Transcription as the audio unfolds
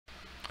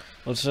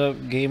What's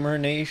up, Gamer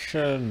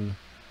Nation?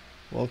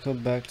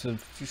 Welcome back to.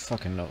 You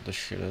fucking know what this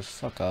shit is.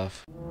 Fuck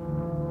off.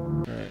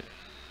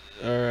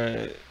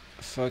 Alright.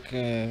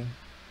 Fucking.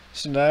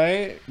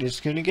 Tonight, it's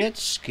gonna get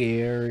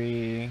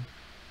scary.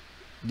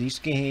 These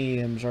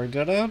games are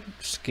gonna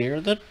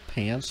scare the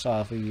pants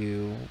off of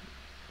you.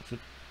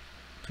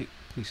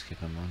 Please keep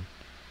them on.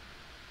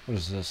 What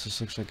is this?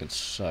 This looks like it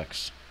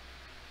sucks.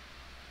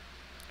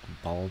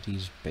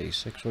 Baldi's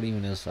Basics? What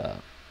even is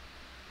that?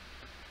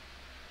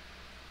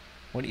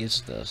 What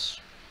is this?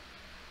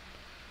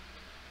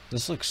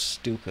 This looks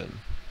stupid.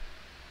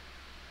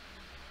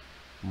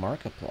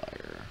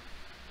 Markiplier.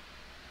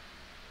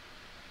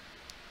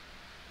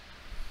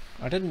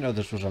 I didn't know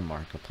this was a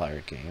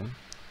Markiplier game.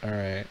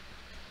 Alright.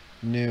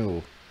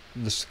 New.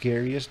 The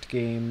scariest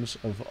games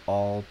of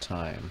all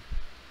time.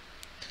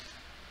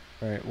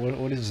 Alright,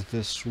 what is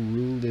this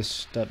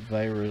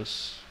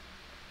ruleless.virus?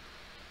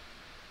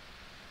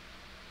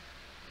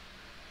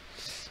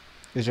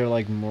 Is there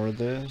like more of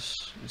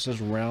this? It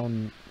says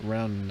round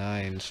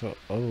 9, so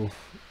oh.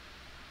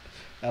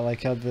 I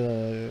like how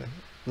the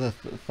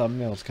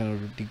thumbnails kind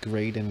of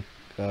degrade in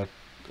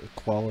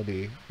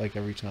quality like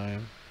every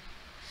time.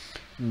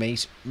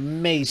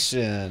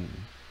 Mason.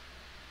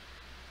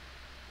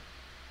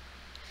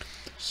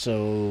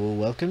 So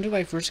welcome to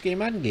my first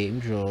game on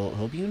Game Jolt.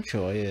 Hope you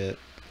enjoy it.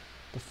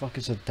 The fuck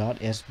is a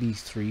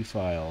 .sb3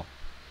 file?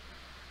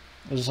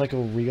 It's like a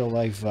real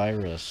life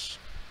virus.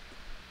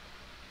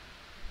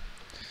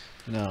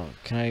 No,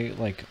 can I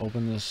like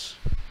open this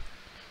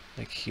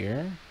like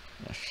here?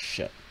 Oh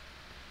shit.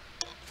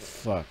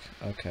 Fuck.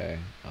 Okay.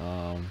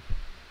 Hold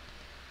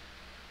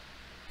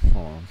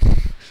on.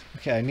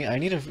 Okay, I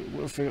need to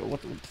figure out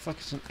what the fuck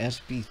is an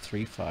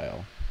SB3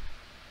 file.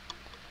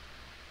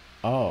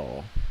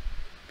 Oh.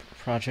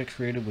 Project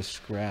created with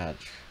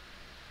Scratch.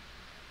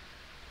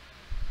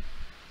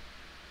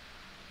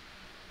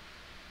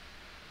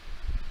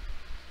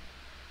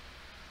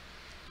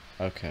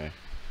 Okay.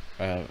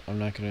 I'm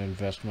not gonna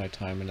invest my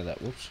time into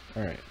that. Whoops.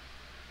 Alright.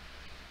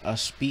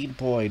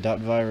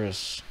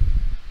 Speedboy.virus.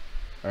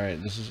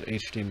 Alright, this is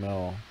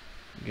HTML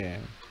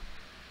game.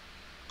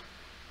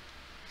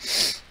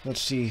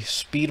 Let's see.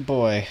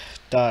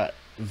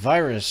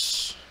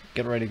 Speedboy.virus.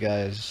 Get ready,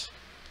 guys.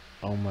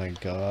 Oh my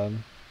god.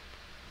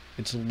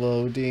 It's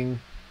loading.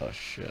 Oh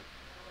shit.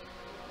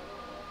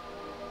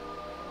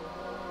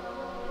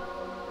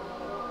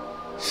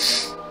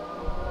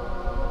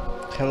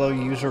 Hello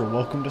user,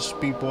 welcome to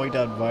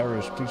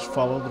Speedboy.virus. Please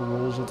follow the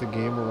rules of the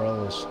game or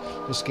else.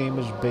 This game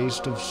is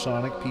based of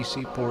Sonic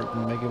PC port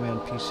and Mega Man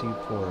PC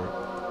port.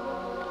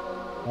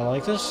 I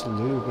like this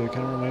loop, it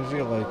kind of reminds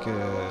me of like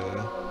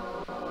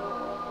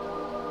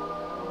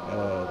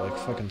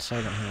fucking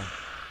Silent Hill.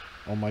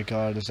 Oh my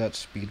god, is that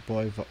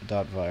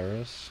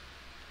Speedboy.virus?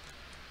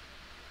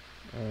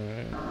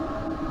 Alright.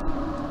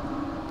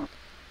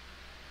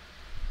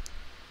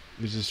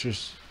 Is this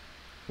just...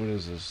 What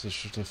is this? This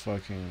is just a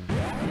fucking...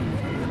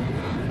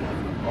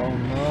 Oh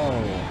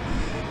no.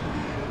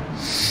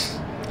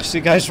 See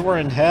guys, we're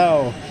in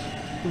hell.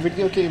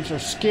 Video games are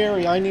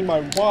scary. I need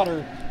my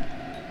water.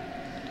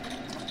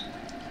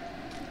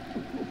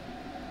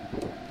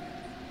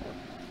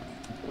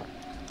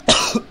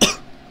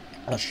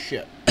 Oh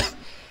shit.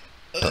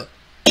 Oh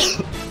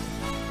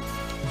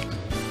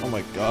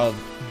my god.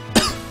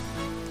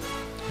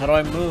 How do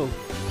I move?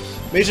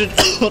 Mason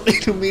told me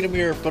to meet him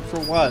here, but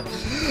for what?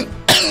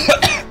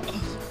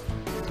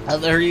 Oh,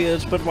 there he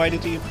is, but why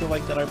did he feel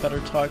like that I better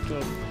talk to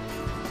him?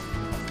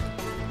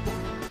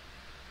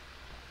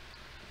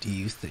 Do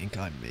you think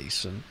I'm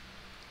Mason?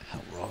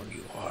 How wrong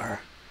you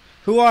are.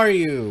 Who are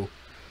you?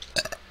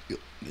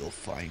 You'll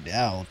find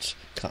out,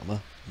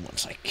 comma,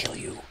 once I kill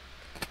you.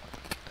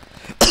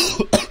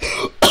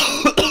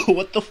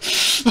 What the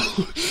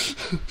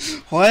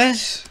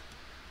What?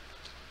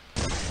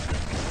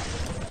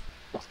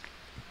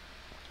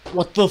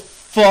 What the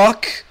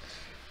fuck?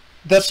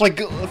 That's like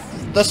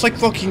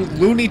fucking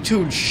Looney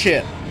Tunes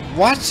shit.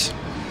 What?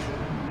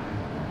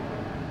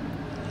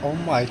 Oh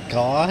my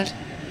god.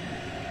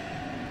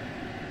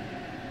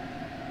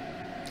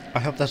 I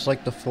hope that's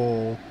like the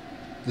full...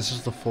 This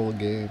is the full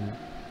game.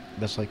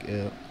 That's like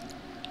it.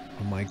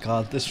 Oh my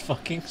god, this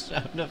fucking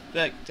sound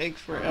effect takes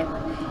forever.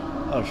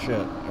 Oh shit,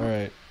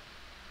 alright.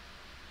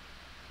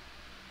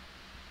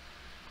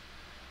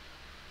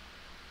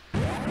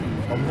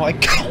 Oh my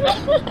god!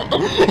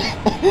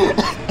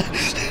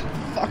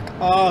 Fuck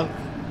off!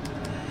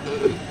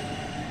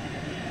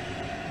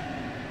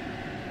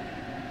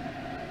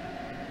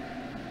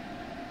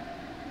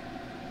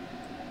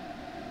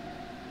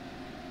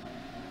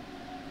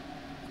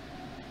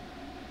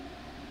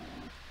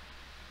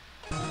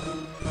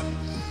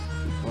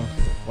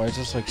 Why is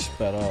this like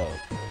sped up?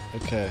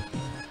 Okay.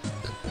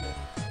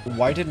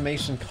 Why did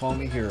Mason call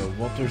me here?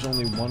 Well, there's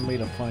only one way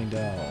to find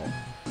out.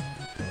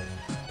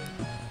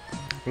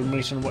 But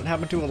Mason, what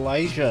happened to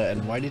Elijah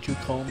and why did you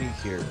call me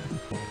here?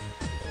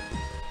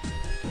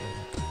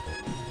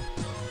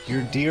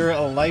 Your dear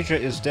Elijah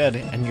is dead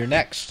and you're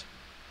next.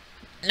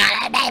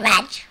 Not very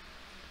much.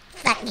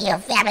 Fuck you,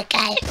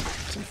 Famicide.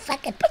 You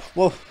fucking...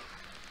 Whoa.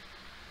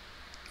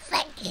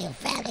 Fuck you,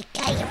 Valley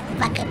guy, you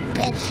fucking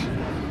bitch.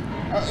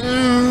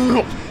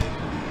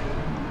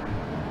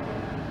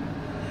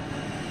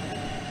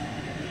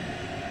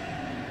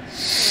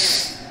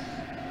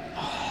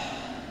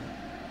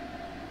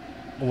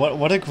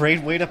 What a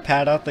great way to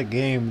pad out the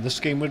game. This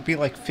game would be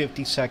like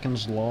 50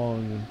 seconds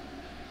long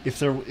if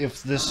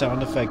this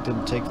sound effect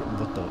didn't take.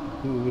 What the?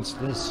 Who is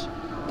this?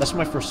 That's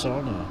my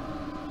persona.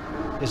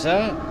 Is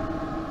that?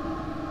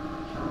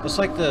 That's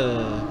like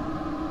the.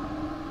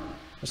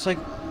 That's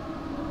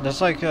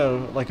like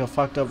a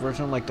fucked up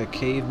version, like the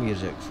cave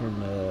music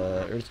from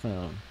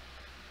Earthbound.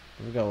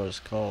 I forgot what it's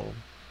called.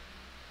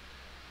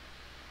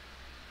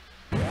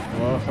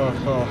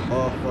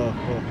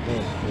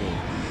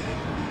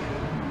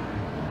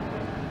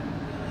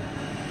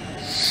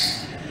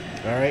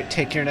 Alright,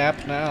 take your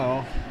nap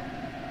now.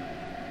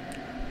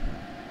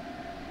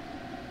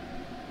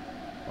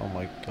 Oh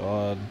my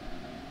god.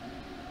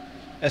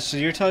 So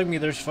you're telling me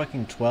there's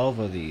fucking 12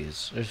 of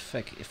these? There's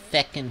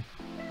feckin'...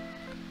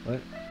 What?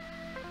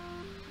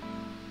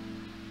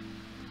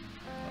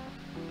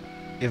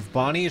 If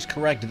Bonnie is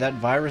correct, that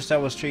virus that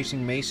was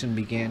chasing Mason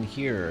began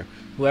here.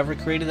 Whoever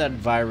created that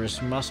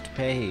virus must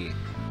pay.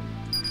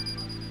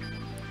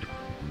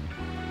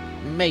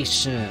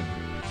 Mason!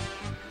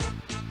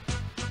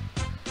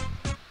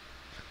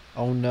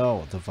 Oh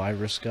no, the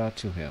virus got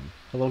to him.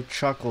 Hello,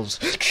 Chuckles.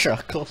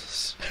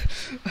 Chuckles.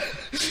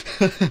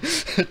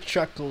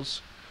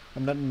 Chuckles.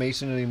 I'm not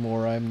Mason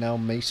anymore, I'm now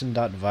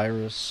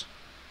Mason.virus.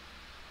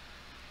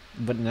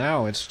 But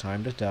now it's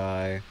time to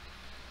die.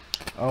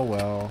 Oh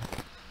well.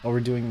 Oh, we're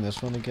doing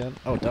this one again?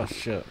 Oh,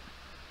 shit.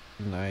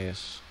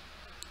 Nice.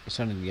 It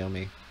sounded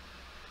yummy.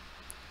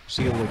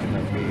 See you looking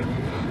at me.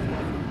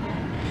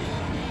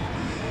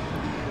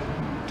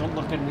 Don't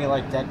look at me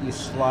like that, you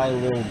sly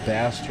little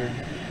bastard.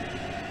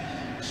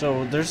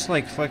 So, there's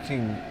like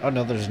fucking... Oh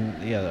no, there's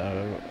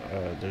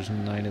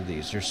 9 of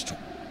these. There's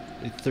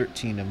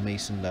 13 of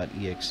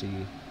Mason.exe.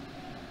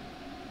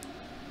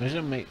 There's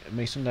a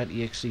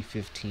Mason.exe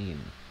 15.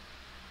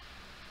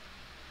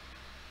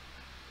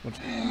 What's...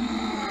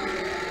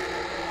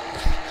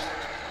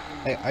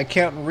 I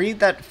can't read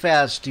that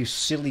fast, you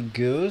silly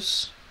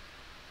goose.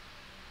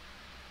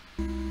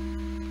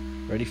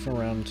 Ready for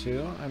round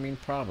 2? I mean,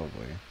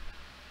 probably.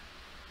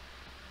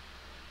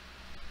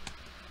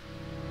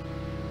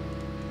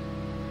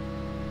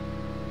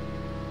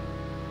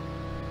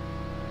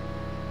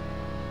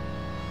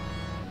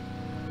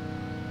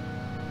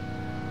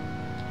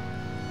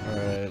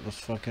 Alright,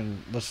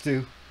 let's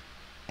do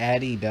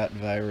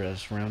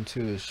Addy.virus. Round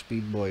 2 is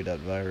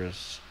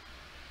Speedboy.virus.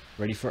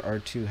 Ready for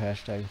R2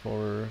 hashtag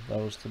horror. That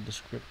was the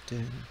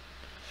descriptive.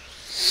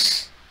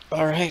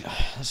 Alright,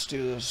 let's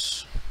do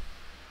this.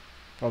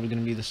 Probably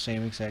gonna be the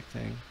same exact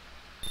thing.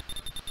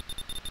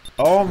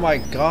 Oh my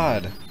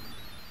god!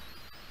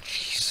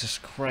 Jesus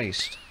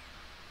Christ.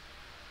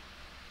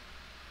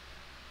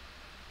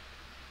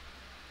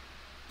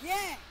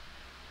 Yeah!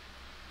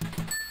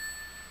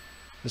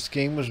 This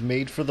game was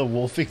made for the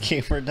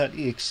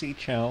wolfiegamer.exe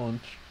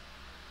challenge.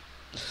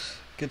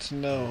 Good to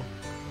know.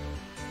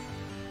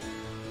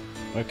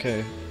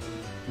 Okay.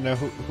 Now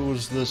who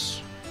is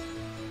this?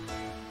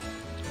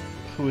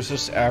 Who is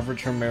this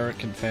average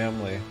American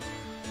family?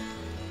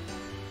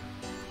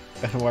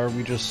 And why are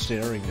we just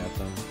staring at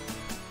them?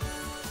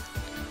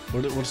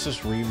 What's this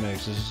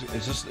remix? Is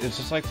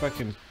this like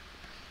fucking...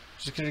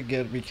 Is this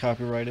gonna be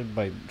copyrighted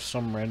by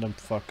some random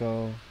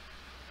fucko?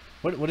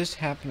 What is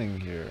happening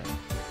here?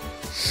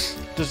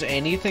 Does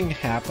anything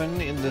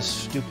happen in this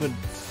stupid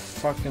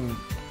fucking...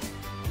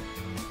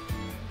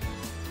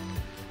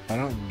 I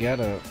don't get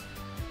it.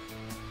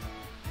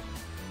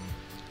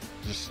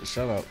 Just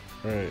shut up.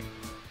 Alright.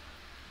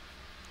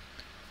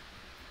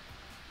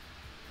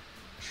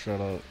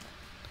 Shut up.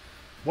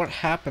 What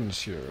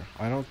happens here?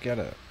 I don't get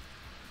it.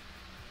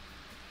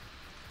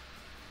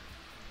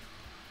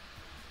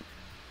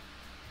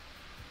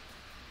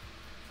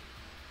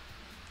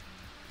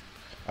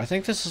 I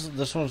think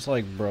this one's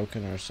like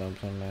broken or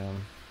something,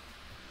 man.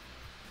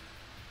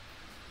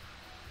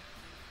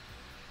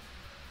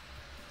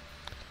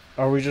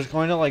 Are we just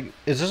going to like...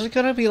 Is this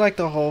gonna be like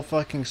the whole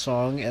fucking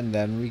song and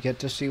then we get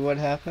to see what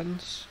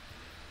happens?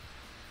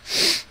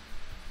 This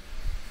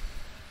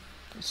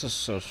is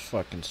so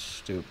fucking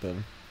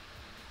stupid.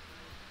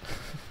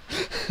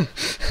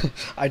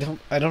 I don't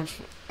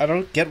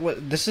get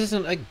what... This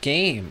isn't a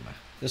game.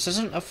 This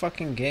isn't a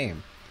fucking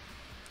game.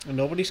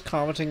 Nobody's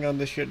commenting on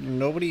this shit.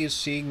 Nobody is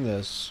seeing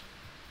this.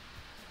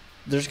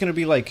 There's gonna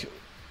be like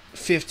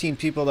 15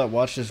 people that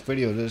watch this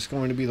video. This is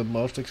going to be the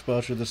most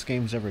exposure this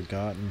game's ever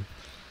gotten.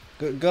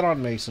 Good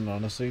on Mason,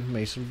 honestly.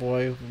 Mason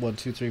boy 1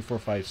 2 3 4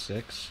 5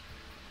 6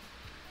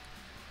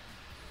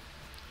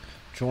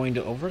 joined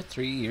over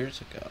 3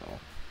 years ago.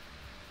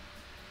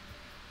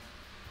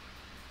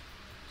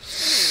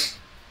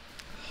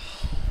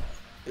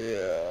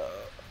 Yeah.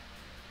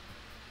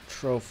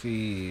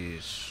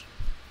 Trophies.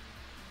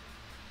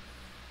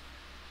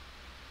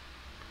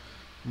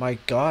 My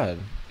god.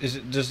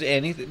 Does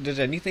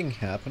anything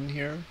happen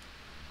here?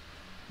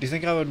 Do you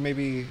think I would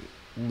maybe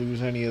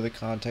lose any of the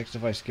context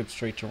if I skip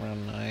straight to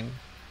round 9?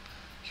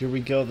 Here we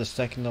go, the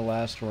second to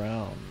last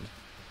round.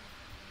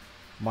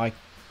 My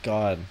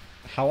god.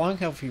 How long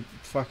have you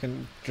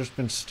fucking just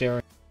been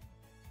staring?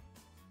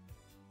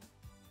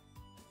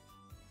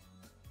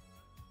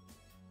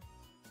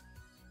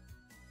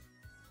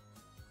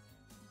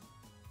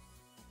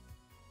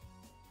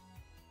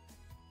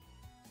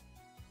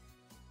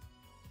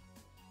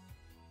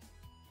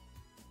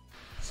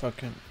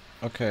 Fucking...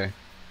 Okay.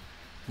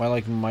 My,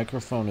 like,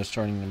 microphone is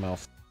starting to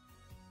melt.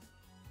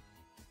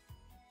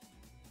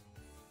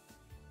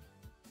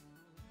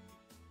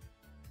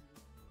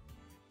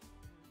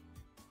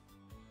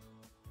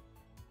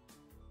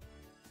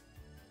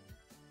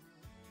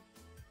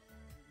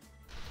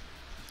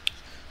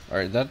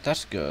 Alright,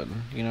 that's good.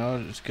 You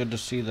know, it's good to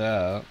see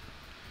that.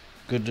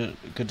 Good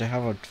to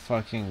have a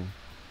fucking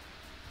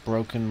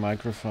broken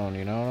microphone,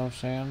 you know what I'm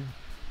saying?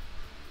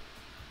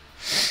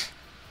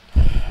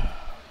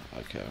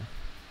 Okay.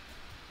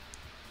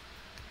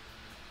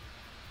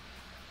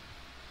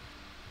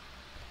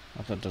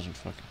 Hope that doesn't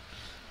fucking...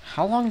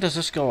 How long does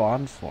this go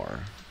on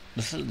for?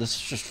 This is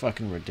just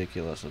fucking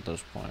ridiculous at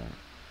this point.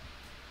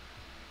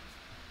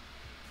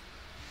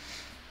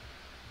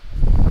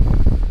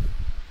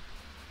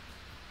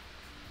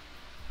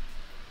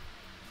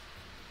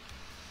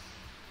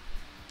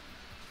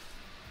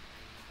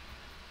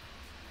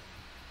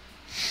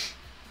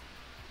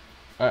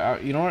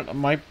 You know what?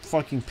 My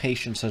fucking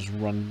patience has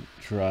run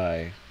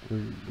dry.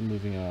 We're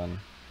moving on.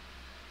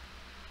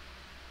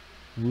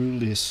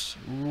 Rulis.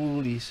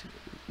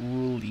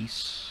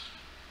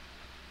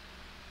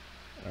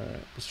 Alright,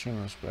 let's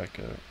turn this back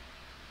up.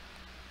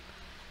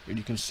 And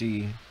you can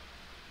see...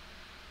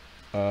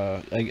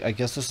 I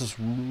guess this is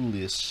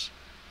Rulis.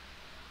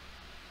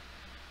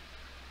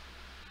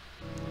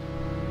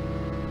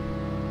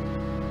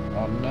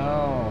 Oh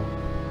no!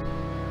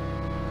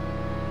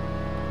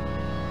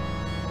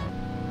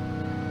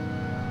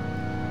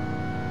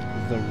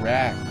 The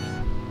rack.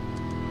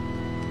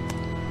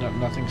 No,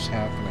 nothing's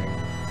happening.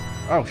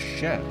 Oh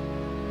shit.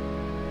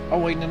 Oh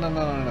wait,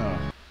 no.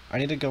 I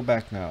need to go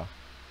back now.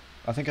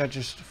 I think I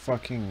just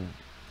fucking...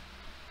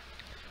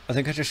 I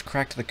think I just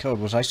cracked the code.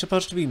 Was I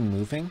supposed to be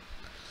moving?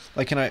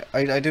 Like, can I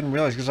didn't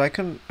realize, because I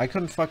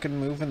couldn't fucking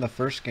move in the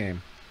first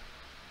game.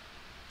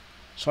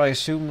 So I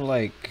assumed,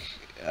 like,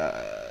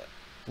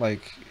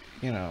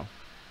 you know,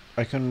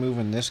 I couldn't move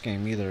in this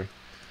game either.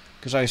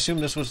 Because I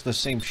assumed this was the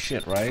same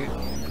shit, right?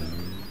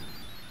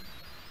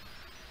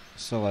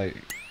 So, like...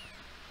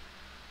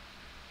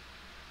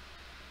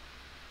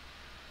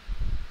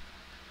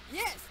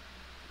 Yes!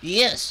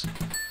 Yes!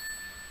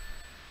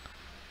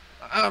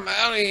 I'm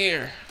out of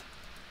here!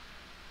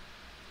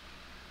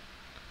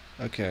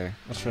 Okay,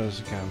 let's try this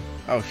again.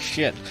 Oh,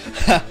 shit!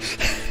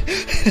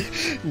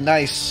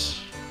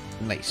 Nice!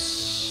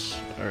 Nice.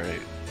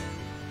 Alright.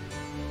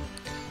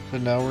 So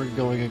now we're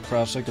going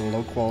across, like, a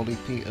low-quality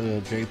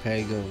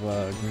JPEG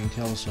of Green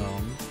Hill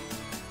Zone.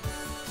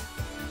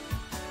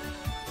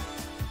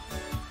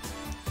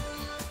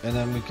 And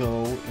then we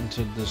go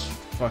into this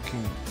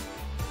fucking...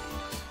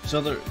 So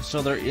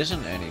there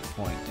isn't any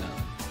point then.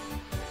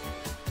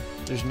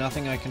 There's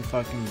nothing I can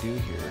fucking do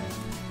here.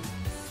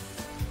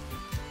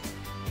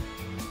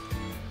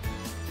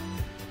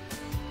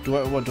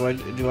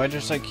 Do I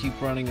just like keep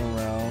running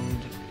around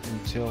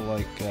until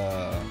like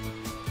the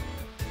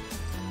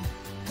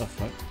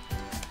fuck?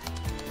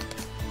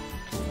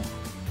 Cool.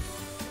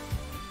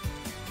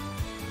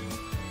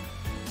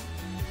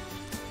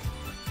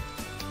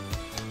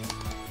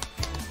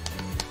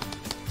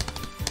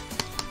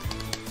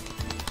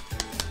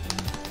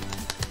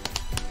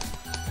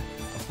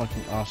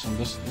 Fucking awesome.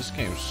 This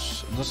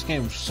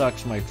game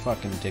sucks my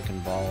fucking dick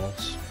and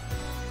balls.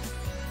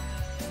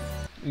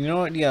 You know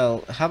what? Yeah,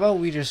 how about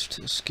we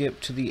just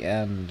skip to the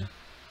end?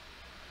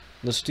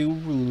 Let's do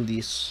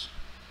Rulis.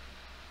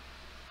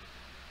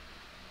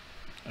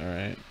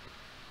 Alright.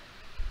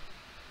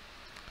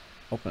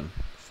 Open.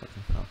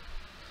 Fucking hell.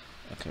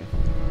 Okay.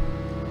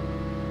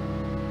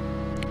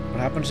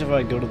 What happens if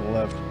I go to the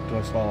left? Do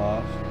I fall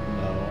off?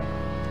 No.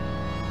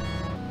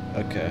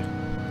 Okay.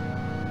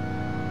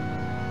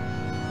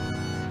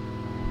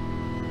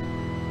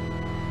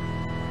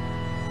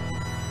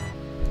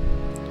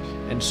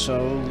 And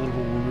so little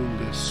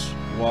Rulis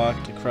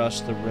walked across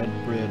the red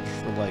bridge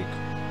for like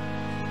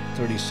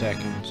 30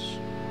 seconds.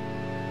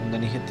 And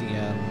then he hit the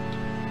end,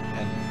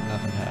 and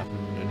nothing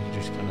happened, and he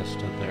just kind of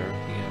stood there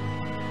at the end.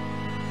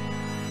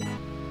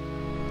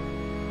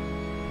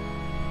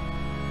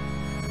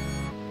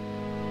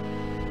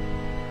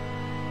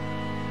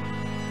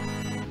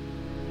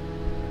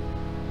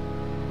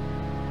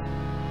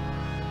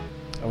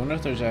 I wonder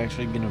if there's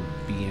actually gonna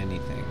be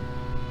anything.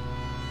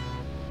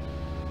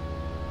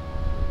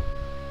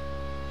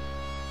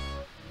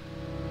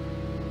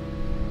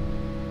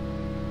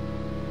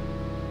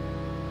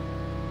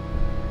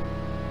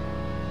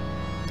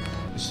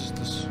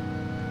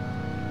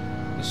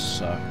 This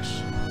sucks.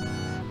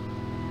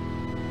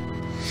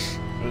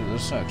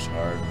 This sucks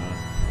hard, man.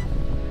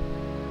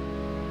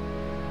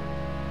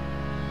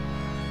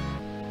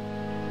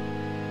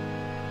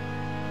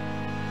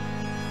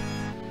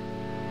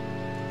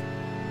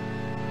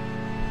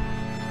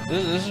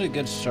 This is a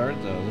good start,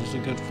 though. This is a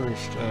good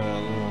first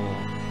little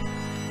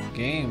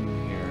game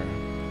here,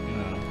 you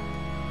know,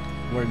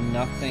 where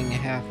nothing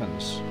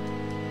happens.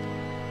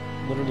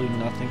 Literally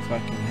nothing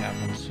fucking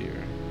happens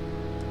here.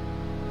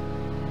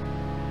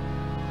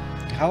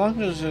 How long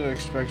does it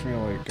expect me to,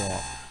 like, go?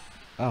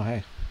 Oh,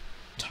 hey.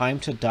 Time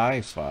to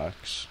die,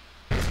 Fox.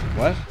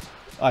 What?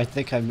 I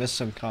think I missed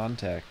some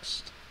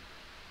context.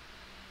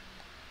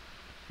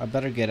 I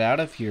better get out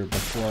of here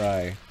before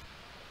I...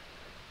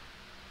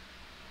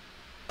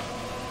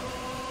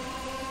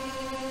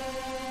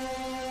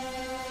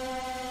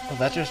 Oh,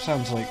 that just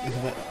sounds like...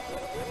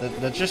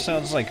 That just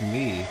sounds like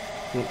me.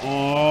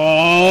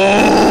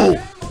 Oh!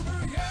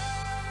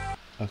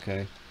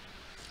 Okay.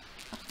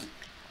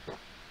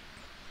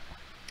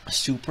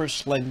 Super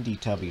Slendy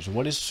Tubbies.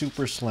 What is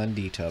Super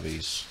Slendy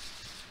Tubbies?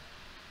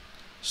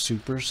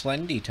 Super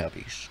Slendy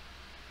Tubbies.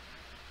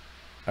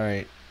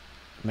 Alright.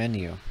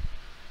 Menu.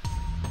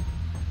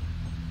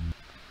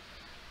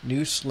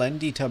 New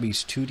Slendy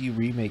Tubbies 2D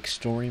Remake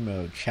Story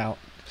Mode.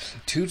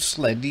 New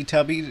Slendy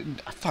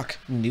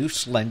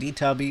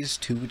Tubbies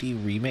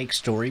 2D Remake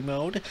Story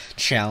Mode?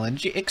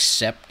 Challenge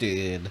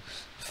accepted.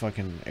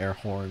 Fucking air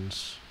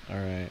horns.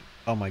 Alright.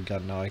 Oh my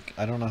god, no,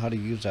 I don't know how to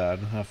use that. I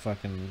don't have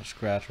fucking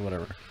scratch or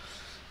whatever.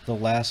 The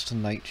Last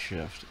Night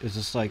Shift. Is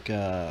this like,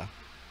 what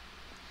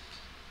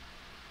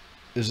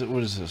is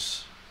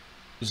this?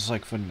 Is this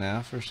like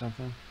FNAF or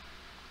something?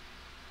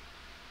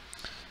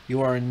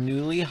 You are a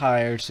newly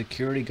hired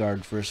security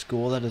guard for a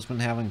school that has been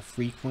having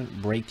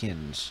frequent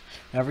break-ins.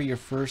 However, your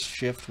first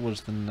shift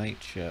was the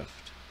night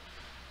shift.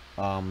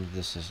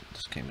 This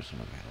game isn't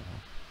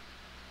available.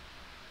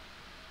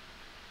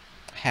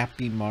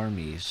 Happy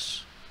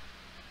Marmies.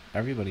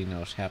 Everybody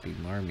knows Happy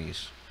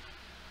Marmies.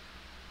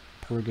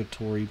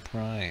 Purgatory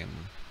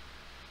Prime.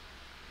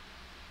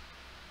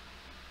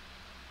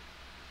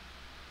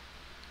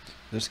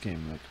 This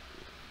game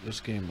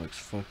looks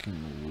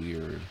fucking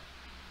weird.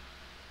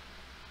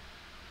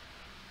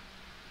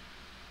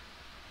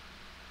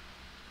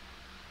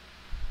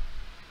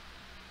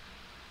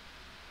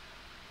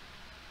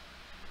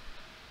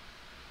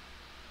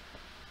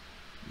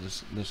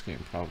 This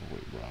game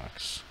probably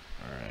rocks.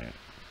 Alright.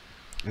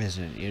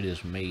 It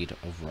is made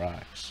of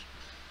rocks.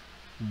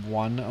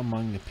 One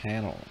among the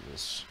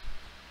panels.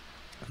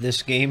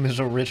 This game is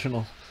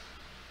original.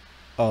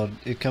 Oh,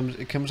 it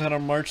comes out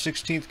on March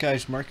 16th,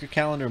 guys. Mark your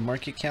calendar.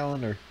 Mark your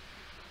calendar.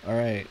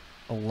 Alright.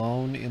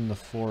 Alone in the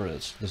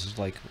Forest. This is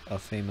like a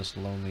famous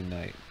lonely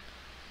night.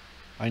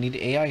 I need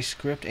AI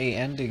script a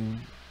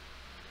ending.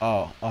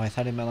 Oh, I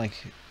thought it meant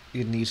like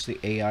it needs the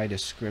AI to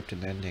script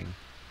an ending.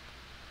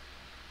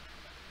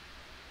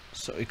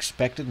 So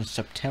expected in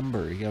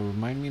September. Yeah,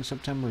 remind me in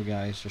September,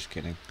 guys. Just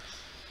kidding.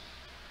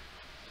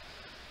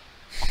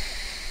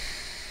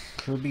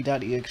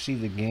 Kirby.exe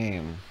the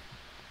game.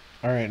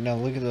 Alright, now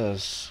look at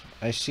this.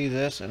 I see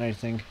this and I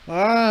think,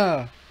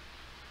 ah!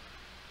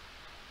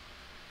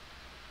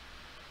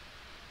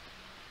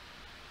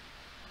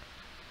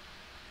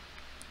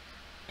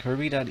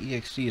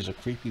 Kirby.exe is a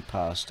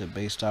creepypasta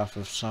based off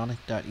of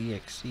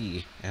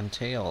Sonic.exe and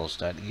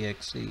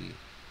Tails.exe.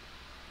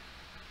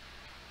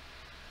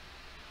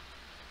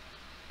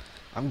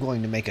 I'm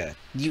going to make a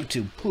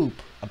YouTube poop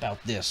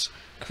about this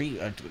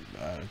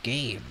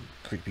game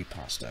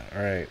creepypasta.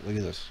 Alright, look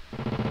at this.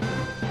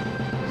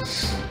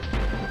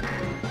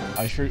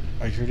 I sure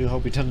do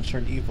hope he doesn't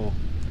turn evil.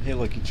 Hey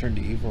look, he turned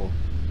evil.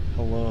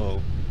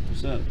 Hello.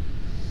 What's that?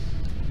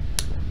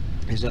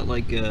 Is that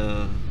like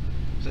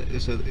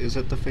is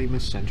that the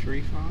famous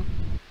Century font?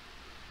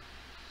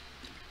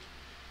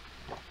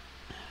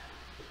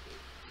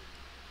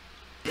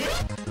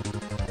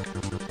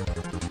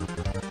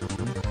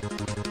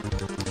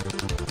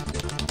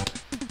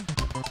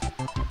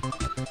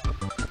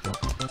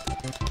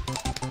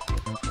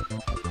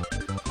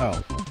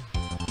 Oh.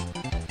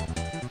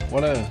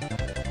 What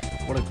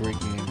a great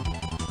game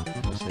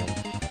this is.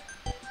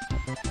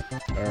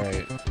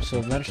 Alright, so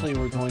eventually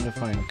we're going to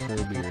find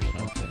Kirby or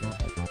something.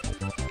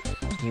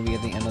 It's gonna be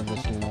at the end of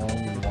this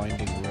long,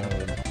 winding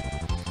road.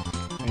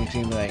 And he's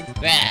gonna be like,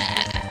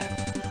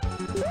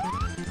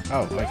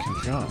 oh, I can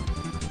jump.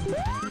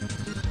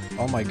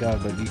 Oh my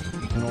god, but you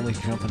can only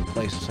jump in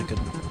place.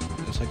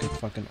 It's like a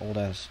fucking old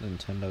ass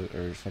Nintendo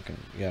or fucking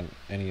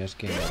NES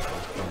game.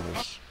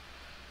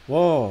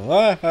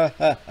 Whoa!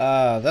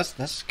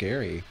 That's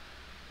scary.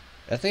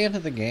 At the end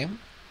of the game?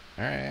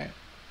 Alright.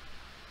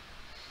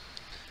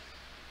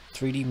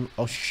 3D,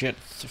 oh shit,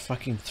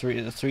 fucking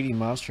 3D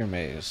Monster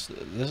Maze.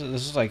 This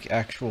is like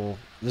actual,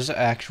 this is an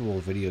actual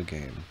video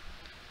game.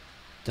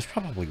 This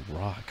probably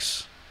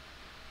rocks.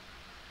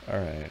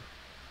 Alright.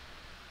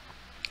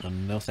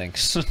 No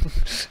thanks.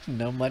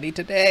 No money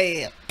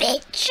today,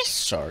 Bitch.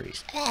 Sorry.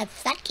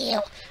 Fuck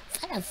you.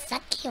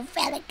 Fuck you,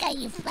 Relica,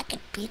 you fucking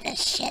piece of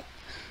shit.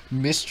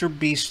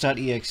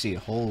 MrBeast.exe.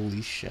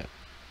 Holy shit.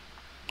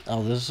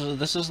 Oh, this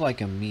is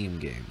like a meme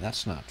game.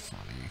 That's not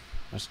funny.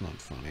 That's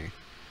not funny.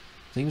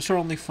 Things are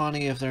only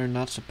funny if they're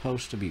not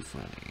supposed to be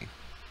funny.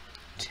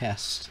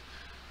 Test.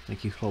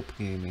 Thank you, Hope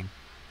Gaming.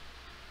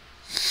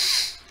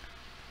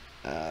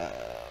 Uh,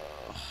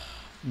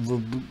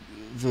 the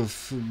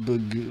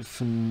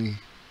funny.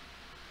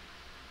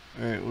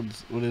 All right,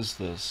 what is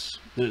this?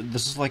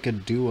 This is like a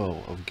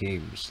duo of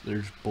games.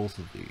 There's both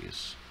of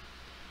these.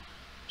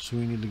 So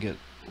we need to get,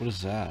 what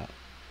is that?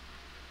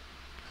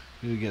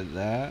 We need to get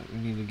that. We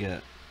need to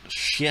get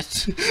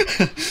shit.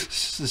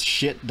 This is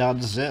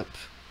shit.zip.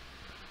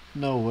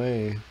 No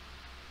way.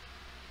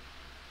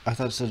 I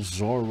thought it said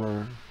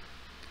Zorer.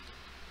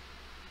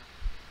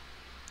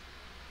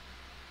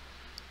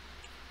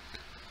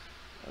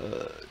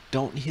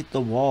 Don't hit the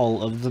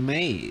wall of the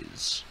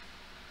maze.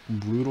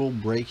 Brutal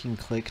breaking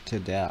click to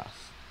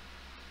death.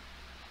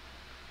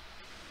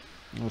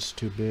 That's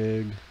too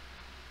big.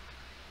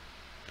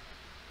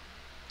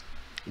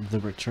 The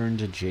return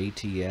to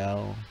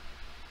JTL.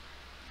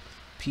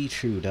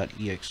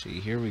 Pichu.exe.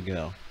 Here we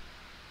go.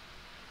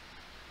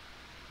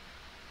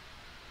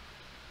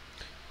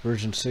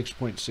 Version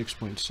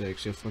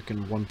 6.6.6. Yeah,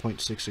 fucking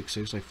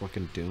 1.666 like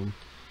fucking Doom.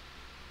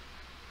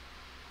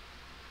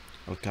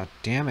 Oh, god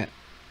damn it.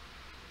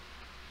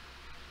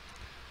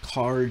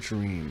 Car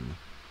Dream.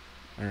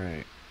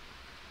 Alright.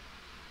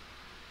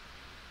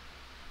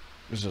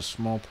 This is a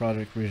small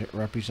project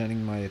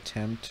representing my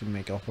attempt to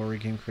make a horror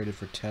game created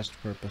for test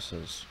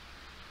purposes.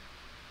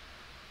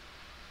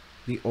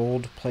 The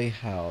Old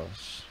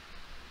Playhouse.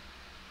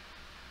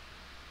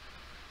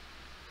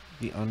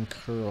 The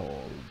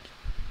Uncurled.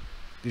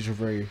 These are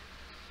very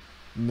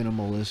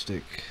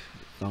minimalistic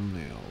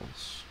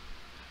thumbnails.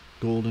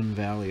 Golden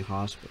Valley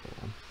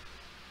Hospital.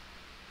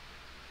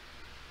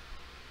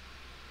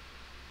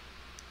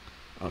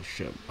 Oh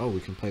shit. Oh, we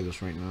can play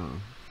this right now.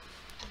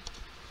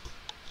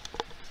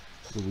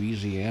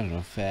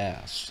 Louisiana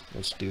fast.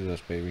 Let's do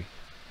this, baby.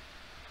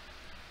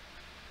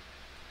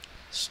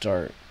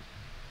 Start.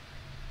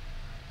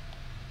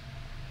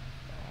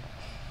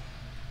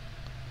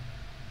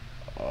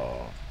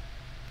 Oh.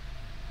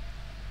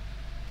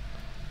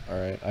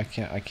 Alright, I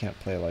can't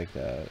play like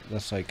that.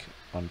 That's like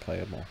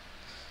unplayable.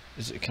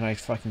 Can I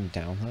fucking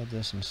download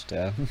this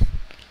instead?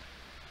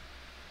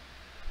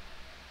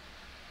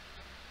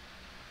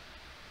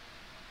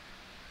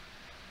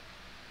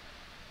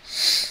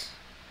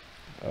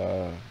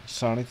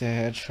 Sonic the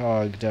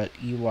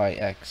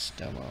Hedgehog.eyx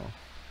demo.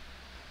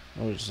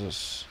 What is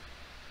this?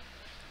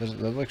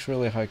 That looks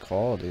really high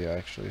quality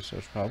actually, so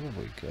it's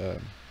probably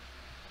good.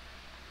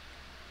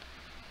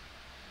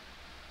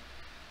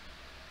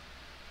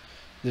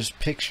 There's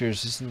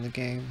pictures, isn't the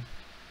game?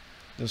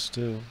 This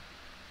too.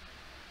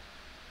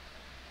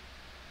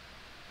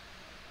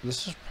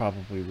 This is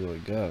probably really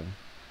good.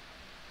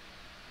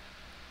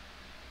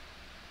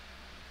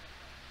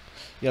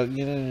 Yeah,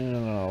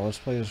 no. Let's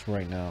play this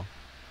right now.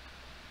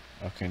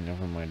 Okay,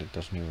 never mind. It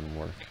doesn't even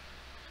work.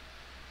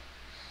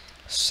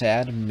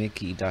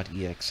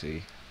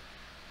 Sadmickey.exe.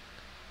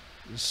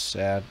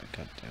 Sad.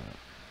 God damn it.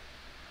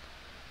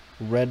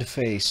 Red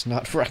face.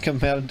 Not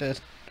recommended.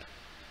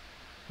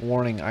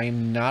 Warning, I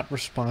am not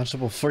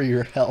responsible for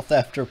your health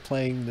after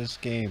playing this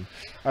game.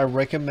 I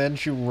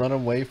recommend you run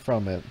away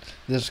from it.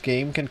 This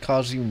game can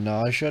cause you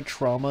nausea,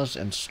 traumas,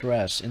 and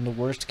stress. In the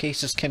worst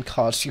cases, can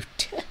cause you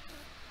death.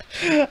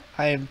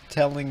 I am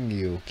telling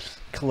you.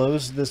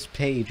 Close this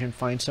page and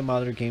find some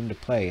other game to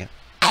play.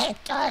 I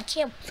told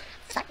you,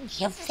 fucking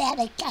you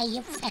fatty guy,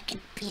 you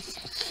fucking piece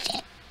of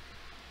shit.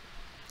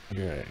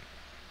 You're right.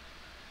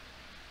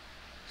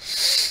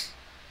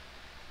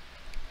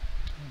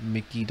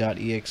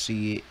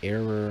 Mickey.exe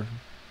error.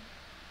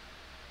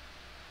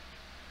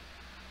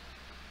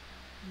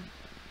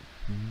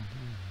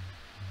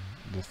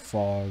 The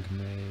fog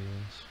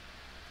maze.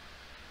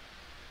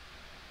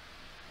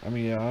 I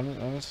mean, yeah,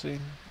 honestly,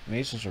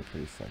 mazes are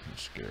pretty fucking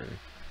scary.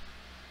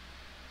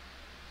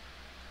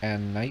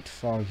 And night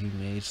foggy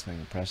maze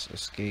thing, press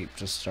escape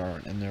to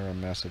start, and there a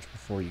message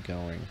before you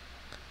going.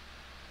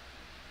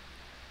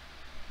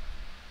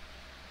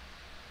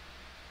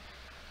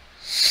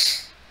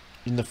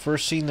 In the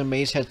first scene, the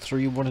maze had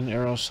 3 wooden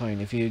arrow sign.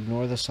 If you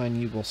ignore the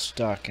sign, you will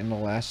stuck. In the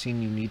last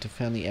scene, you need to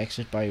find the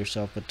exit by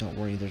yourself, but don't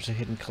worry, there's a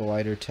hidden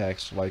collider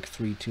text, like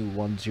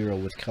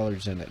 3210 with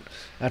colors in it.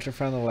 After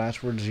finding the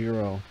last word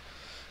 0,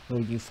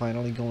 you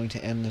finally going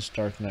to end this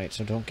dark night,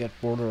 so don't get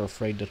bored or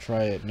afraid to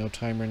try it. No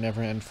timer,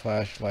 never end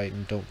flashlight,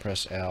 and don't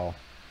press L.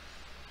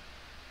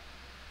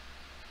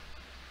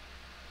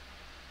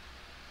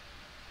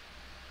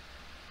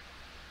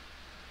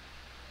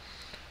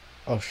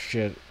 Oh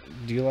shit,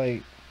 do you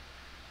like...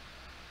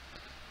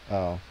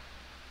 Oh.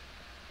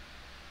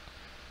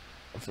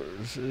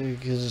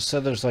 Because it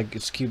said there's like,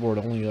 it's keyboard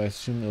only, I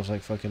assume it was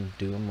like fucking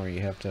Doom where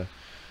you have to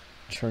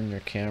turn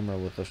your camera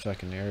with the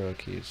fucking arrow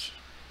keys.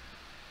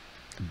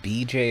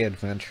 BJ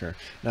Adventure.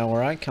 Now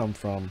where I come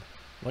from,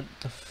 what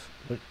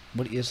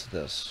is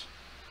this?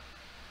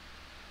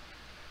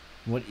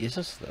 What is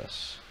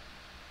this?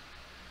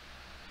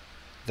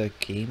 The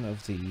game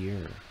of the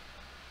year.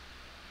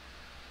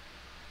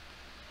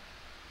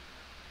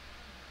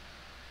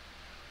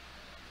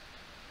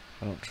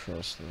 I don't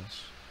trust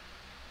this.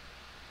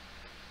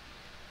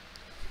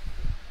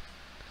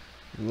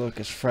 Look,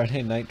 it's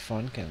Friday Night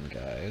Funkin',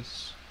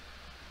 guys.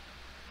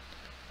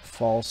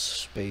 false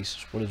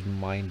spaces? What is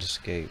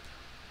Mindscape?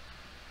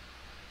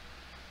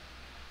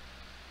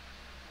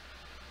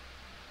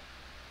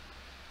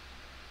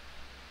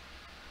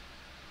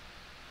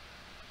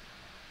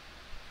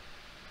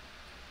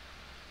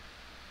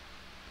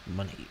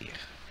 Money.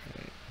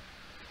 Right.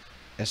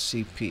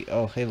 SCP.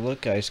 Oh, hey,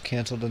 look, guys.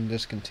 Cancelled and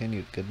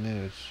discontinued. Good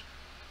news.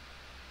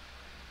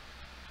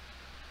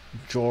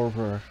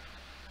 Jorver.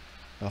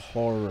 A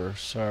horror.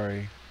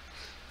 Sorry.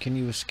 Can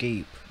you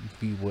escape?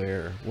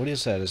 Beware. What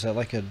is that? Is that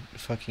like a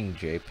fucking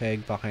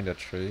JPEG behind a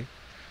tree?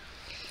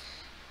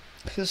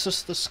 This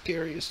is the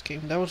scariest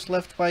game. That was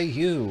left by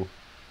you.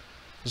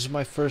 This is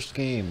my first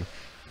game.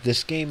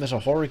 This game is a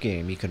horror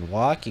game. You can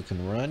walk, you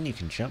can run, you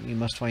can jump. You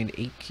must find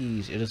 8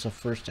 keys. It is a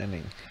first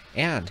ending.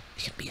 And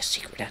it can be a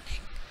secret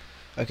ending.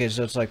 Okay,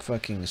 so it's like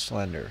fucking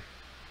Slender.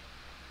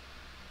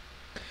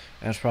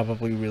 That's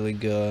probably really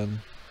good.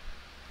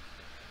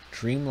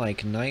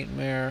 Dreamlike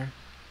Nightmare.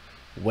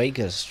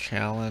 Vegas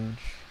Challenge.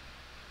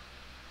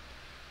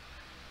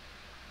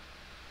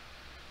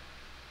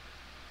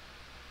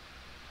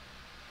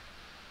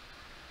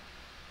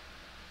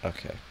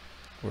 Okay.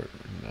 We're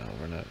not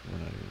even gonna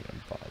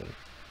bother.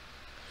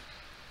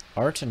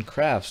 Arts and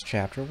Crafts,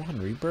 Chapter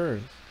 1,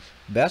 Rebirth.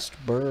 Best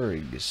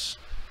Burgs.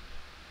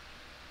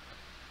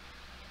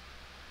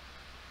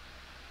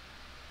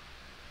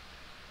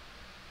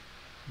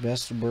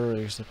 Best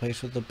Burgs, the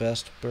place with the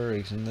best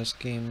burgs. In this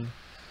game,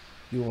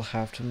 you will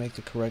have to make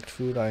the correct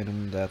food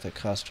item that the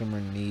customer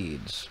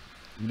needs.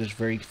 It is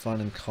very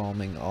fun and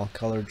calming. All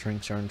colored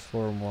drinks are in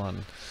floor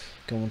 1.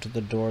 Go into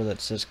the door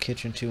that says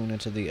Kitchen 2 and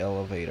into the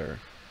elevator.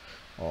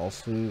 All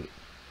foods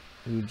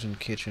in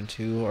Kitchen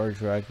 2 are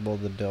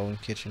draggable. The dough in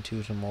Kitchen 2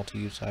 is a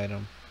multi-use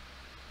item.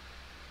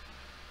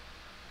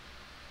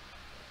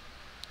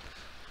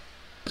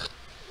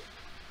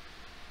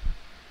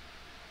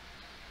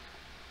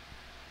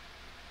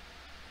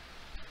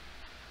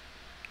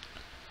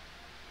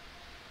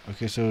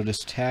 Okay, so it is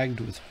tagged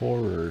with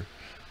horror,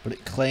 but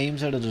it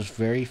claims that it is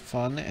very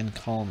fun and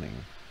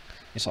calming.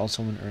 It's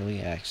also in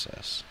early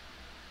access.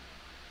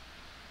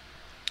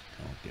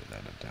 I'll give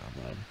that a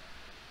download.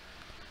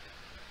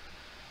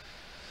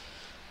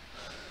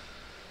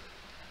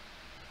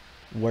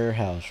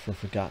 Warehouse for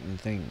Forgotten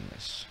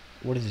Things.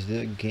 What is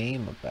the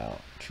game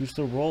about? Choose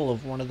the role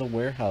of one of the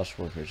warehouse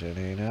workers. It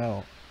ain't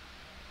out.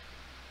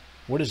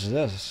 What is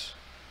this?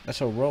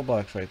 That's a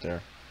Roblox right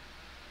there.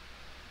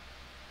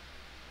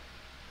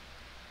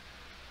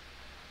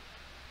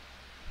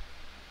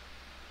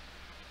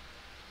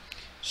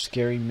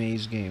 Scary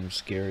maze game,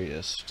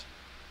 scariest.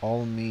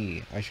 All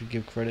me. I should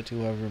give credit to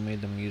whoever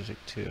made the music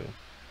too.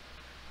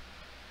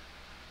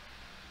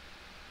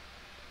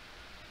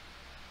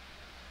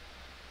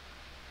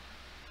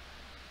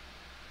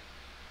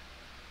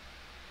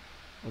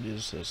 What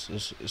is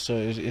this? So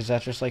is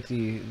that just like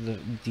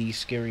the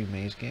scary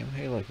maze game?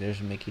 Hey, look,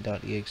 there's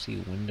Mickey.exe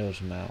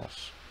Windows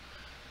mouse.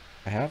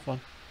 I have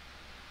one.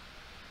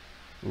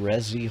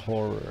 Resi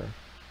Horror.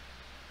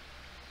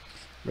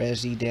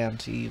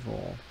 Resident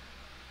Evil.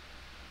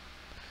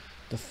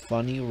 The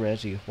funny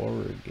Resi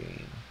horror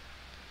game.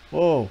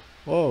 Whoa,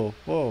 whoa,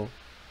 whoa.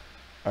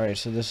 Alright,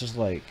 so this is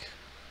like...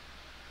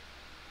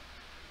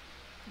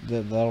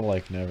 That'll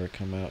like never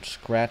come out.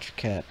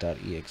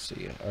 Scratchcat.exe.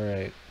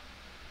 Alright.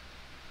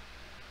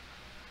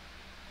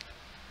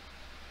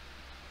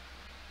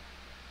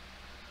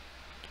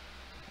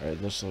 Alright,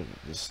 this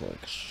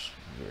looks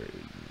very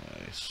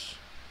nice.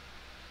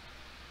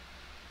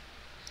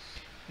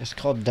 It's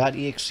called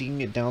 .exe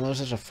and it downloads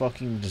as a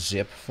fucking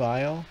zip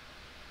file.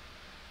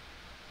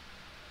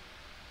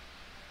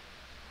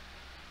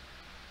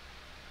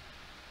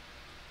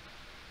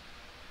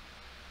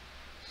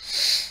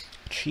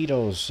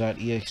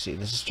 Cheetos.exe.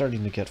 This is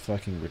starting to get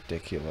fucking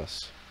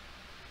ridiculous.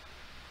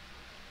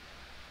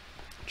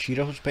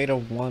 Cheetos beta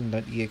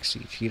 1.exe.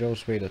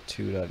 Cheetos beta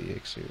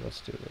 2.exe.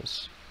 Let's do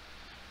this.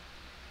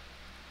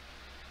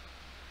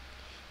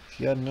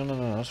 Yeah, no,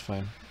 that's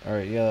fine.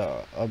 Alright,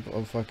 yeah,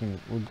 I'm fucking,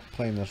 we're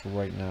playing this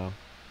right now.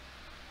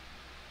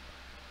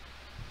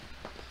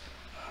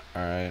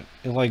 Alright,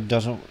 it like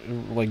doesn't,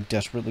 it, like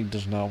desperately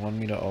does not want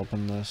me to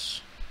open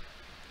this.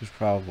 There's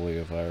probably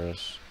a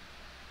virus.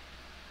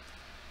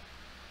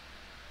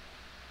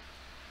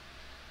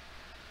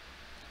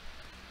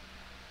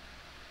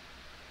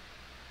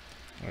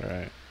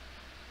 Alright.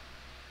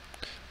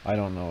 I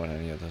don't know what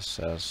any of this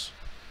says.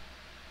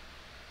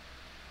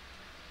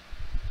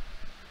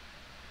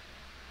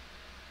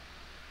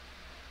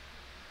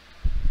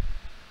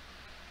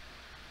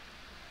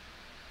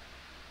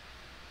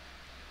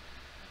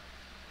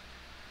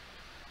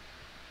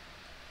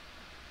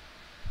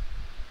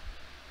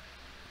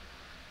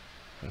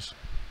 Yes.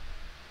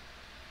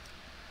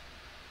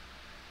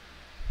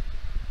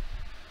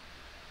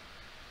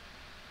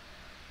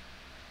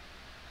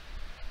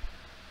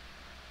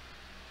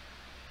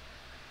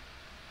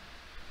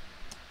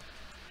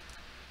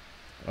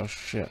 Oh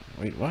shit,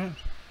 wait, what?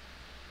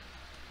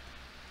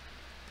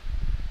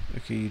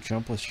 Okay, you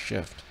jump with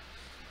shift.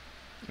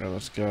 Alright,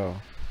 let's go.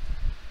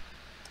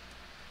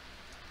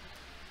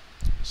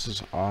 This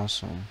is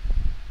awesome.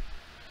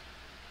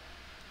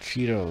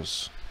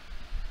 Cheetos.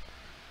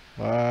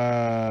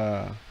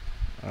 Wow.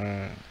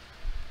 Alright.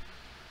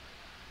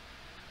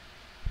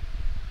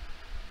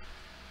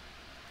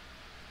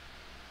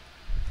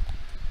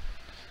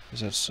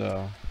 Is that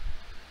so?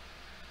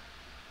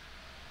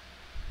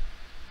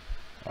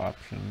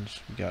 Options.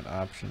 We got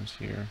options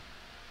here.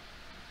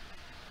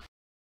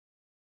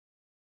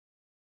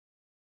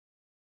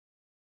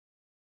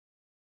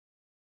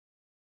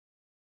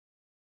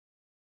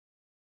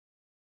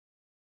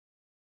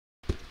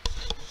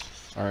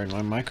 Alright,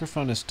 my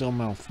microphone is still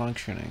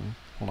malfunctioning.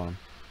 Hold on.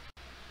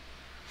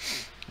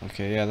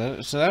 Okay,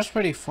 yeah, so that's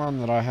pretty fun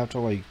that I have to,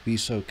 like, be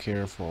so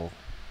careful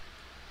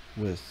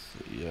with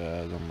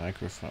the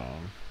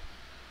microphone.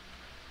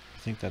 I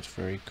think that's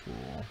very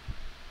cool.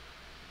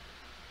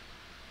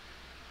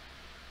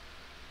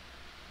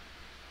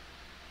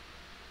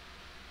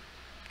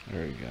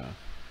 There we go.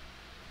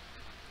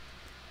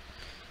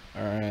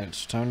 Alright,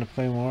 it's time to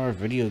play more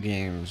video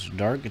games.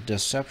 Dark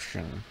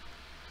Deception.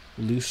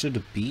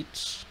 Lucid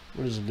Beats?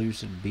 What is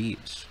Lucid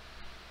Beats?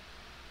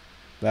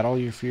 Battle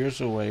your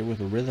fears away with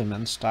rhythm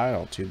and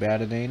style. Too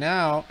bad it ain't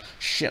out.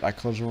 Shit, I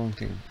closed the wrong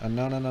thing.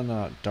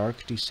 No.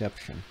 Dark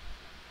Deception.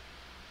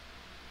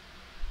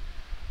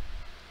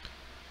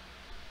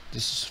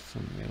 This is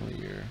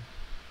familiar.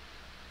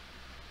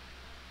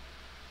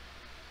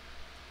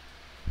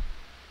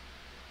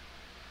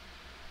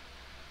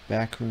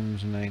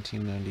 Backrooms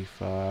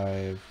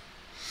 1995.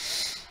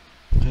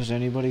 Does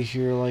anybody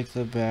here like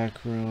the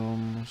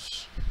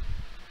Backrooms?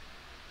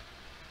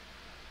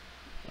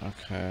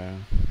 Okay.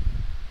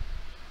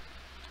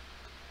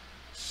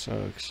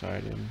 So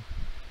excited.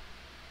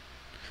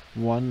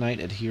 One Night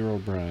at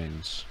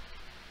Herobrine's.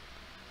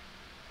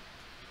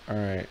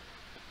 Alright.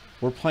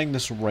 We're playing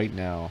this right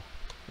now.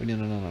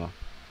 No.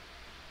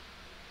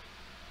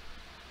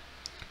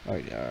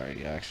 Alright,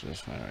 yeah, actually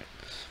that's fine, alright.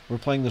 We're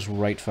playing this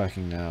right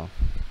fucking now.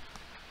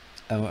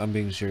 I'm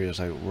being serious,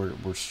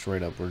 we're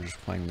straight up, we're just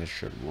playing this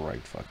shit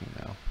right fucking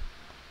now.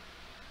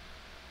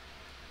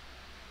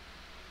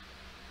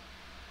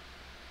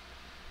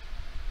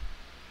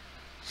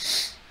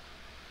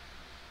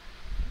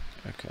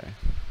 Okay.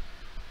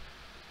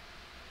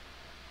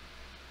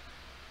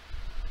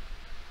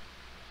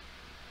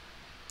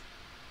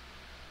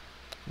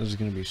 This is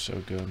gonna be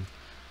so good.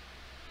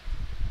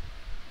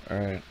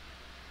 Alright.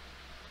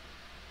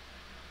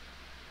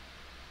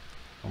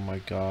 Oh my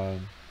god.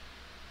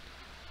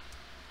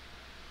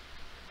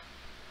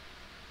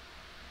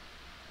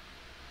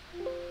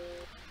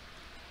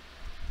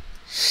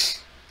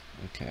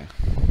 Okay.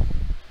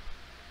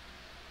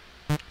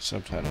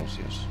 Subtitles,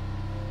 yes.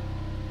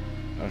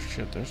 Oh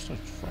shit, there's such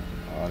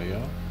fucking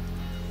audio.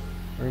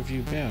 Where have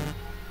you been?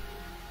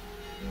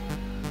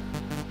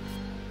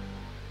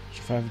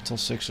 Survive until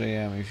 6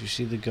 a.m. If you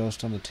see the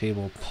ghost on the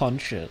table,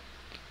 punch it.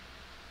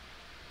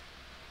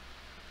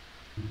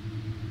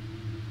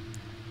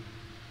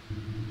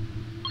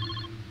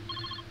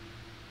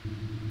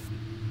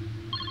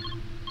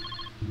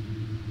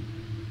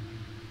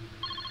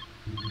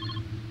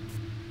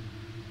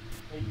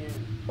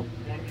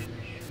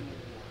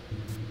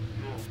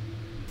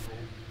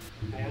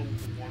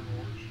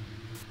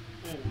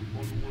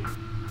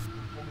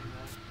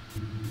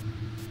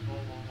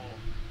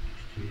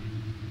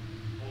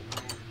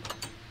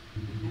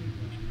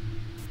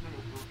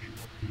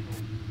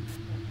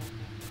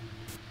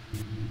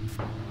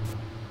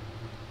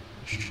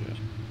 Shit.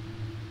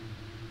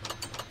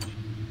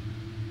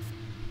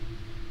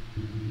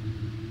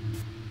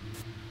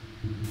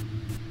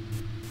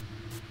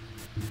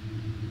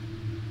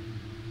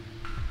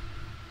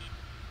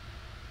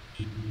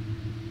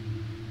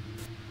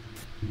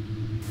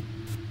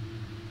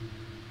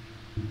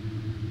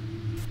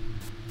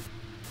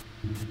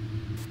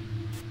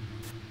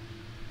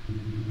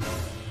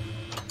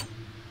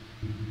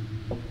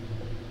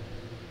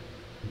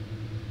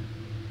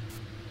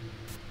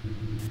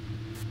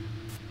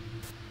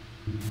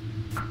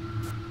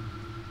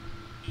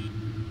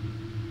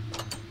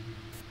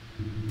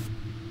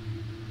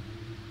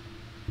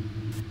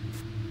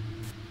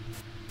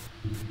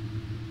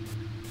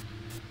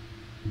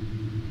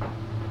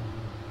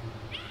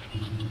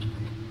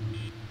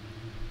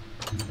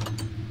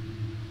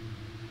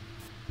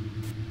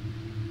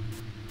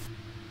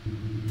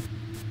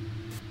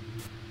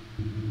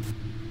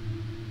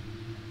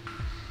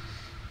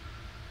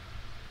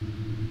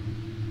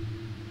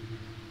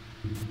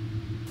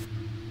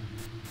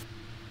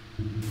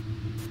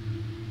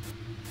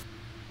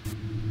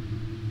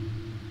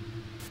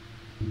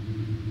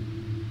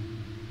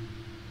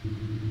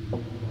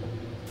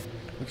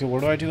 Okay,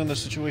 what do I do in the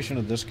situation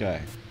of this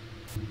guy?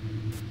 Oh,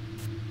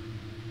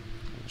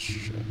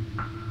 shit.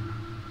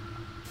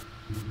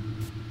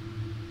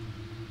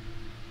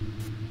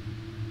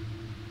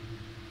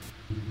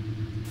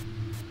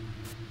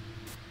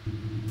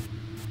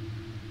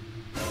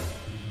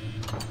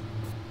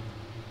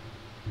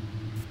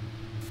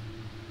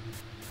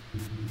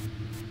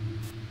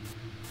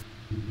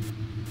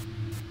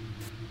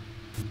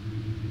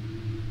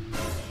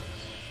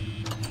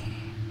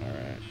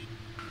 Alright.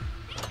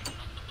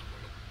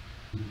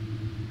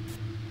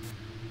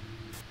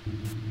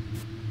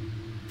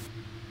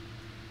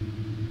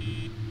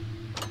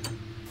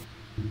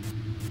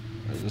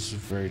 this is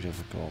very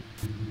difficult.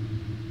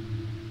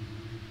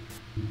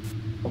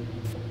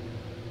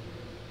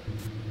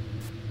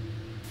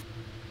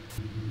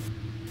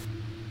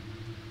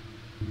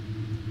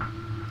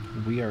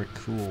 We are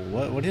cool.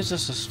 What is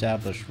this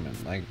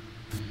establishment? Like,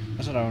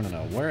 that's what I want to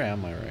know. Where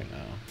am I right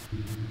now?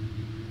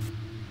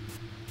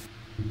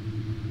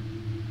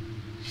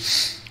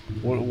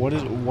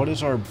 What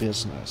is our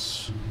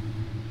business?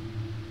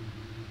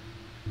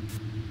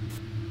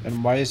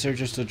 And why is there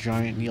just a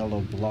giant yellow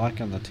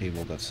block on the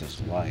table that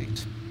says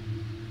light?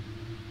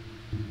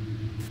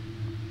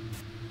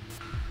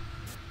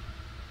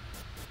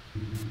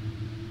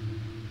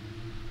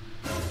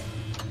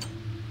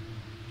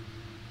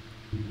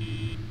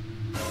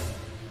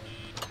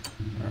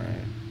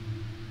 Alright.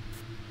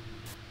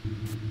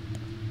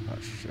 Oh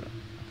shit.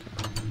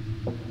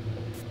 Okay.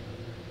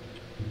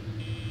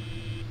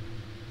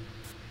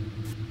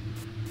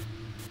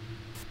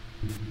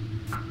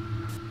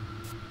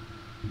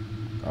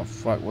 Oh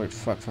fuck, wait,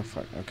 fuck,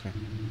 okay.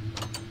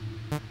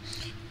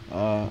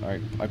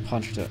 Alright, I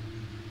punched it.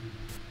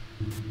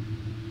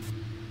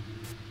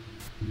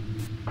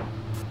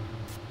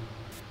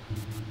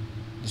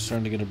 It's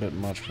starting to get a bit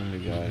much for me,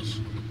 guys.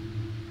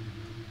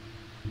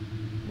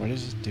 Why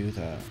does it do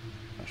that?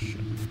 Oh shit.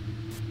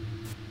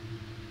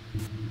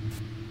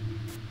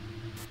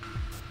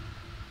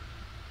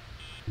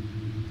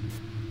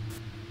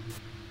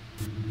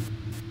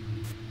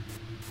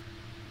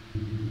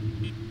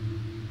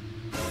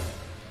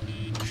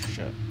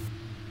 Shit.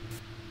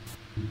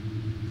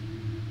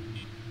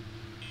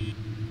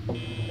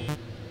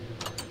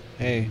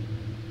 Hey.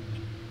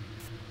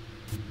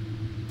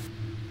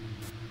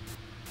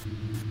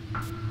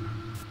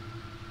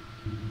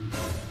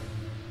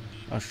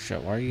 Oh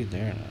shit, why are you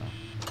there now?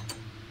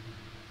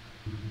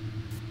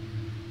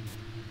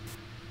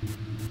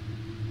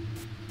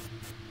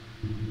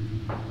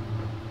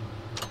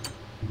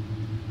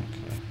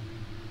 Okay.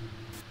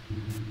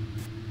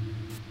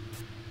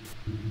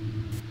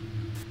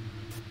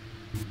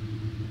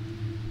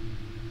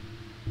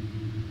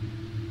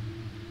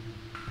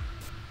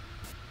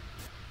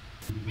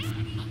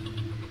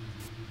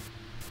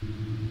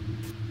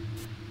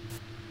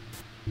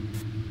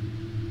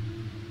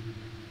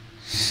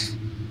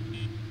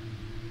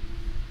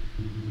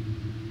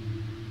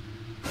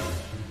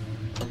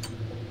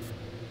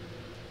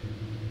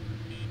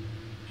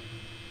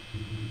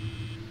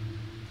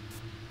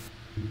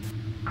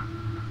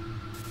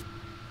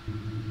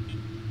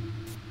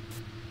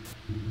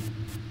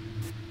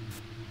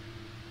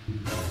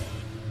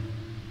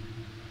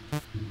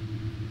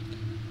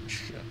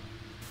 Shit.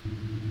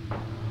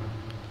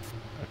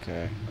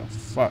 Okay. Oh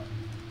fuck.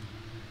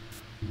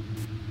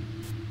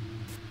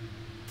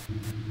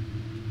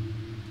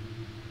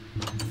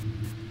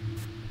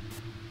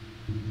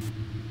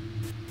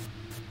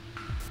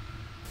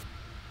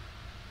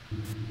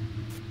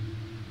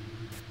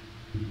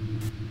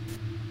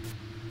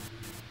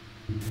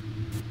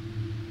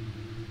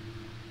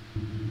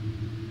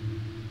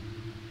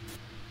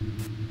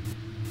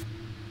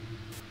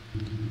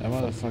 That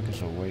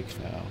motherfucker's awake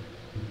now.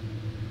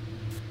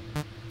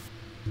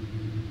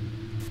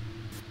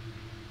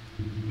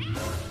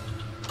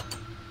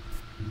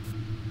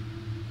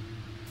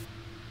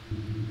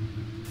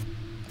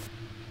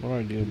 What do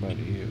I do about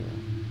you?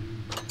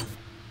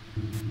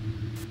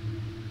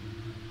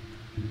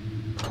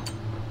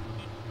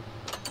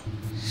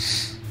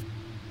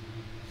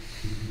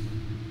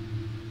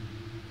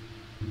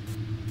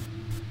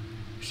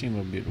 You seem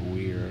a bit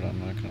weird, I'm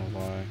not gonna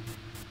lie.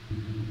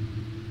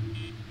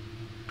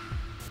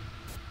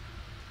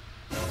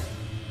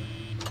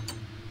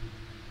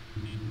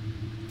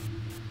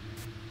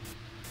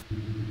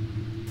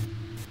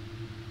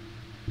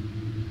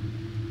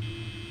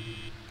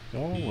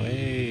 Go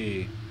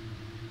away.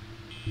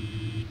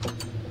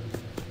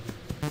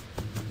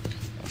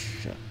 Oh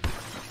shit.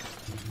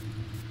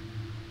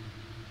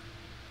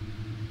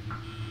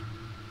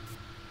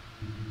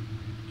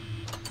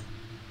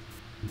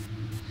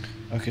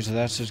 Okay, so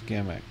that's his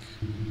gimmick.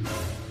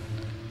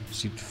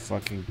 Is he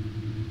fucking...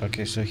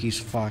 Okay, so he's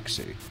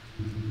Foxy.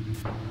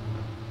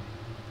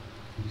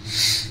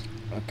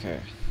 Okay.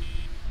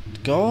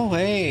 Go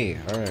away!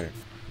 Alright.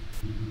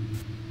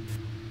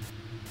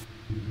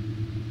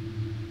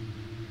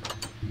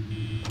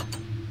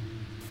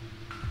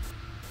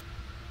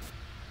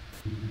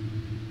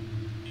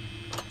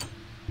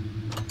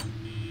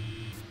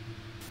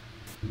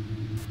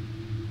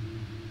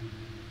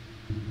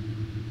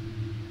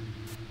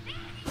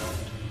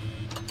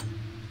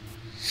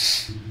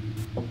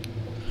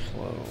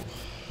 Hello.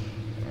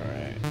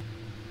 Alright.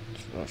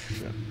 Oh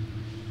shit.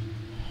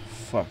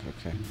 Fuck,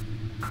 okay.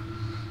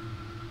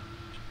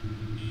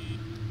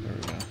 There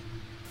we go.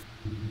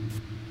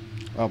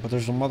 Oh, but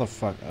there's a another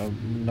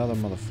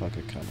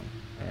motherfucker coming.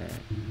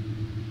 Alright.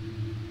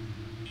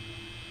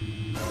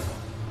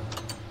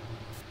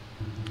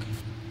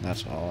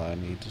 That's all I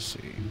need to see.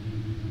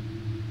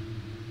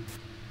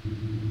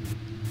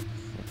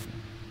 Okay.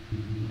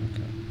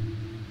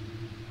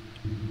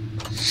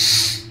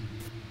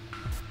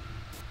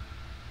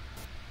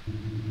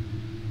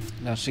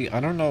 Now see, I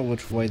don't know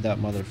which way that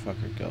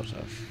motherfucker goes.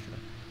 Oh shit.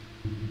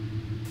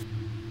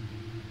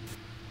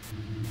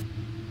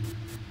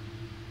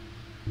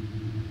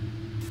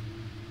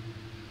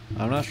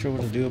 I'm not sure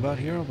what to do about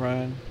Hero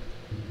Brian.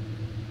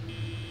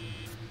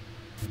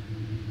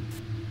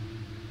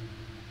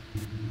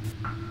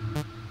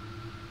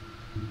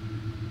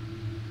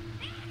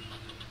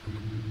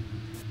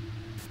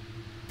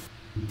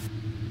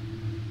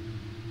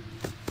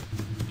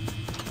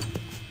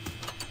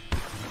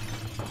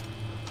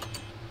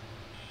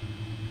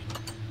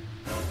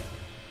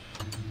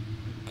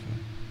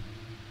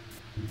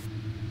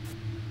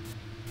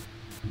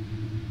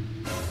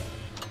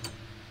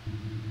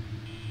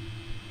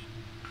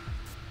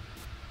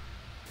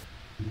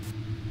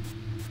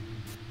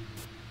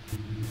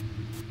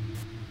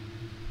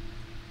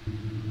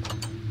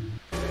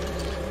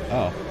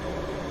 Oh.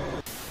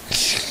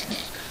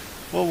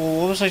 Well,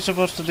 what was I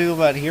supposed to do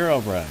about Hero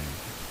Brian?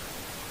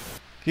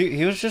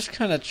 He was just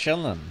kind of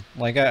chilling.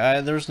 Like,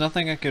 there was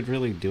nothing I could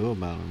really do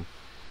about him.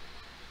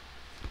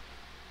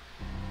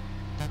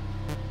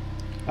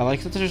 I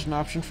like that there's an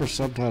option for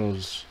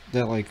subtitles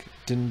that, like,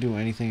 didn't do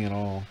anything at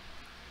all.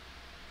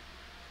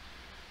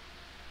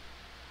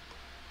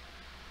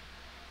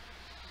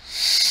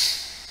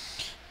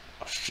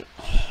 Oh, shit.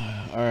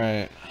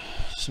 Alright.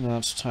 So now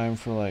it's time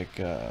for, like,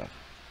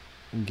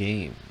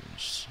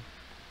 games.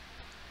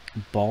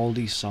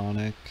 Baldy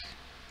Sonic.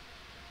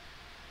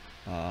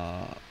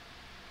 Alright.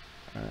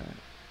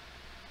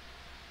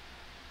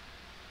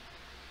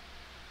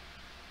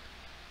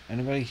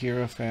 Anybody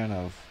here a fan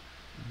of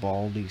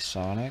Baldy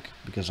Sonic?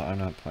 Because I'm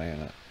not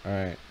playing it.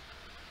 Alright.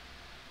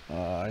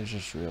 I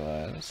just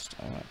realized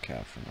I'm not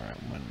capturing the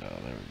right window.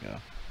 There we go.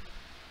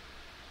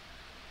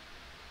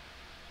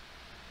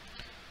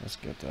 Let's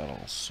get that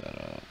all set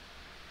up.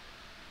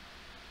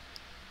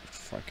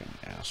 Fucking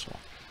asshole.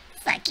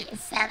 Fuck you,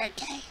 Sonic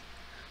guy.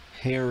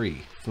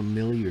 Harry,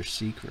 familiar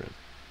secret.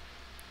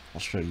 I'll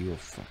show you a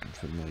fucking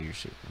familiar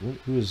secret.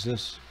 Who is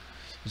this?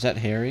 Is that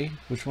Harry?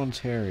 Which one's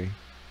Harry?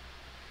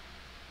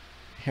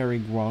 Harry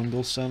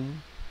Grongelson?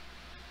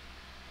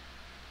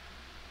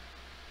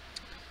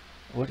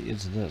 What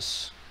is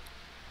this?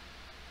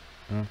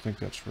 I don't think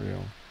that's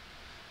real.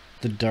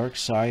 The dark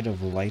side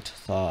of light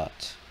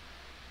thought.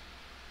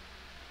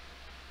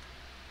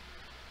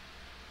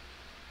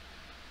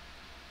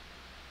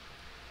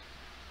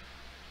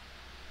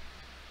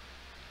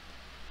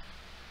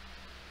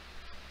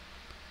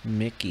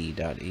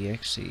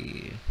 Mickey.exe.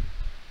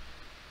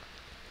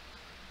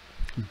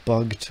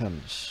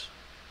 Bugtons.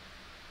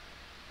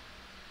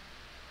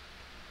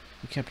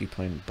 You can't be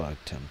playing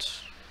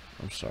Bugtons.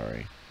 I'm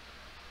sorry.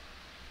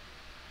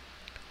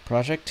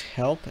 Project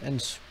Help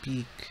and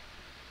Speak.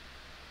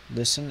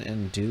 Listen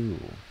and Do.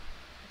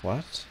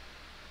 What?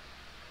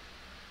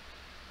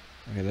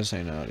 Okay, this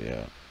ain't out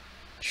yet.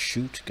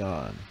 Shoot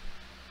Gone.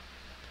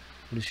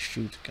 What is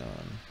Shoot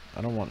Gone?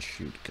 I don't want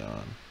Shoot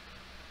Gone.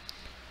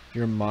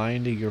 Your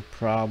mind and your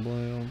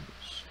problems.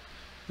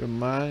 Your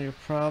mind, your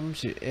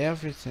problems, your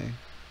everything.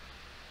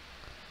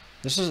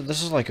 This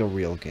is like a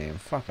real game.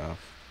 Fuck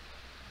off.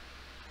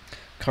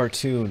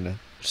 Cartoon.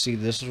 See,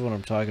 this is what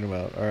I'm talking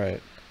about.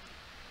 Alright.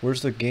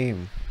 Where's the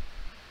game?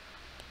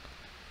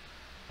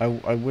 I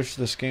wish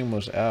this game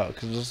was out,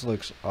 because this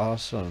looks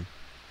awesome.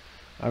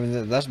 I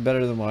mean, that's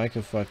better than what I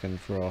could fucking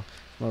throw.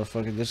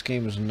 Motherfucker, this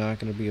game is not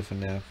going to be a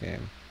FNAF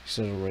game. He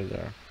said it right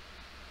there.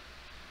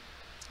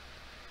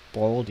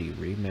 Baldy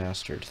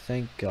remastered.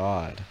 Thank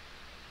God.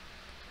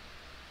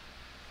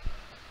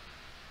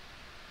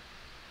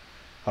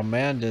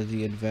 Amanda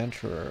the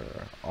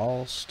Adventurer.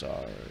 All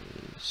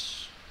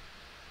Stars.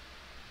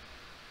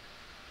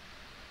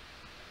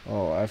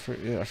 Oh, I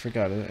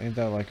forgot. Ain't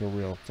that like a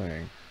real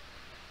thing?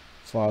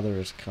 Father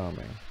is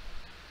coming.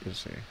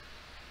 Is he?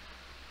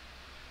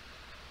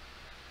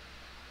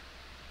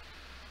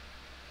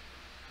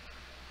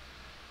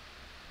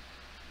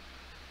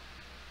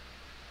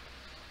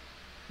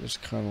 This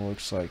kind of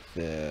looks like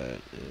the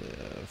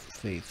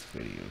Faith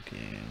video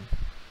game.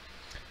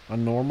 A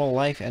Normal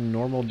Life and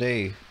Normal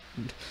Day.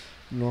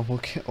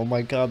 Oh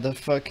my God, the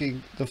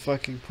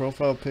fucking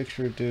profile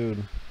picture,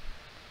 dude.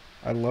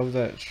 I love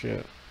that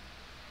shit.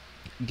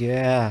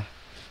 Yeah,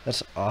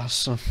 that's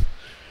awesome.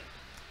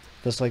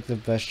 That's like the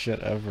best shit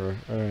ever.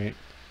 Alright.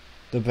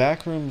 The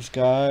Backrooms,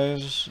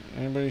 guys.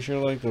 Anybody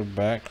sure like the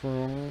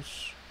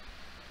Backrooms?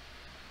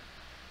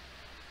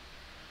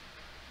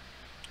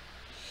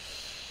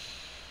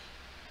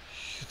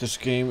 This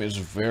game is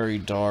very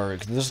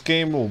dark. This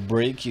game will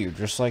break you,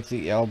 just like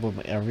the album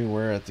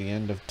Everywhere at the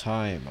End of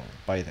Time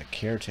by The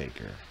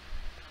Caretaker.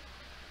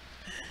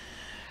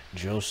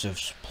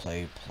 Joseph's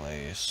Play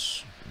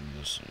Place.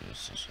 This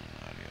is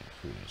an audio.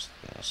 Who is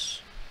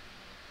this?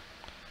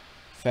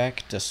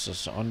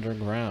 Factus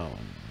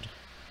Underground.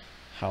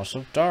 House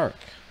of Dark.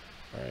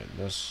 Alright,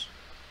 this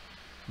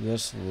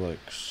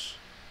looks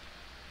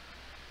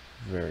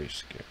very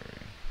scary.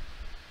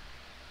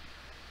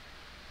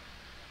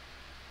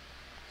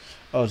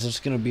 Oh, is this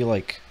gonna be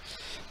like...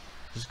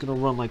 Is this gonna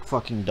run like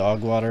fucking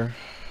dog water?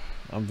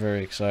 I'm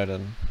very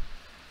excited.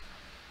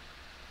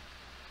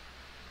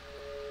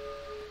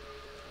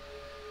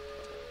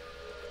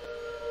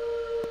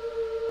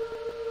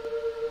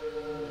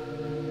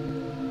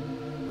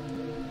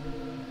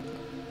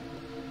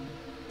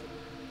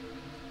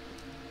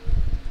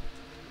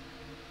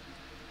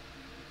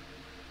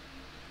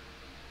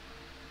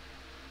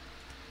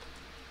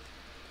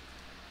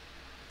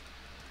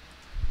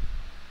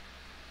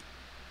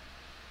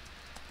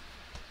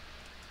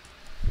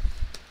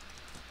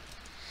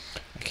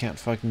 can't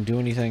fucking do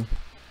anything.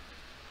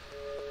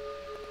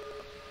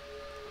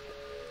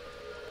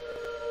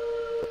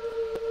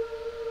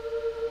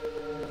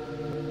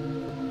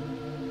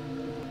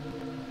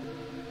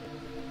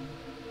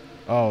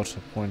 Oh, it's a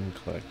point and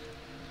click.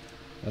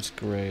 That's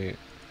great.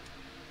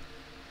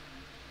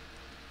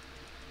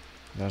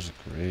 That's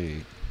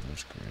great.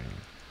 That's great.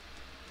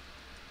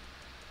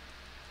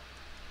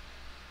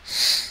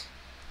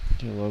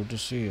 You love to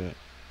see it.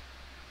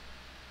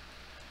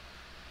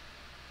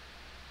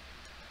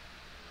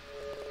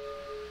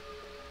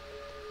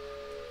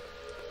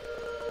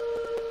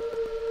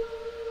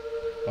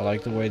 I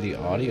like the way the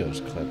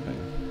audio's clipping.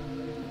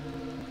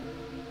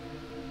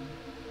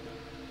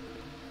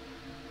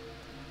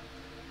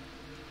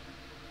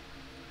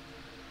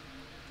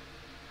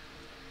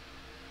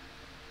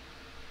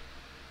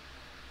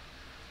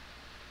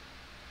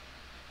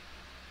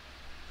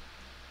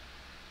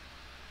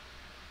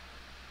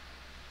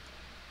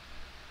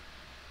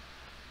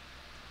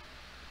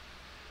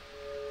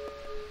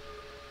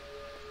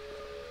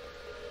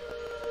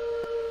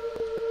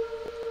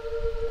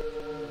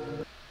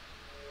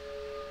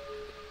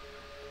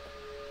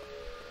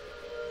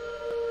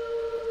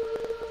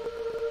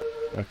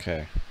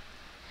 Okay.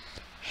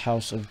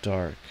 House of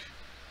Dark.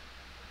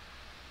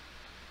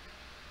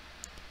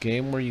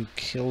 Game where you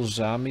kill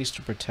zombies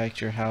to protect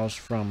your house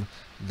from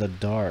the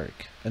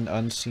dark, an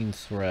unseen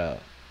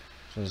threat.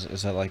 So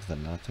is that like the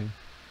Nothing?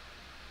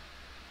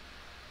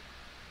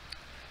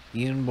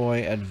 Ian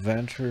Boy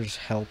Adventures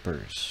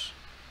Helpers.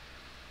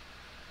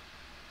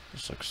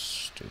 This looks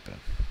stupid.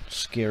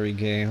 Scary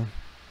game.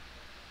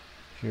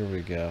 Here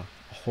we go.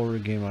 A horror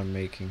game I'm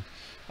making.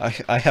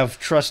 I have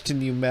trust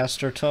in you,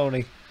 Master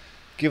Tony.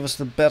 Give us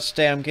the best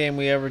damn game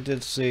we ever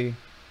did see.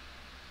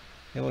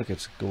 Hey, look,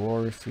 it's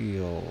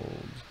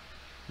Gorefield.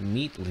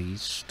 Meatly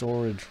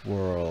Storage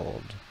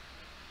World.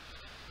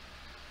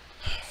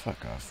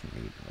 Fuck off,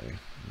 Meatly.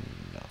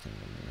 Nothing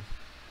to me.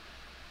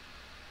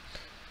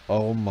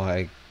 Oh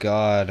my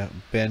god.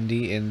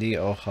 Bendy, Indy,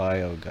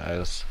 Ohio,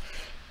 guys.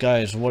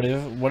 Guys, what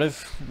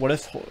if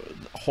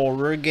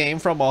horror game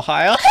from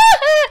Ohio?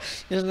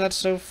 Isn't that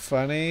so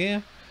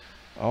funny?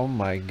 Oh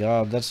my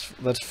god, that's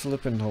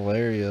flippin'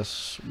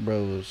 hilarious,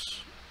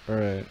 bros.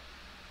 Alright.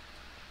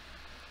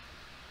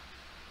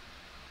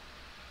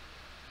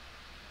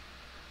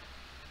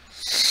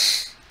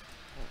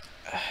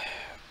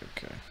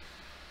 Okay.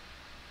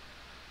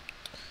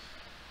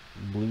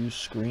 Blue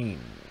screen.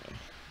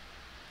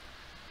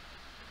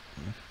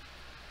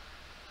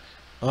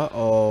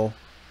 Uh-oh.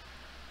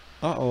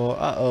 Uh-oh,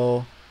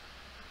 uh-oh.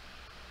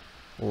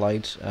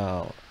 Lights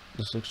out.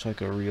 This looks like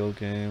a real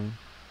game.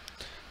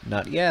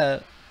 Not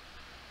yet.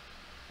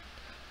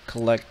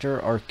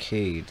 Collector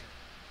Arcade.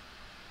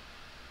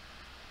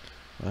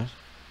 What?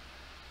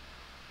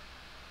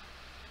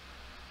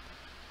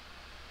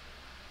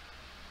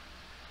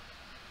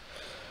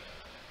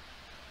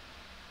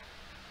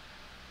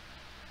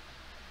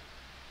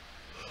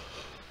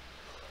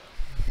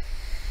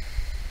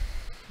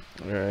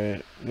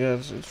 Alright. Yeah,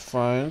 it's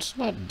fine. It's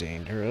not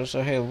dangerous.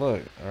 Oh, hey,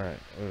 look. Alright.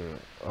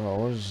 Oh,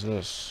 what is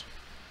this?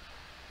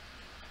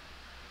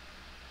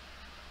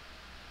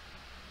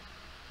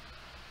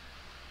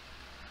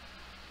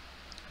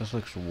 This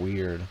looks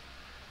weird.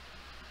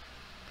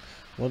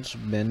 What's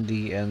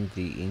Bendy and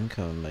the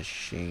Income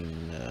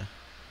Machine?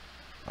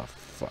 Oh,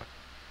 fuck.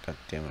 God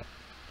damn it.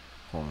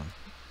 Hold on.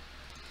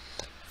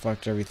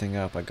 Fucked everything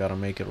up. I gotta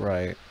make it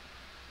right.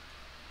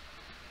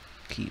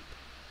 Keep.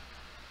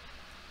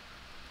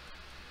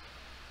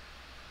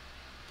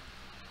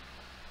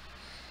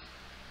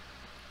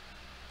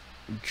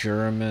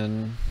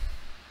 German.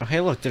 Oh, hey,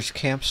 look. There's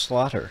Camp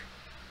Slaughter.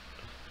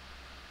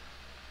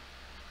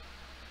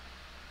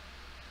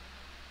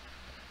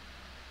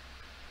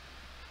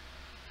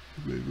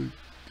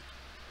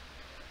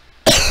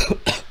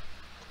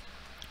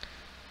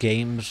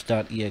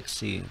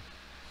 Games.exe.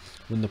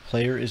 When the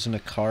player is in a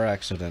car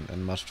accident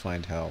and must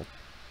find help.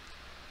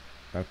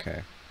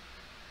 Okay.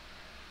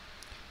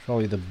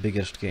 Probably the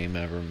biggest game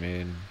ever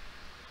made.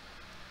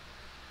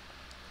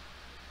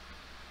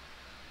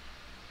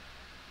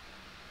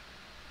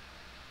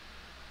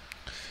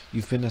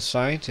 You've been a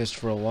scientist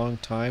for a long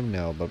time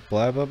now, but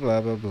blah blah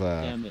blah blah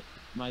blah. Damn it,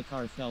 my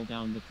car fell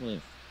down the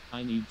cliff.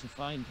 I need to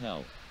find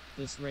help.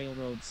 This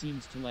railroad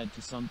seems to lead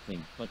to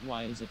something, but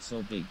why is it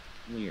so big?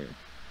 Weird.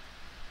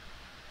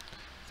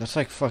 That's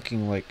like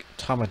fucking like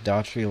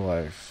Tamagotchi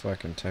life,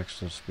 fucking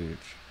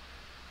text-to-speech.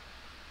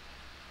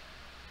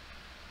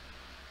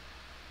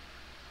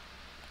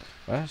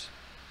 What?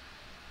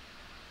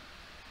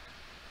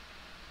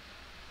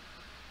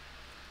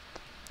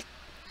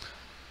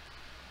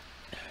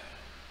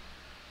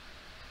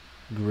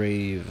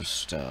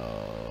 Gravestone.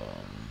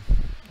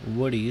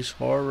 Woody's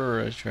horror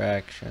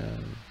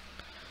attraction.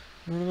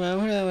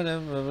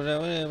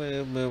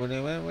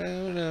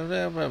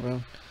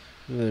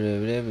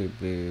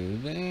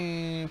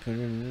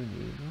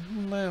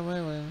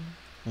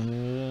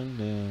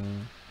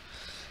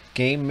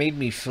 Game made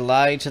me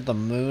fly to the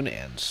moon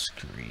and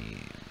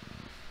scream.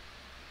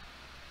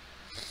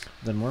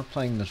 Then we're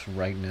playing this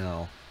right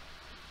now.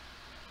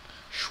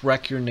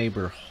 Shrek your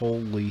neighbor.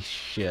 Holy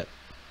shit.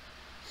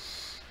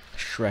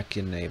 Shrek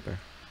your neighbor.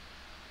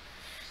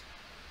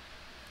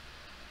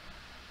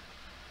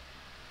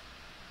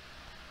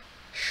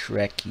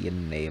 Shrek your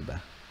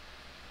neighbor.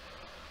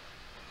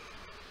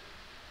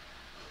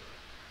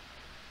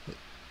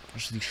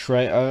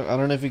 Shrek. I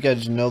don't know if you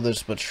guys know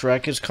this, but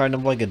Shrek is kind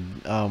of like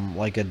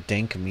a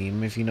dank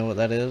meme, if you know what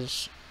that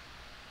is.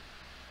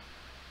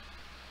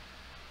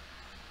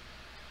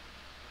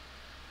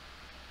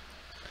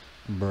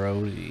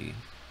 Brody.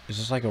 Is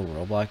this like a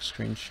Roblox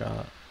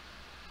screenshot?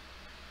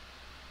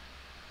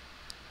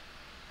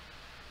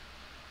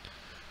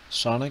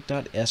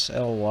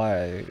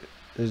 Sonic.sly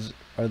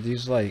are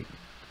these like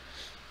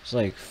it's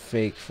like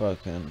fake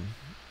fucking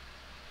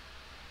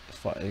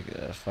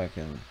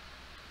fucking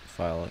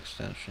file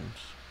extensions.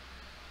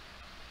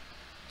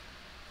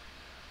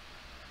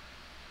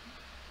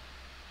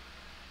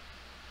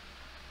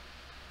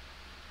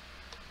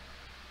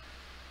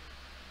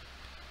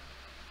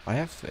 I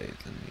have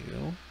faith in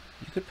you.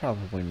 You could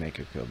probably make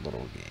a good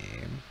little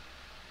game.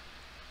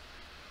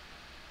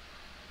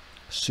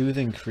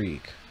 Soothing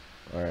Creek.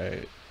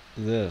 Alright.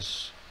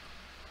 This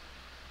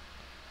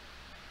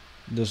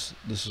is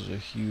a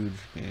huge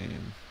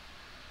game.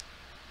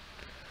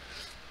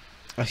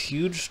 A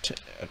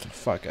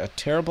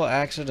terrible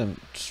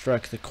accident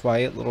struck the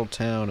quiet little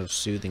town of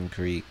Soothing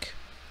Creek.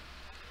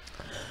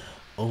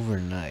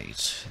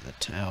 Overnight, the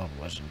town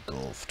was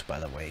engulfed by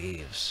the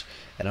waves,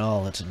 and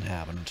all its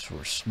inhabitants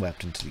were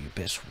swept into the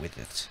abyss with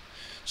it.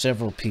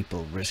 Several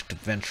people risked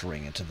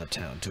venturing into the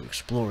town to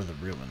explore the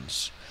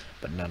ruins,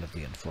 but none of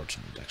the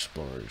unfortunate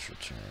explorers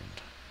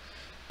returned.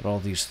 But all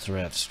these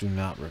threats do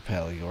not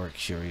repel your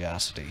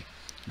curiosity.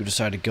 You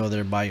decide to go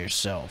there by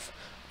yourself,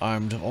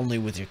 armed only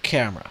with your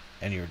camera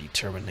and your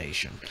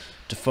determination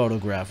to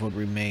photograph what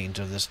remained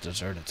of this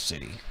deserted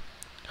city.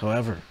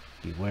 However,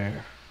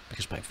 beware,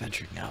 because by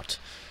venturing out,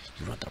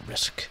 you run the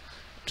risk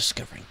of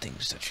discovering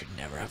things that should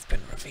never have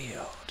been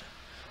revealed.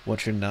 What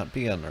should not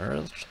be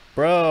unearthed?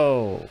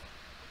 Bro!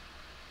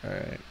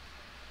 Alright.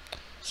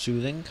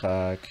 Soothing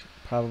Cock.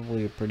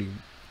 Probably a pretty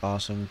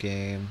awesome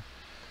game.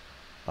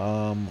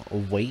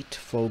 Wait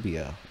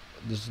phobia.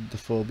 This is the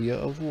phobia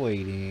of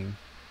waiting.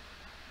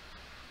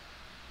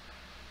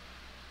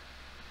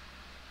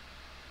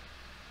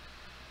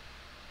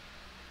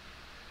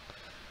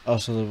 Oh,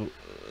 so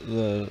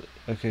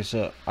okay,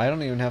 so I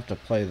don't even have to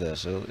play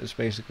this. It's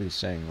basically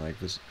saying like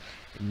this,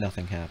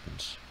 nothing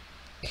happens.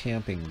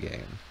 Camping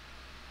game.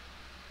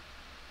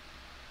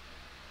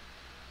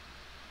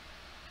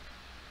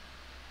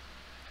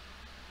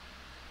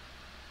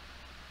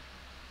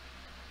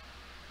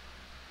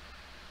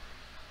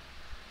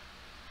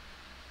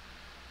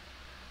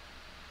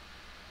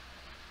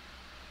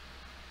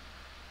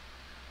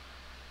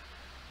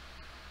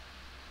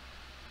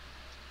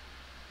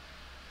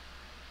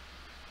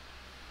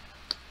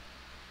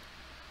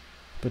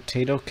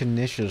 Potato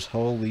knishes,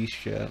 holy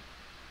shit.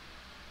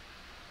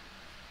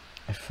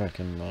 I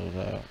fucking love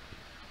that.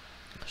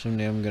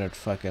 Someday I'm gonna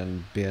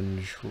fucking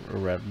binge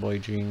Red Boy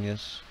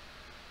Genius.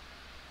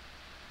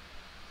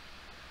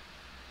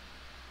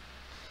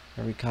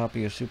 Every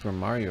copy of Super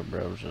Mario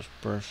Bros. Is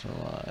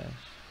personalized.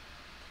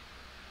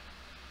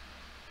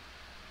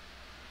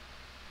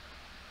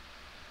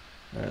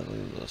 Alright, look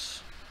at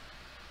this.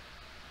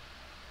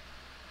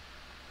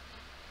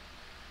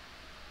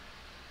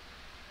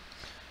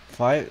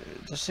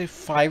 Let's say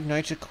Five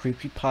Nights at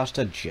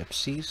Creepypasta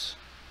Gypsies?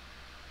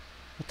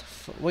 What the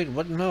fuck? Wait,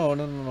 what? No.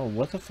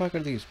 What the fuck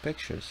are these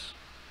pictures?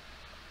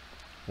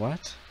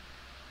 What?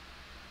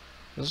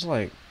 This is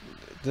like...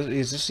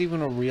 is this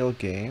even a real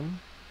game?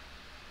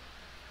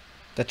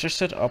 That just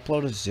said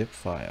upload a zip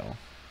file.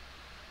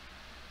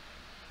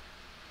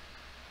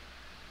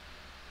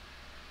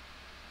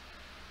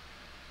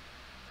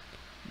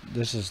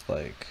 This is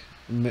like...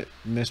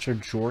 Mr.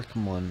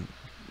 Jorkman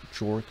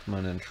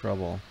in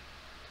trouble.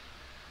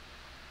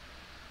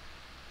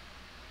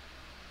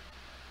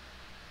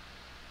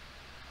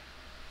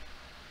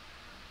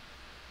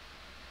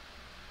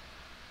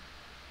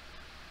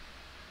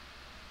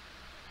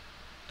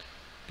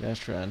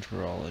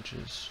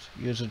 Gastroenterologist.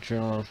 You as a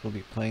journalist will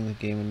be playing the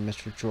game in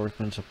Mr.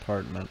 Jorkman's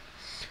apartment.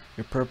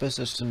 Your purpose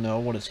is to know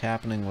what is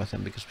happening with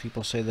him because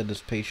people say that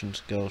his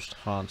patient's ghost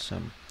haunts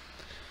him.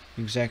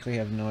 You exactly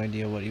have no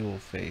idea what you will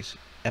face.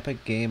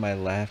 Epic game, I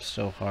laughed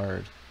so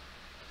hard.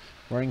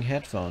 Wearing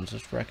headphones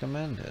is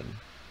recommended.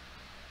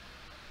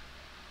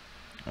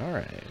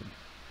 Alright.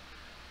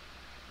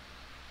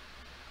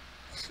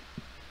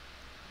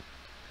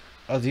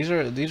 Oh, these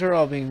are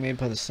all being made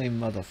by the same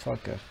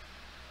motherfucker.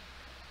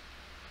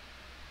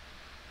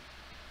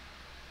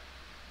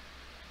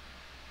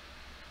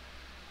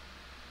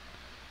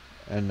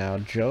 And now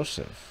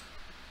Joseph.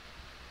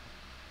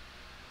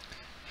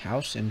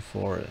 House in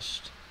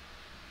Forest.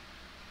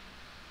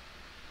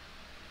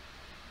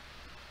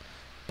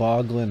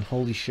 Boglin.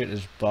 Holy shit,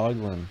 is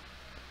Boglin.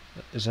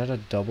 Is that a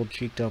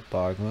double-cheeked up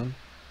Boglin?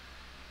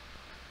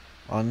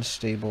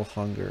 Unstable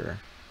hunger.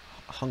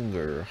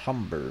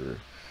 Humber.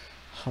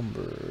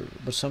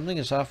 But something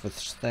is off with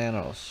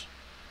Thanos.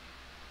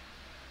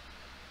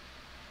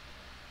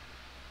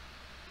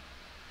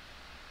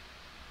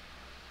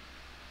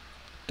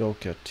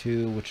 Dota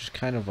 2, which is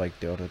kind of like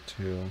Dota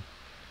 2.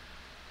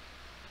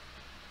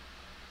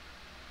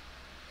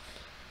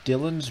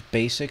 Dylan's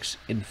basics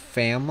in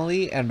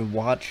family and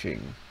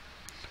watching.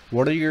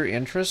 What are your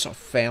interests?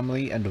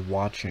 Family and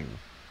watching.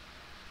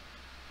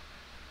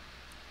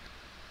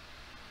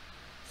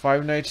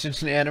 Five Nights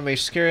in Anime.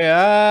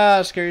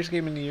 Scariest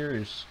game in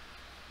years.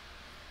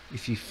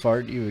 If you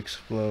fart, you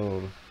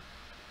explode.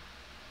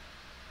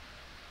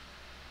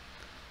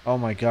 Oh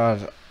my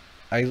god.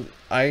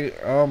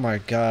 Oh my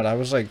god. I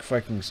was like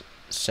fucking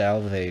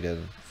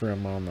salivated for a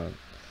moment.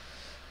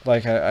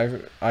 Like,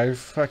 I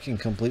fucking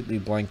completely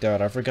blanked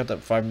out. I forgot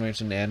that Five Nights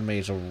in Anime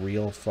is a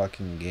real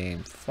fucking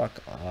game.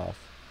 Fuck off.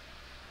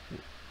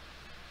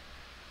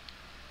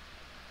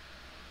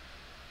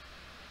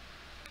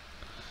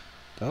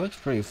 That looks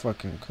pretty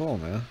fucking cool,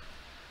 man.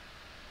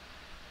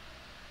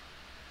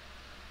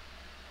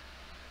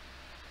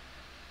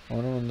 I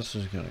wonder when this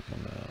is gonna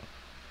come out.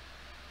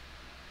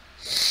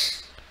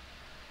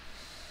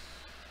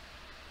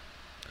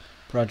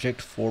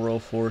 Project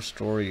 404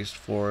 Stories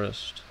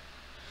Forest.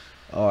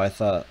 Oh, I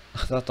thought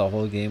the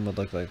whole game would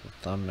look like the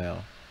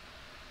thumbnail.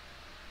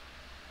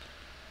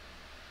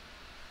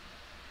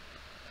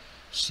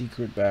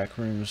 Secret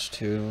Backrooms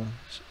 2.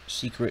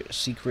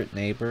 Secret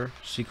Neighbor.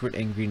 Secret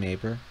Angry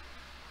Neighbor.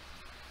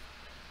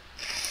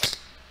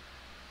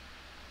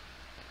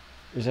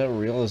 Is that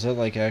real? Is that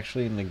like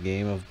actually in the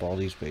game of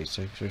Baldi's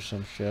Basics or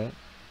some shit?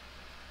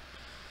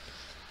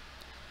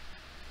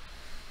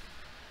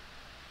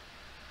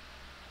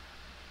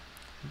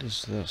 What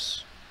is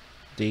this?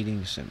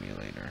 Dating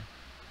simulator.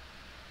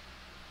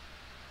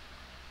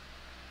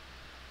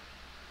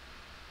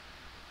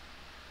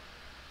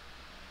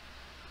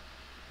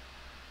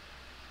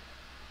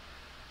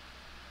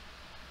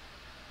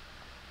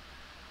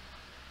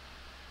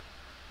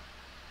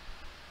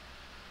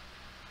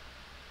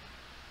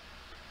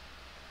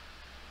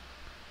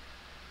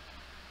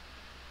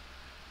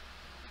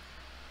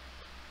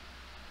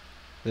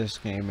 This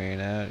game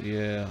ain't out,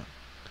 yeah.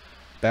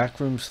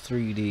 Backrooms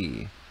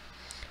 3D.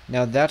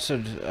 Now that's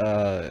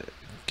a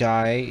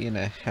guy in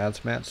a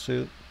hazmat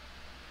suit.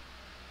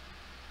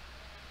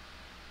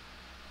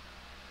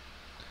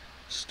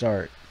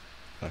 Start.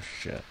 Oh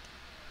shit.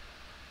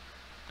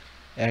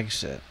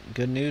 Exit.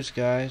 Good news,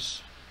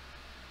 guys.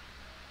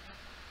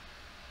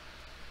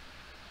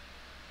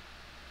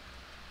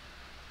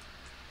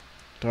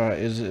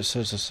 It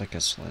says it's like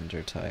a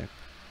slender type.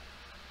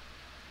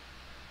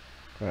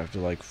 Do I have to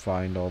like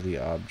find all the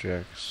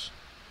objects?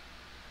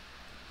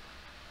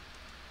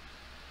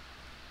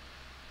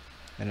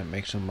 And it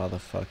makes a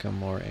motherfucker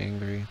more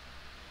angry.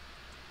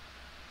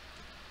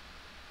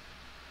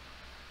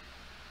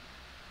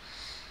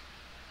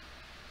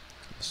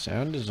 The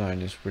sound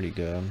design is pretty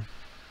good.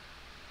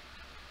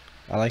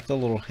 I like the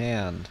little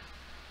hand.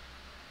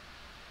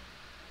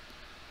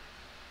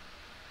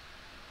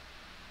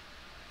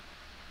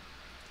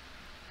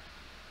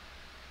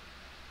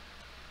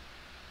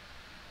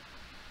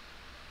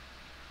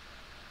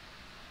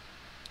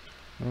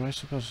 What am I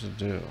supposed to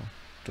do?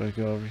 Do I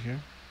go over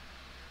here?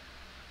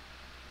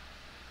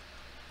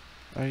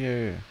 Oh,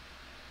 yeah.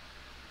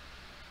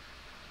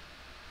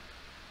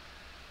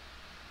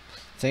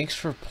 Thanks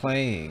for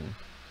playing.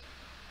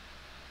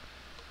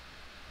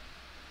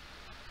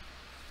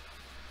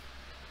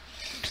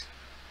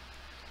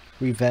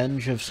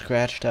 Revenge of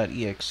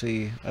Scratch.exe.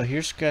 Oh,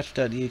 here's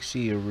Scratch.exe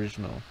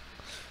original.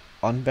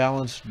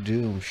 Unbalanced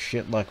Doom.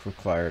 Shit luck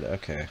required.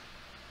 Okay.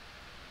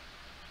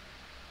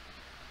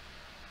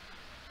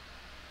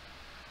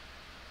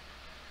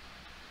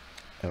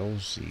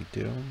 LZ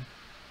Doom.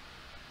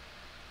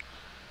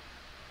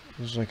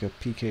 This is like a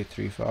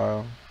PK3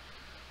 file.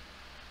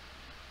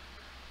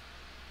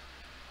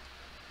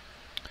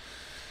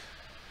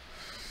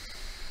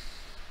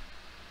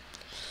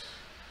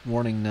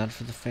 Warning, not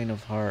for the faint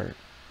of heart.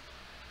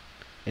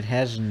 It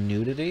has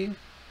nudity?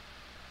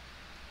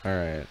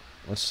 Alright,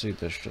 let's see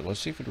this shit.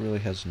 Let's see if it really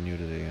has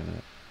nudity in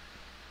it.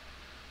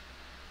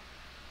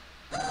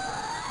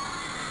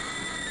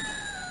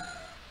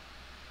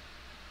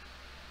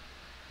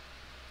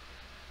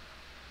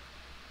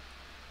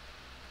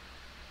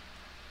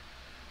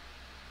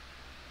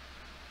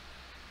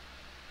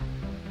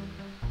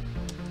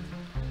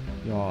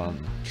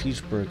 Yawn.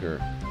 Cheeseburger.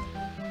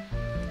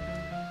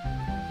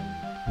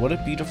 What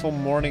a beautiful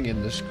morning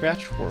in the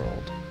Scratch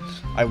world.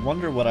 I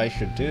wonder what I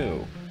should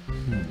do.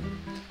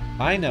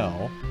 I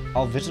know.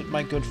 I'll visit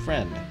my good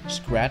friend,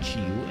 Scratch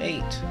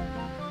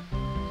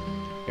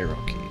U8. Arrow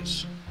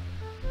keys.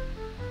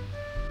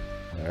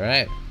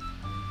 Alright.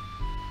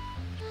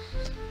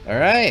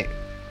 Alright.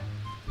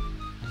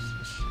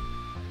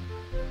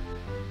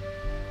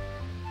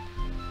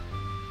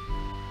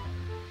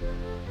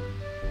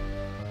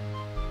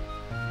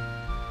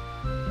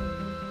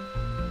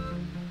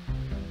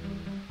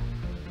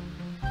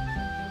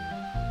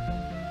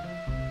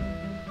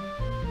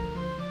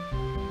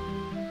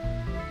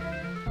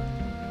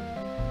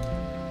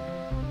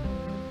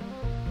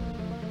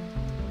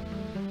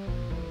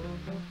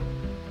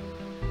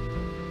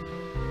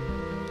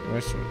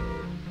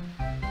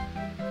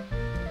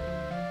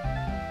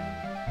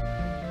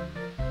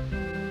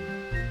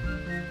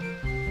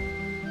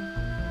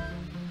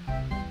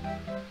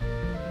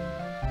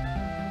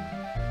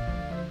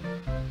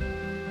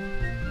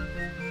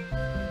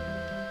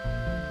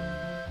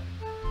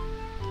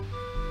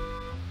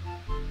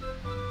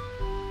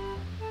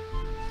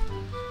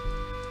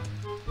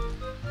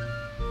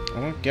 I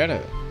don't get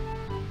it.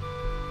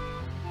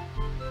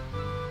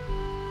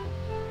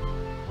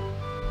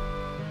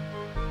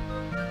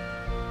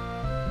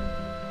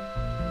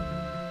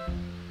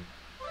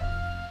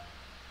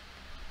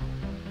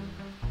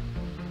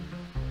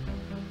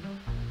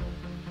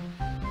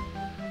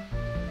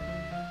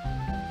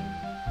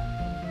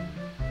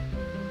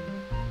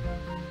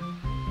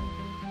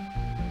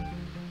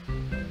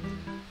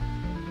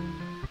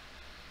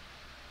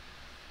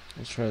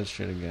 Let's try this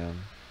shit again.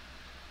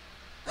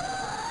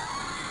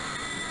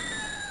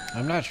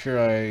 I'm not sure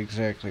I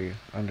exactly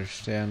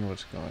understand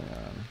what's going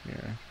on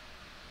here.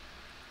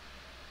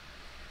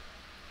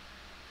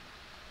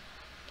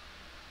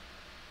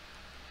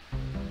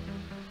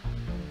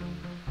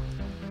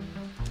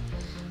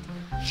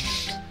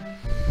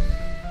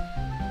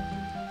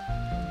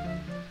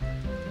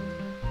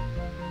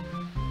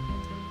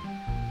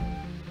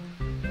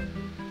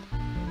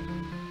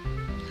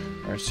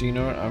 Alright, so you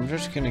know what? I'm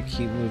just gonna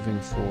keep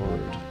moving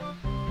forward.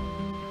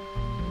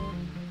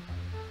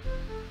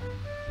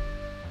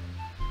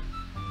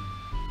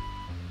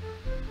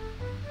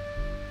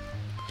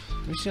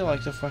 Let me see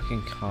like the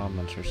fucking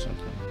comments or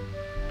something.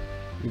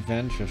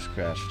 Revenge of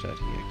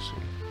scratch.exe.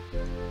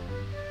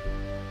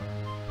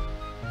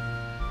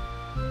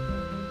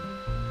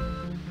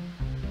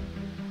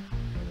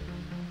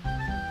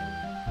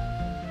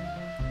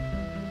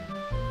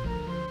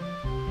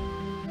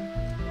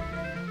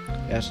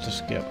 Yes to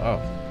skip. Oh,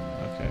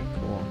 okay,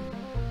 cool.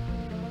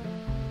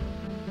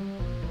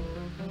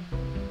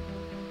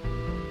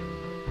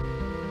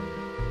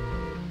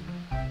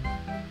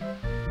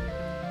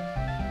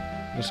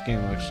 This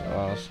game looks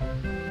awesome.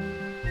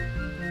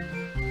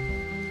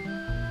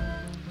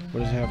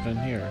 What is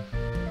happening here?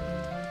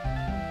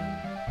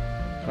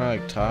 Can I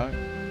like talk?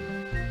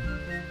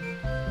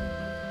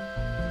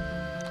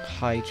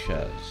 Hi,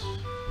 Ches.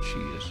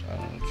 Cheese. I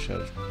don't know.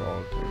 Ches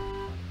Broker.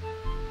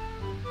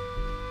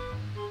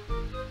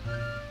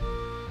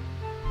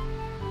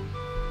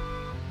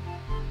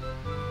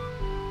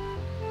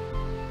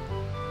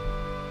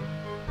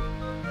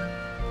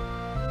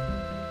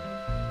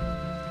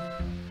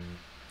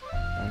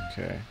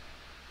 Okay.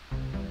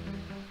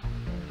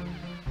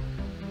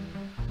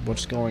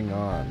 What's going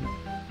on?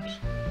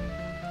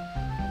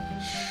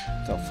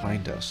 They'll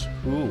find us.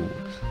 Who?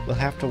 We'll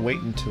have to wait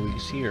until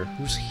he's here.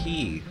 Who's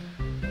he?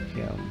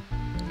 Him.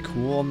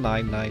 Cool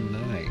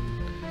 999.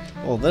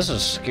 Well, this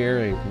is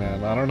scary,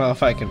 man. I don't know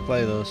if I can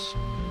play this.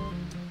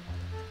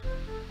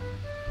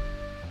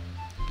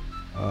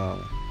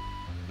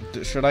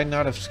 Should I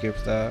not have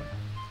skipped that?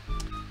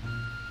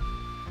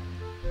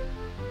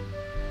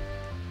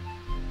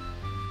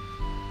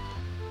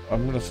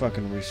 I'm gonna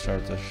fucking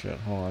restart this shit.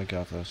 Hold on, I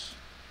got this.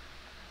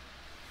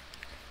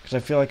 Cause I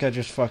feel like I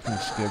just fucking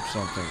skipped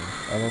something.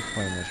 I love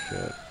playing this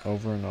shit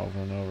over and over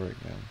and over again.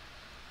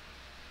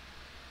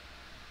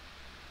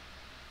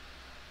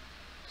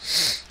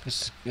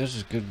 This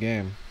is a good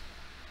game.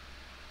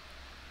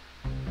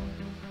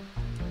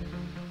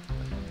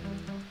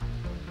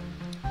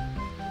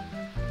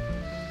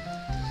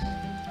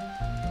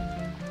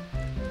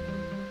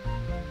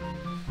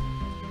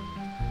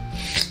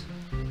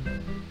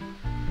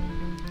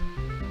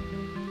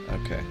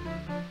 Okay.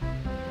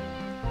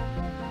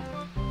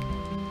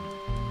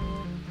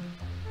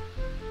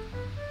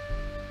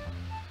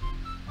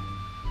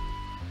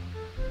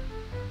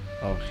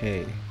 Oh,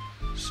 hey.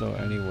 So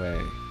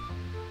anyway.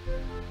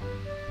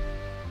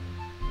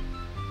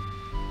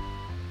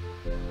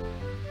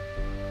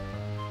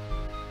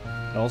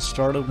 It all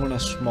started when a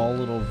small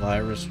little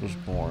virus was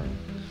born.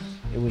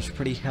 It was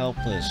pretty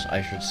helpless,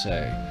 I should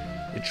say.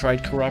 It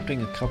tried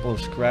corrupting a couple of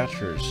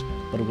scratchers,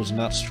 but it was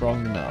not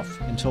strong enough,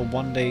 until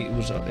one day it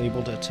was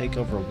able to take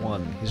over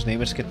one. His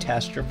name is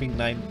Catastrophe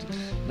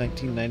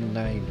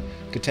 1999.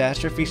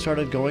 Catastrophe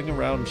started going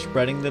around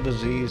spreading the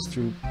disease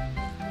through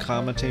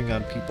commenting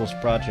on people's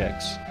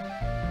projects.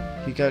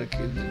 He got...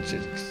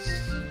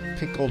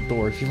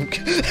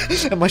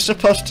 Pickledorf. Am I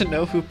supposed to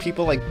know who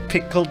people like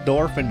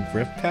Pickledorf and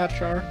Griffpatch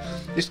are?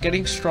 It's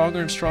getting stronger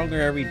and stronger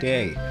every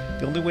day.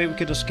 The only way we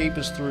could escape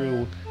is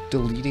through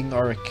deleting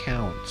our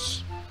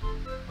accounts.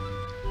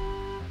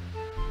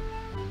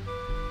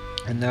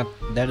 And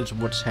that is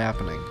what's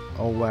happening.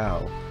 Oh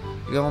wow.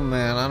 Yo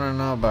man, I don't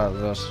know about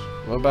this.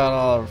 What about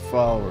all our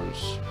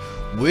followers?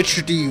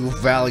 Which do you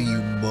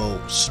value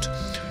most?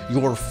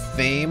 Your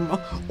fame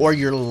or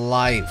your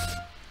life?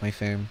 My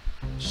fame.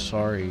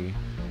 Sorry.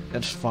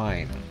 That's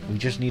fine. We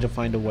just need to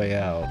find a way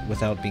out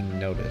without being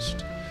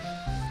noticed.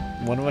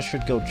 One of us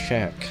should go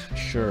check.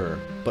 Sure.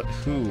 But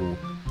who?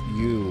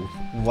 You.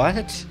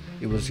 What?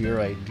 It was your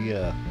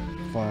idea.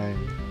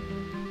 Fine.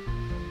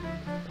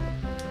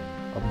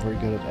 I'm very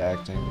good at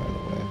acting, by the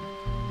way.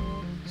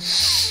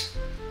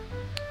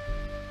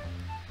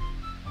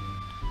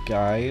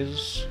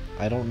 Guys,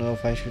 I don't know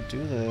if I should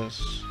do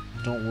this.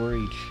 Don't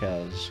worry,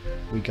 Ches.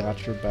 We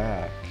got your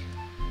back.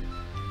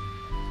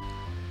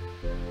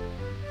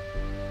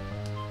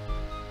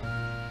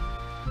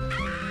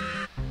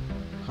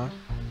 Huh?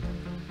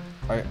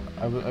 I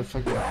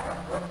fucking...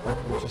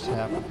 What just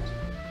happened?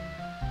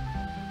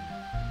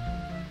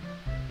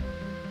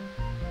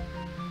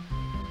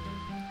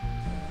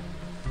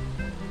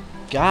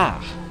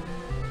 Gah!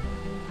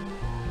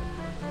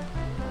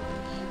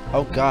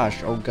 Oh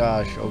gosh, oh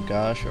gosh, oh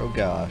gosh, oh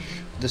gosh.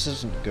 This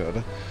isn't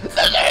good.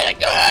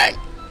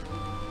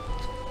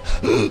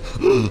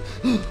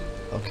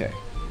 Okay.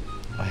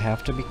 I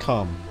have to be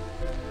calm.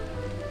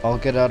 I'll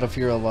get out of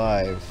here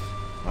alive.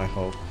 I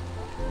hope.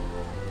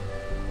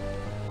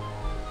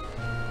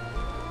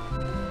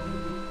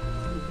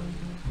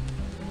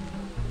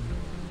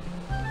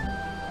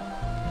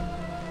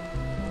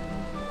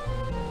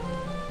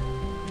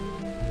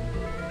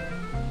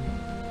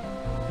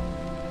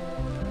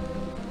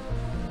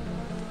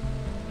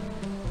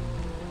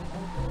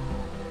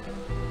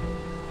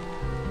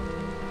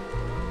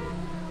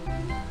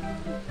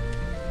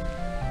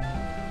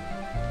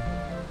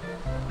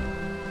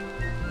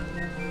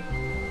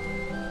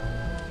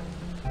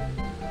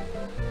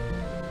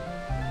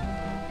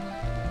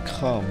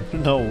 Come.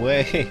 No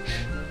way.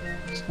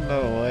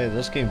 No way.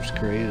 This game's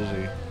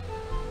crazy.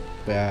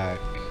 Back.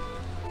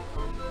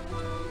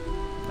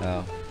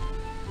 Oh.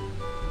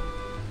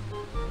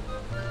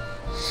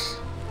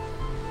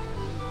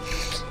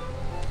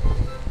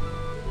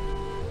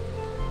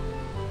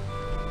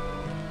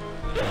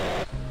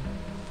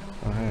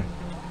 Okay.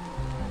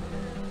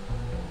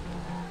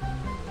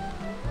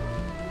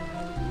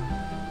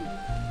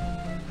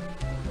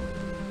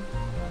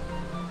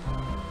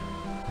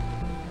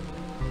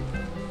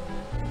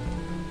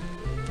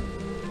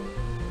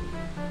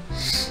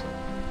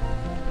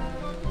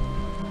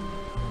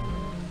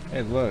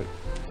 Hey, look.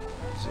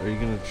 Are you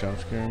gonna jump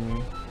scare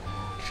me?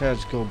 Try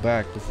to go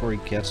back before he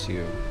gets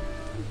you.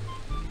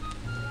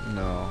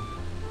 No.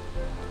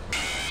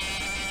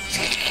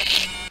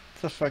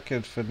 The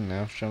fucking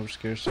FNAF jump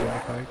scare sound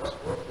effects.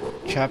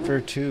 Chapter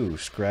 2,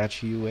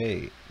 Scratch You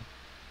 8.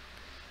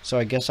 So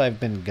I guess I've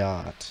been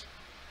got.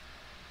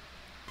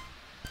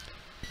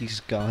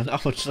 He's gone.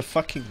 Oh, it's the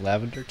fucking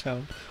Lavender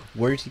Town.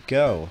 Where'd he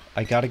go?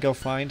 I gotta go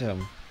find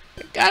him.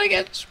 I gotta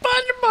get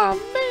SpongeBob,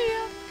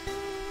 man.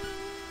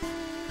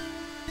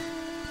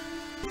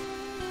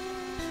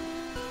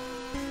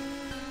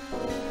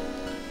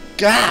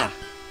 Gah!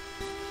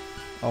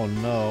 Oh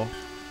no.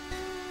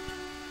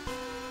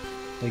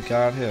 They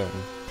got him.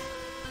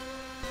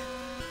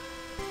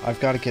 I've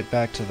got to get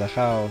back to the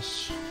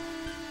house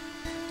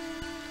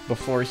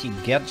before he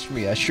gets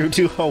me. I sure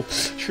do hope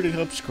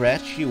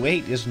Scratch You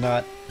 8 is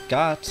not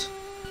got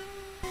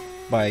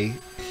by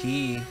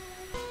he.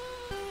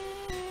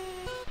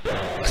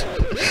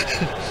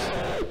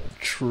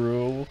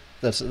 True.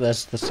 That's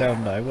the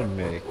sound I would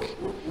make.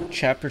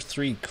 Chapter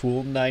 3,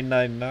 Cool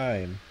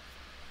 999.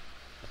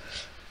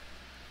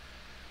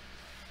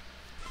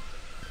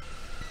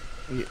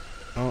 Yeah.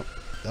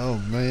 Oh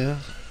man.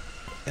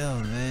 Oh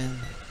man.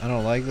 I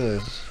don't like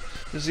this.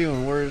 It's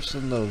even worse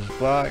than those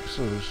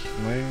boxes,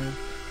 man.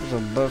 It's a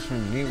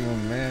busting neat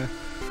one, man.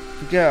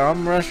 Yeah,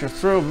 I'm rushing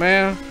through,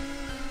 man.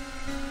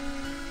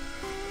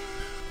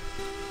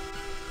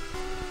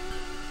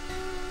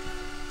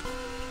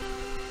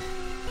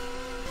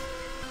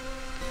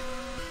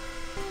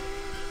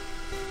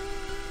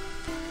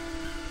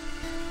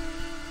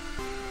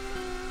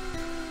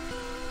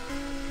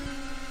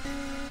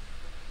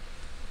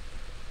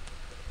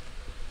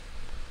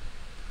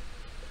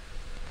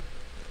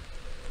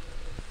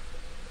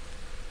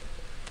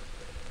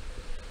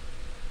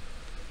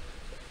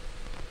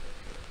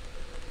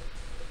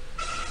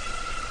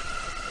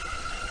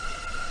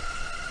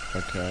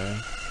 Okay.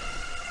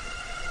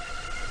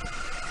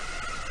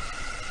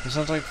 It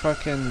sounds like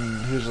fucking,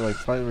 who's it, like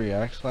Flight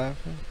Reacts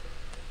laughing?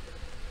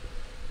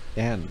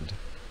 End.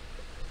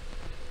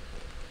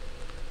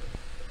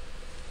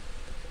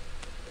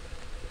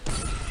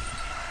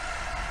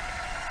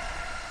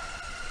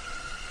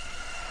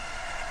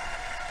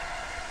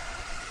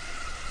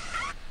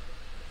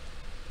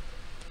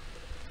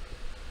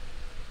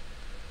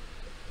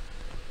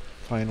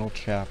 Final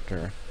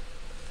chapter.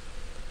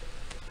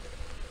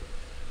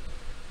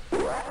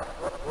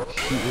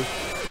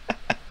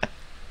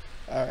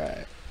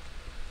 Alright.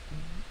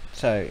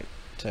 Tight.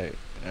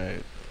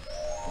 Alright.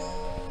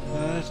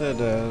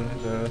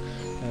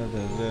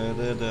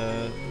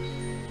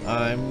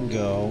 I'm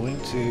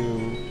going to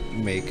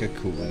make a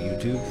cool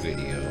YouTube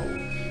video.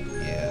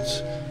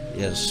 Yes.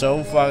 It's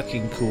so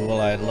fucking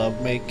cool. I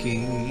love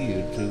making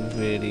YouTube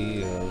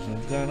videos.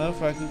 I'm gonna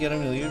fucking get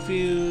 1,000,000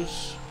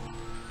 views.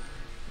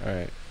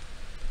 Alright.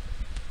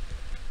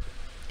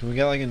 Can we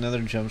get like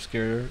another jump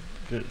scare?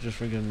 Just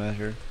for good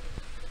measure.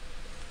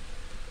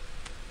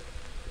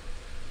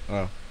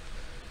 Oh.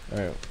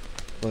 Alright.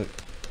 Look.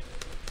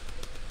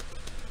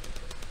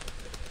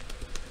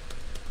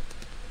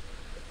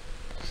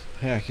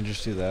 Yeah, I can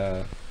just do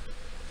that.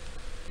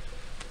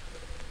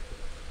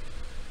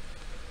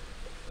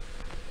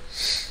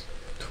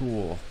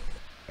 Cool.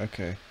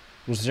 Okay.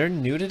 Was there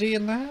nudity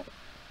in that?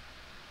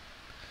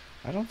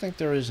 I don't think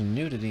there is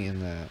nudity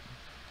in that.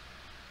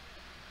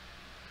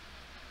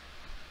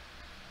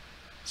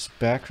 It's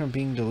back from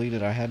being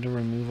deleted. I had to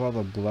remove all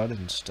the blood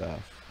and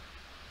stuff.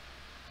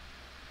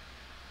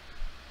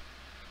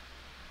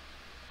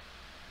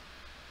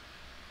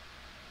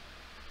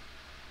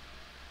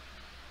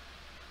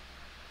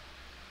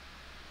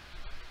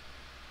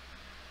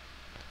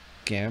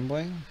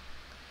 gambling?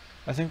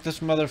 I think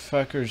this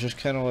motherfucker just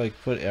kind of like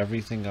put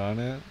everything on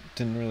it.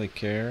 Didn't really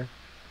care.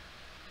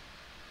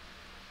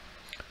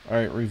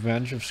 Alright,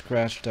 Revenge of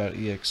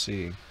Scratch.exe.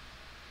 I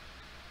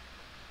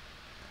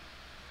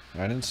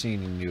didn't see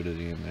any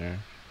nudity in there.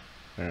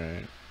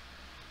 Alright.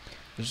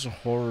 This is a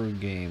horror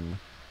game.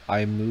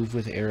 I move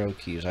with arrow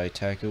keys. I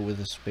attack it with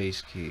a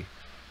space key.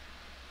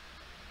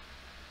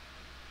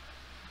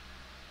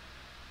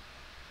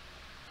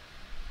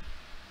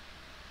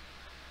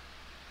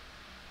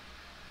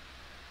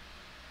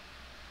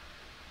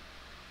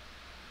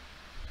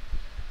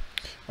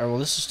 Alright, well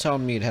this is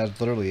telling me it has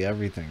literally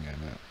everything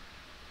in it.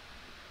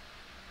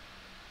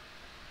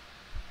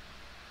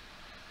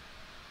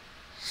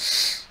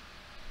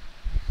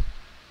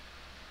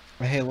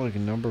 Hey, look,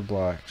 number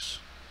blocks.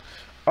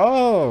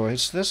 Oh,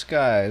 it's this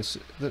guy. So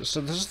this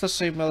is the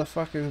same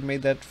motherfucker who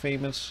made that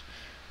famous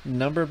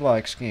number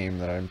blocks game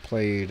that I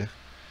played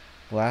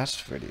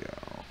last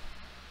video.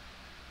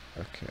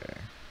 Okay.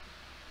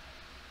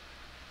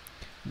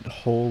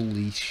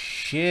 Holy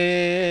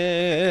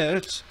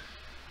shit!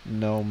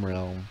 Gnome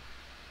Realm.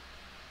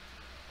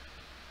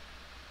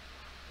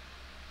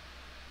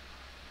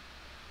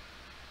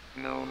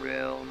 Gnome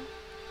Realm.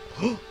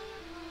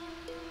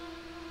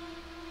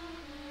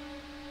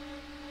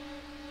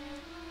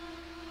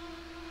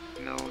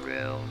 Gnome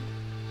Realm.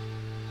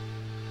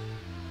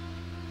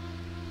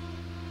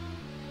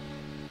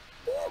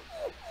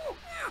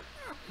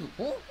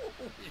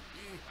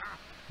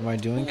 Am I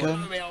doing good?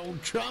 Hello, my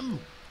old chum.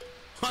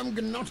 I'm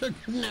not a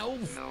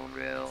gnome. Gnome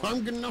Realm.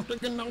 I'm not a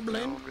gnoblin.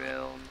 Gnome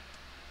Realm.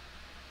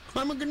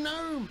 I'm a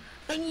gnome,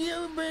 and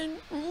you've been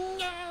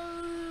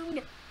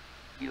gnomed.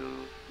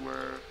 You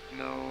were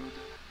gnomed.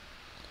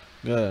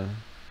 Good.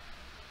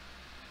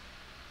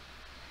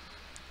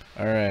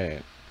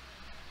 Alright.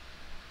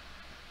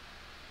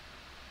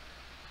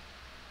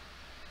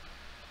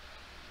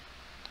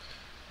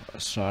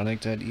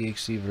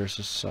 Sonic.exe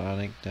versus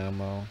Sonic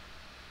demo.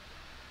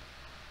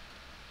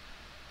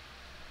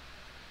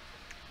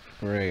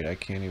 Great, I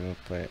can't even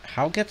play it.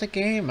 How get the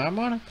game? I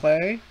wanna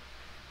play.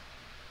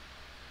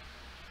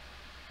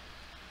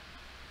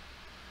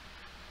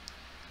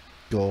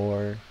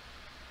 Gore.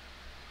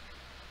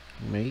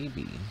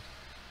 Maybe.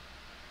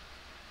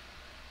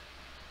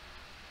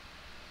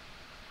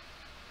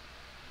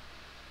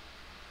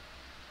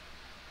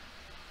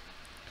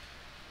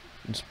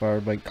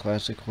 Inspired by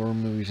classic horror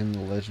movies and the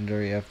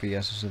legendary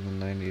FPSs of the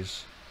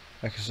 90s.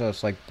 I guess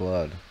that's like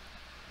Blood.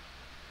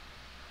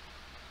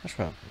 That's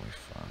probably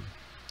fun.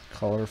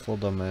 Colorful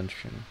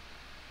dimension.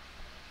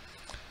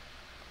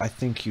 I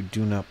think you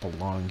do not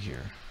belong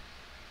here.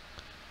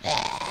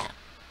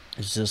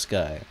 It's this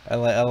guy. I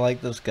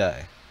like this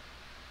guy.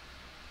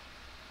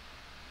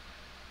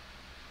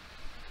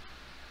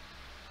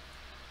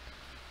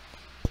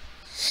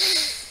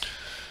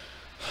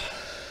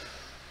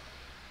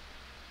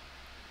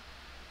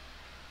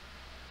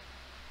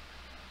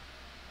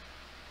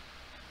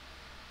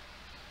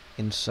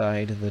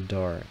 Inside the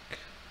dark.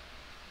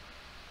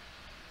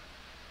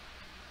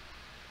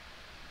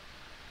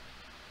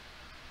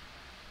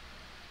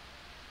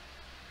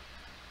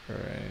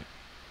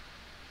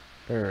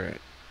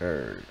 Alright.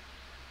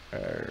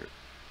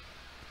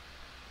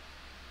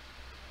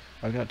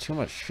 I got too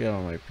much shit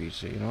on my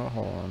PC. You know what?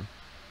 Hold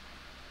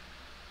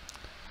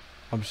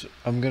on.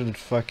 I'm gonna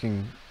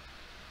fucking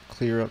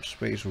clear up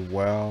space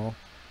while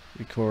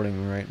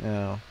recording right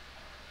now.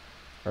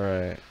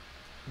 Alright.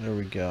 There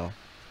we go.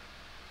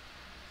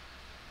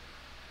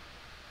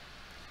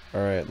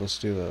 Alright, let's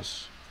do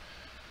this.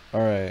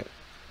 Alright.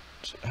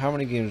 How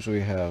many games do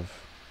we have?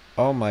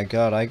 Oh my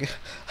god, I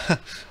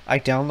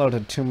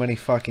downloaded too many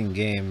fucking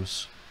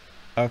games.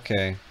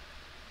 Okay.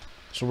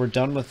 So we're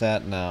done with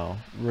that now.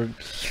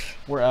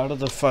 We're out of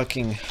the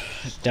fucking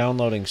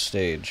downloading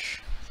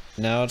stage.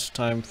 Now it's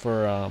time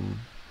for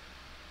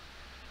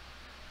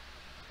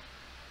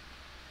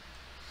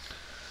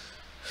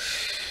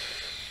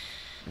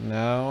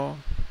now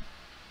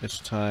it's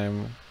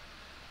time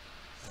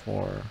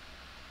for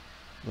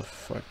the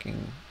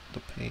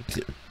paint.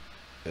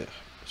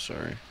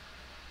 Sorry.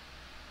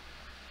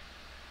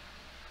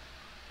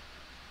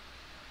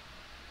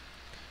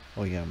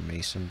 Oh yeah,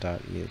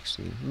 Mason.exe.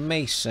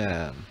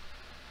 Mason!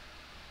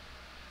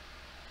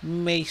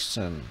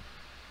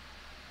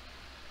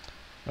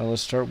 Now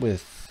let's start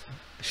with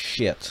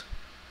shit.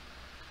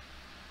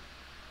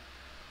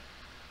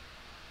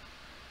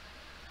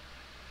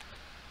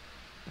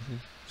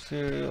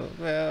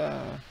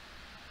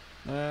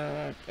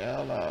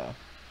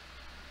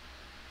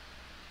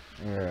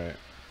 Alright.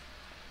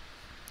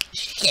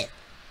 Shit.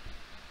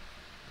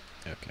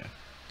 Okay.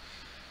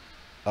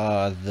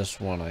 This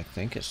one I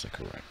think is the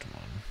correct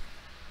one.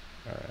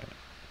 Alright.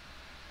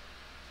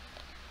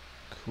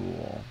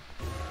 Cool.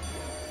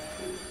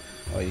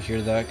 Oh, you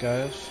hear that,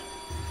 guys?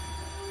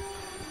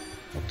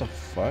 What the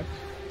fuck?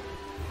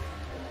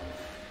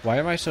 Why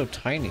am I so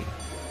tiny?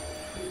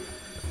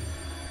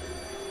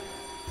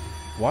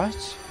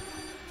 What?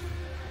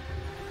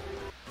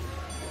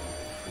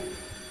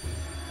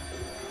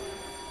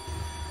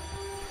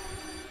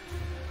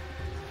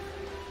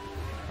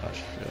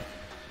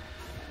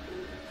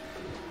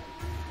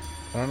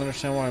 I don't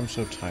understand why I'm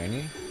so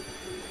tiny.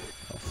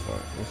 Oh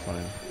fuck, we're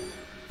fine.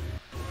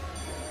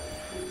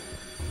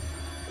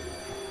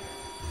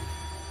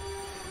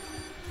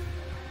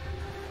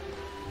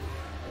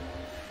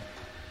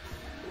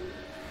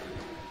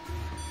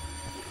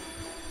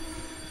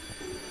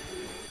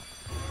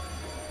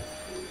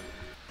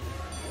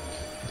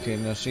 Okay,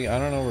 now see, I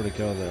don't know where to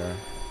go there.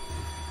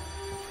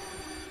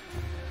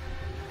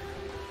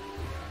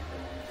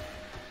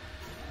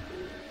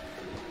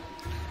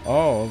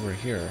 Oh, over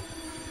here.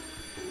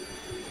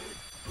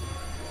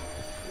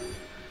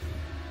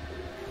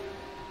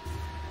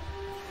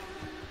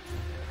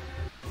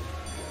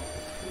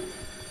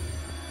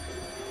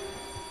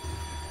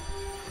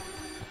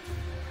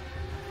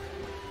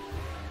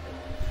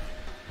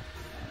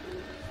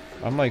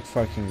 I'm like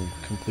fucking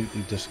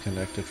completely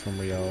disconnected from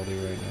reality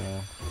right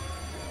now.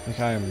 Like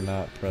I am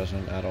not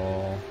present at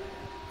all.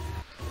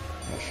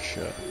 Oh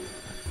shit.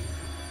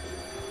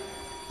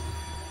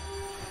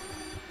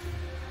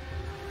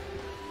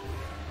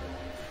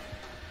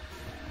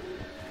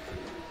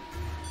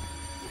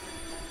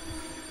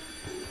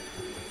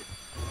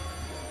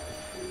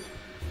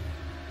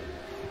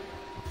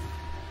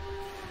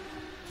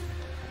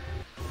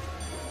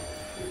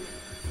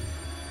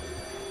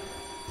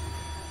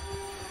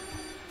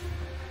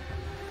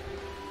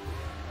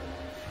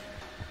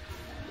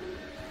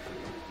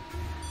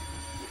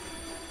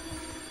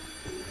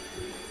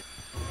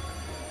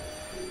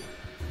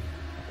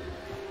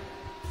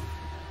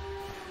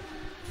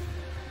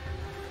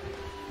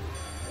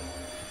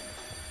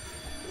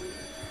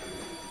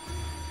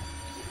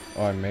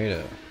 Oh, I made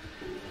it.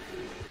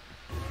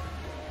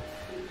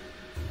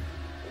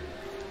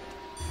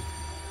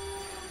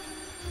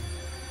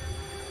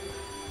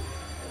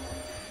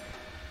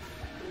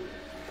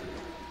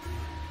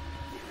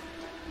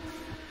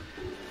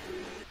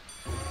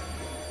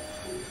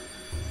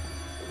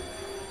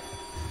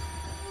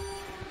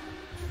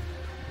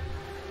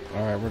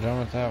 Alright, we're done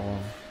with that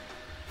one.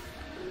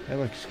 Hey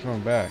look, he's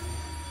coming back.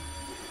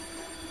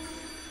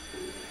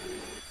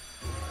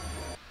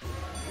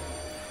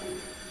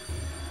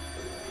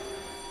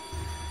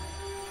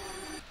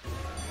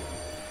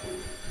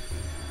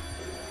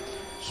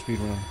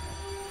 Speedrun.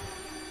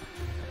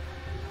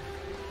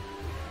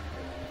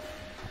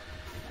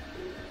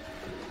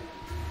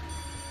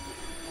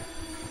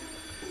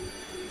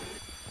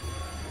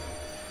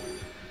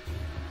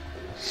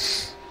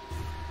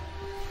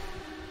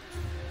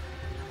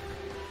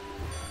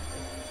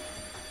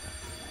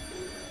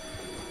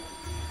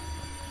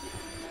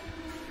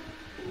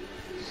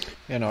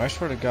 Yeah, no, I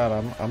swear to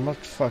God, I'm a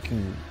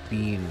fucking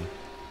bean.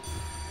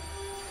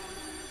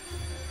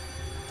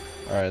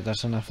 Alright,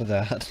 that's enough of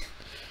that.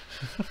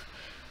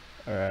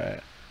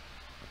 Alright.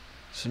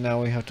 So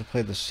now we have to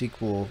play the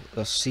sequel,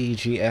 the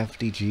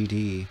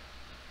CGFDGD.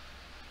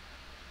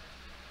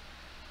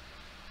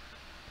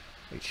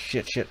 Wait,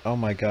 shit, oh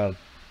my god.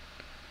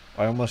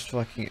 I almost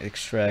fucking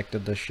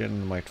extracted this shit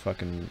into my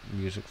fucking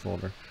music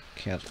folder.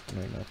 Cancel,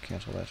 wait, no,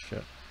 cancel that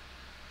shit.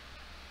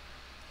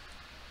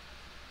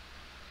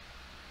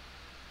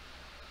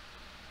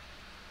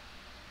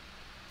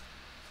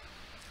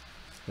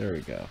 There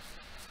we go.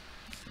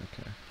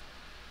 Okay.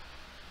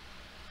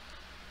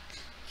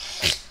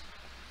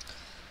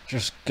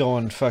 Just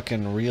going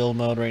fucking real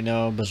mode right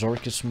now,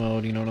 Berserkus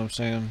mode, you know what I'm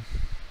saying?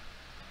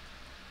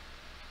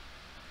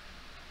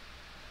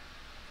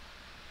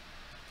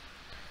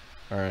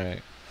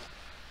 Alright.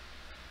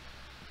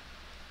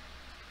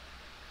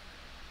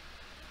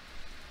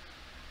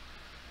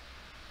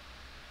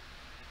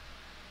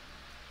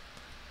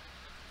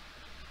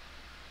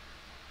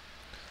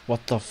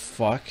 What the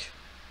fuck?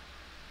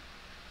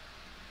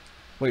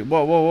 Wait,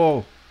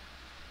 whoa.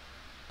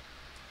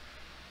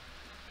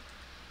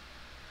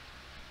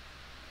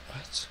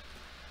 What?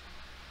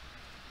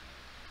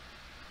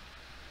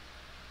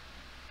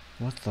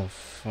 What the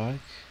fuck?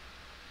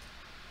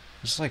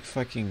 It's like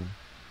fucking...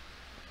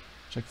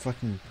 It's like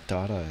fucking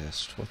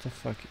Dadaist. What the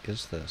fuck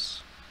is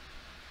this?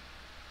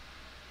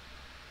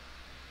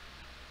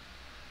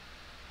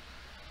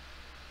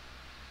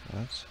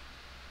 What?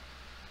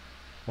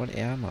 What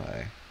am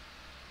I?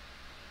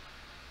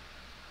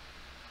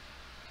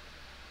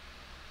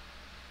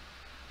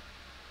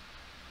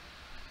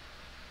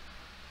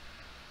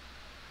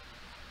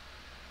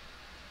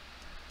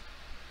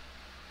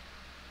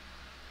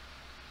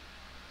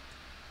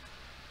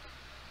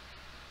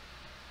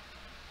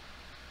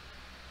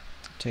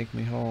 Take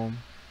me home.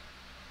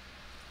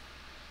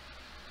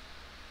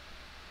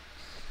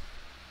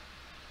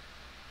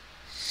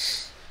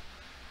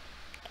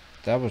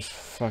 That was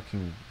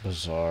fucking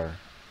bizarre.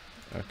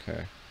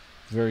 Okay.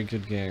 Very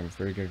good game.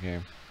 Very good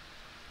game.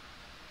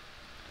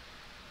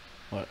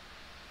 What?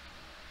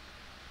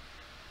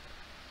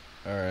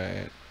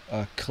 Alright.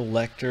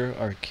 Collector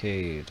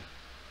Arcade.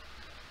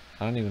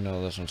 I don't even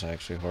know this one's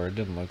actually horror. It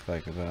didn't look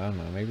like it, but I don't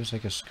know. Maybe it's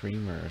like a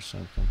screamer or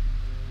something.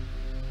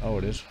 Oh,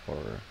 it is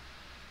horror.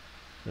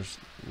 There's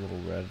little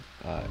red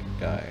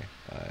guy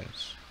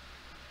eyes.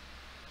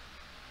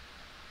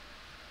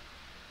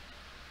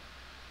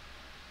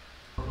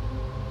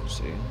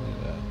 See, look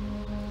at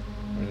that.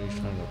 What are you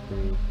trying to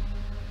prove?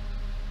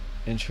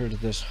 Entered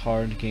this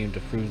hard game to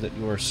prove that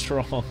you are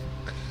strong.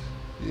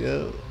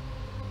 Yeah.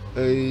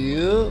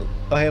 Yeah.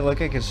 Oh, hey,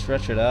 look, I can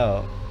stretch it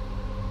out.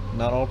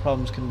 Not all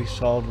problems can be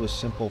solved with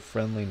simple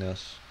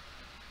friendliness.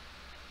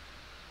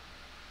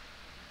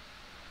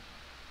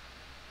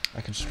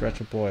 I can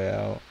stretch a boy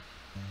out.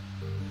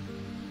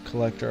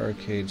 Collector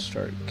arcade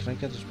start. Can I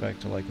get this back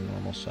to like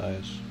normal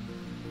size?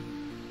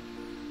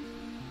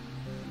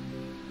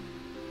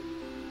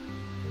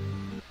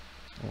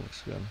 That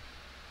looks good.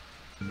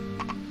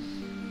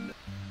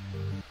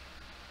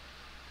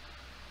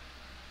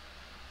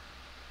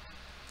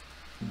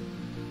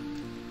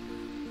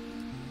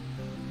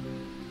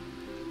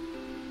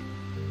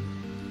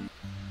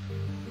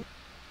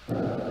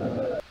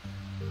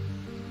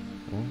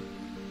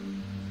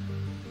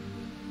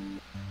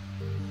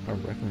 I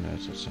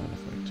recognize that sound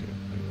effect too.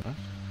 Wait, what?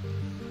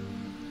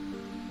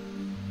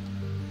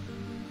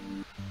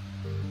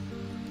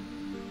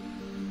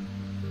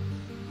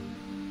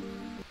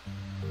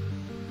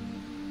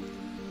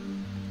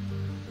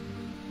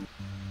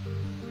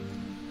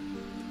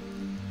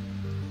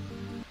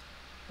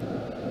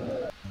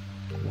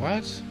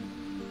 What?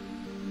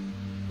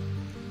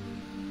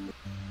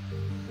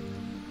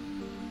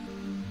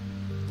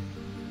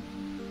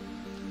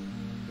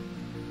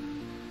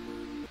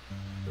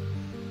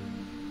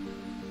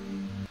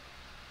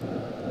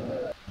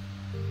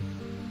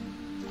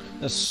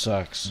 This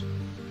sucks.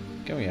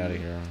 Get me out of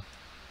here.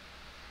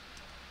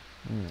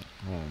 I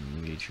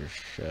don't need your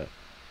shit.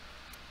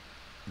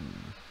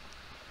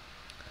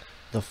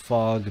 The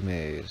fog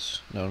maze.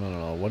 No.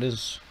 What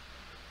is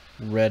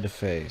red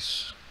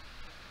face?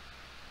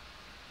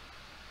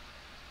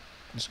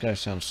 This guy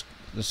sounds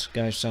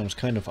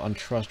kind of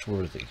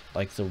untrustworthy,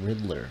 like the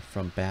Riddler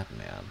from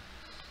Batman.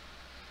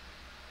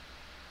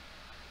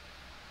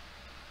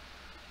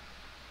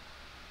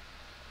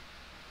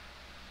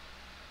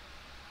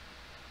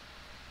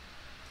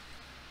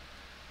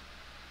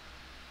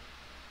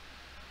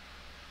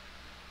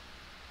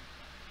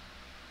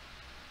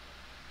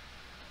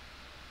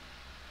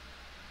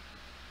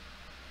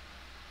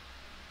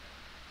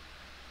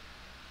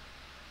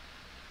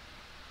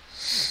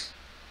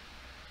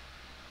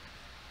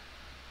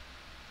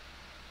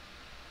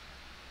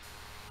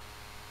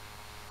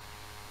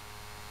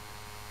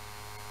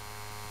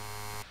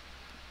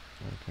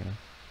 Okay.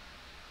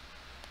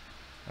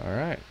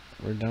 Alright,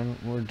 we're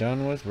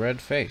done with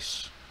red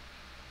face.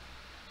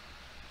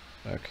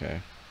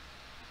 Okay.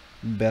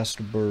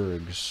 Best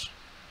Bergs.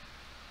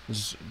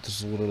 This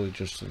is literally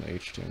just an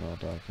HTML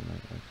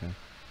document, okay.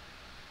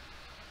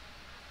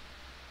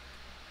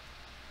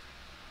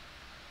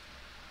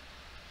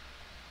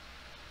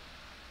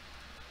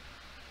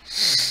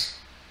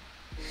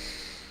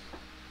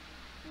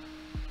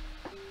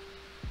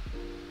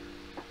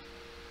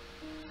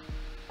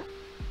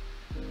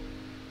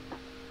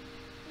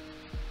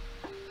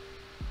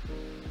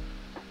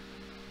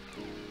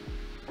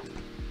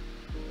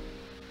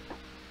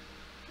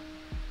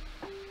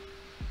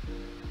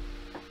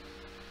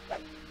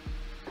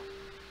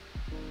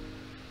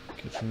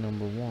 Kitchen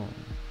number 1.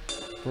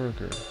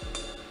 Burger.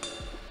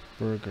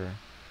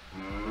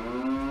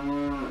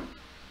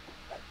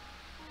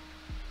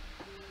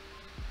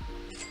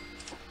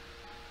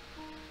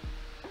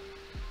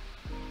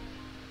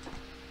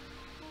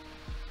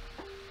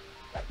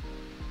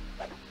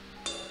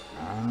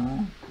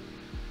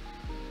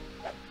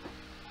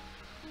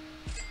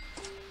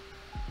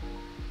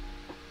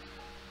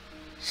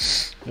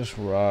 This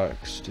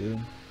rocks, dude.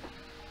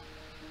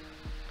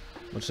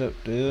 What's up,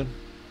 dude?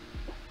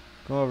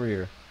 Come over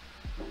here.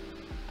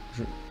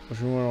 What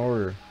you want to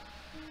order?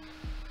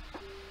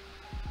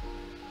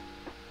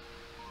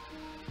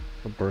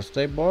 A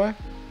birthday boy?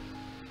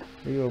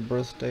 Are you a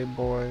birthday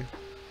boy?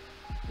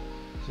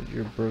 Is it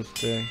your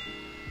birthday?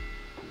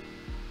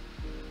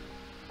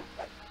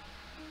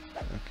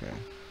 Okay.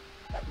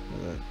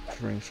 Well, the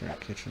drinks are in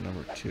kitchen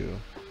number 2.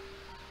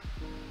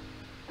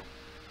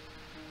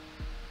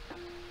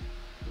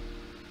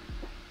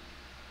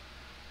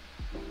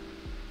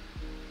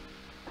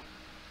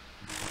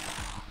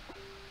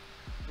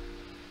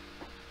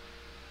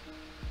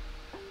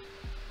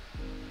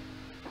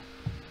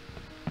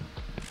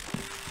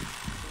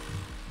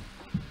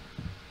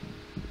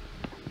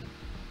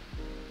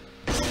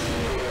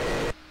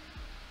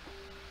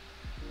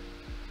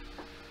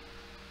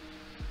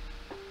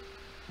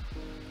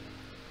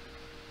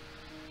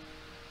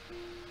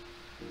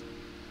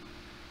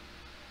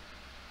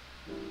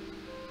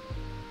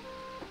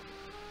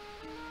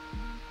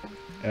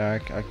 Yeah, I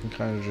can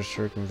kind of just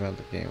circumvent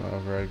the game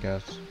over, I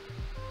guess.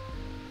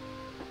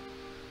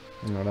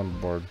 You know what, I'm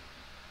bored.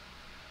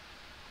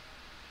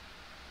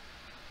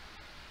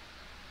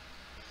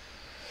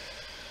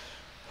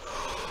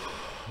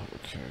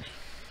 Okay.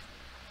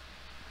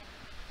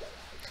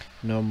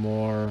 No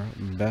more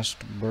best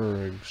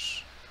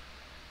bergs.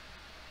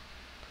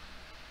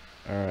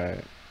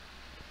 Alright.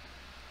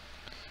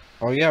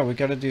 Oh yeah, we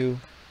gotta do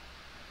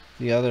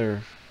the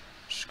other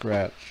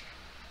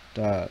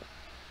scratch.exe.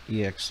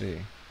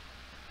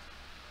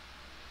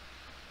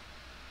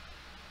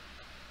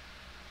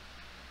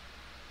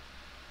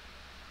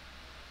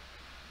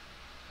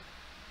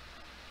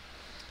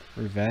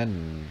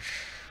 Revenge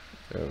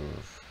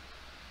of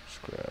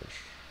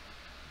Scratch.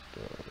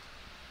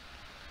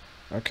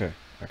 Okay.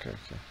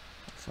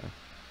 Fine.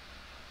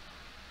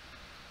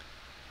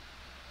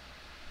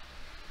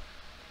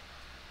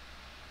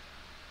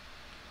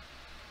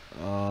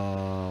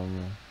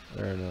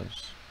 There it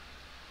is.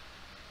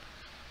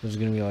 This is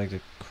gonna be like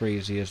the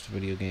craziest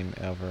video game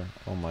ever.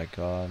 Oh my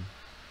god.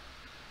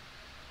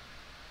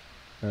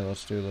 Alright,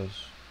 let's do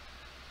this.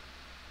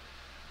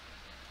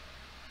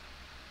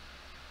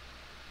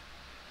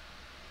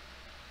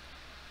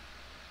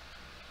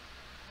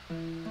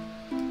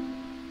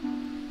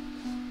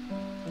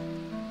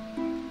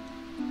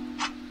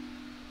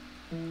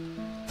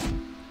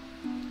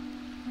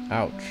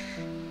 Ouch.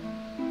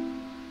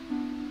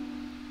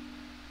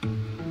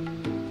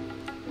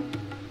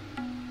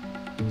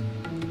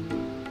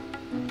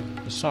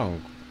 The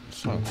song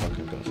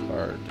fucking goes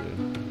hard,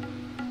 dude.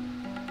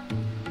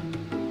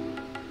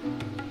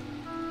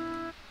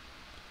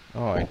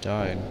 Oh, I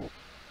died.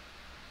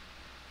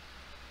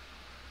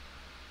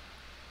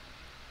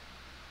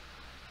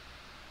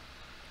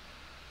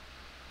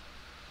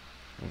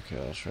 Okay,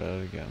 let's try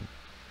that again.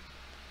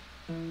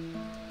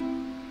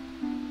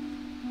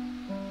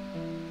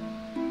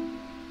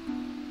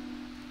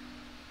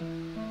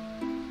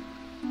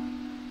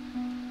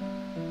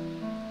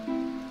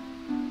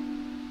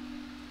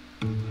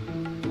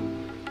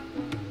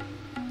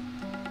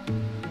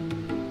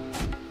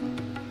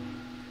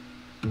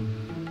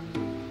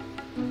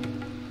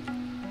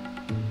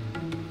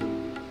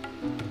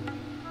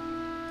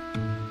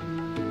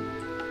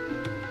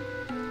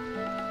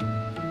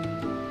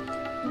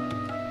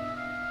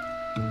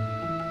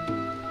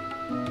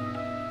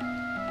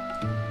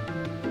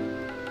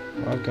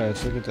 Okay,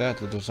 let's look at that.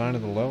 The design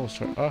of the level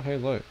start. Oh, hey,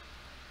 look.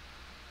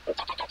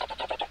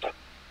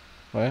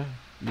 What?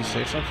 You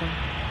say something?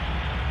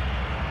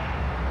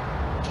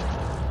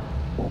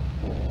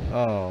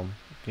 Oh,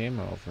 game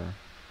over.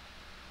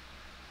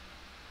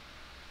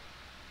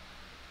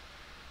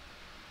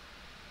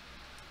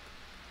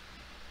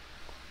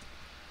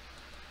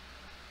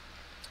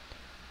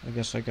 I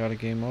guess I got a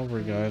game over,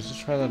 guys. Let's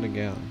try that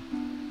again.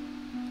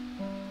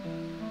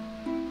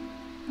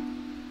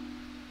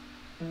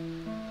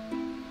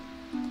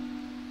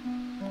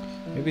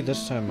 Maybe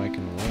this time I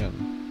can win.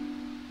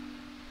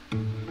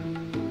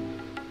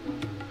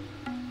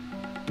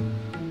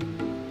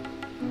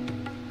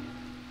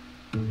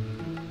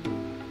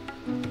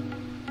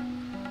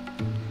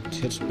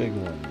 Hits big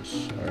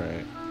ones.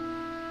 Alright.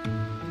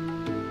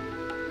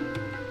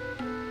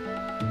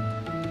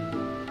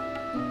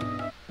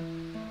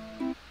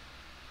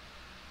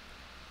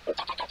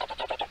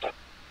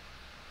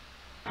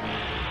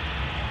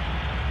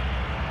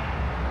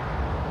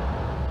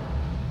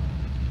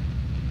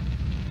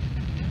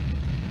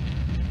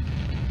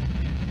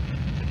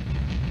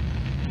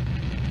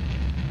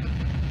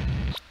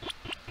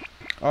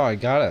 Oh, I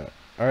got it.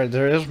 Alright,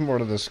 there is more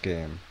to this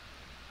game.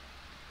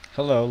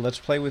 Hello, let's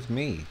play with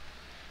me.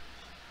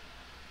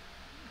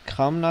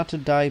 Come not to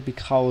die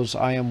because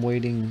I am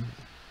waiting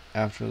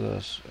after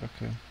this.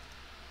 Okay.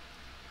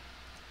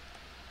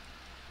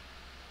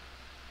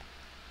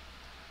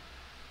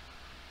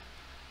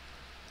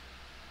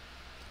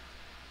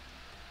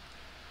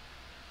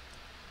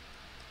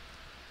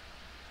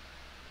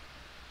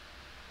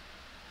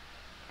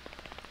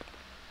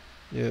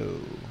 Yo.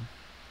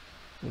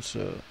 What's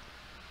up?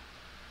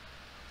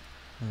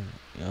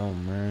 Yo,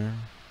 man.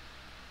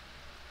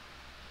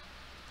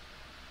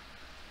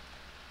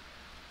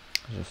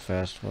 He's a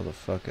fast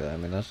motherfucker. I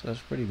mean, that's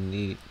pretty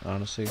neat,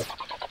 honestly. It's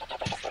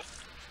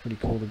pretty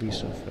cool to be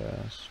so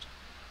fast.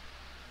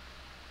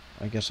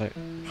 I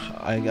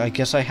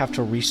guess I have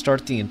to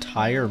restart the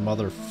entire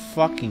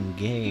motherfucking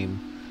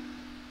game.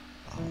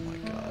 Oh my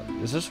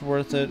god. Is this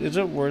worth it? Is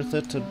it worth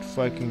it to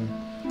fucking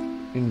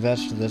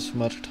invest this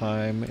much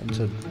time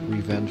into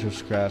Revenge of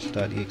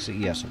Scratch.exe?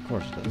 Yes, of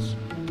course it is.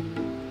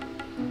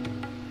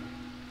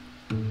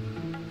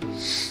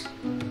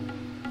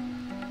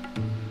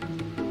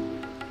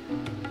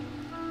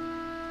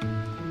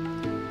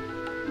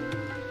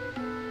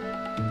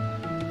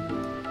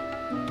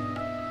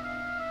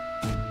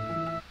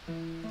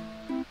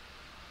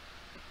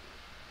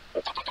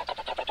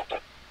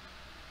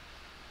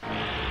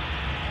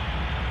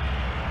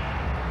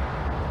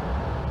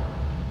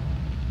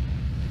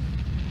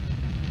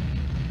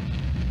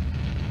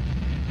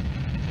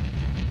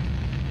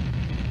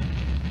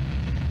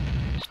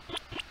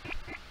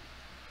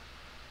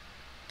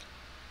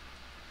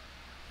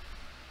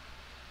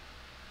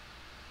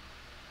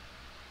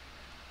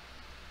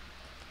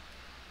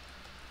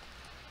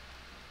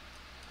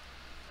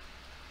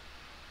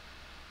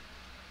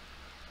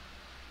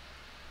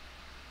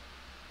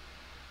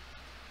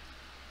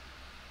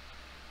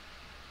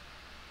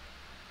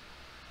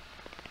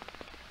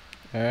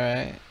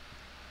 Alright.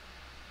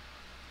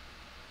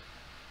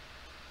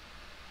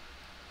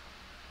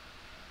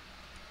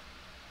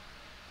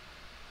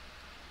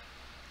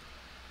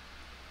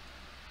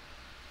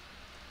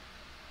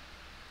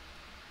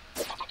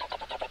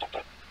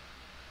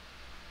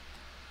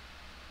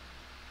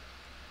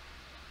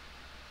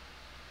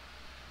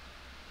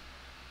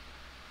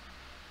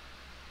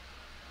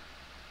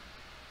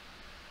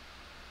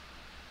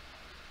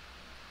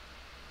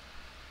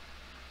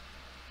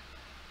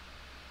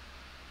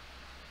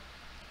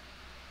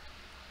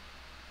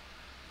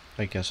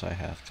 I guess I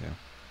have to.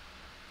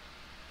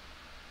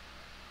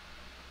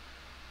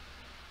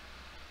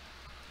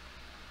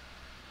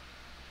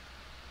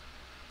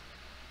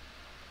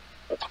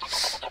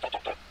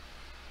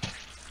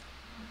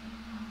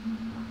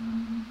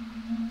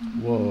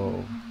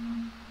 Whoa.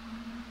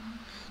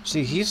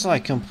 See, he's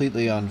like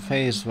completely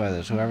unfazed by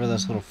this, whoever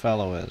this little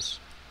fellow is.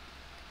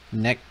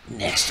 Next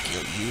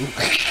kill you.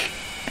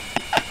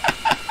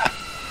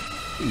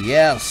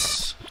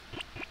 Yes.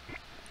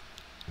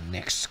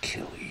 Next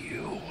kill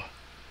you.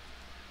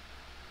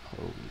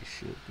 Holy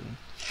shit, man.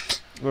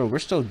 Oh, we're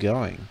still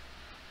going.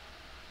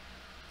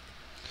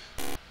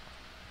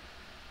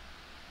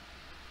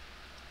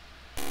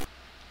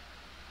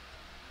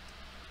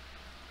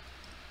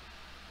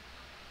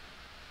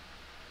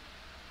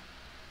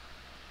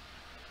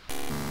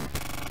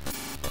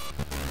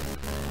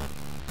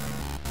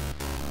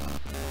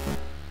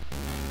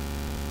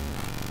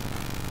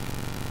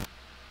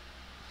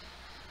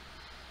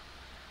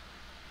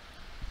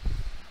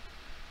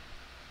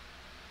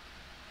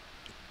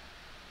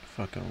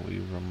 Fucking Wii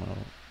remote.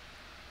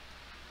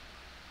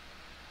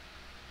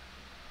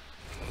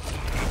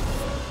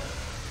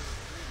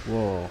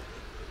 Whoa.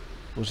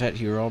 Was that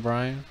Hero,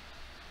 Brian?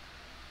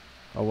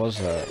 Or was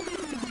that?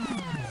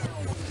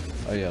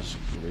 Oh yes,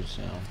 great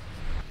sound.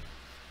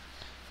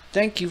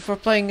 Thank you for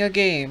playing a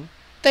game.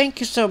 Thank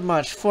you so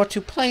much for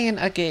playing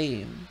a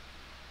game.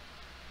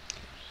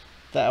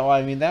 That, well,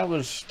 I mean, that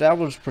was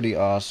pretty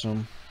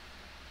awesome.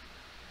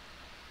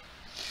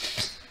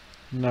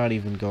 Not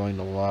even going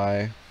to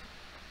lie.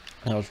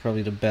 That was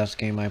probably the best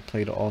game I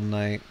played all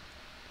night.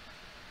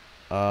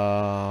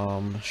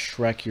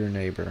 Shrek Your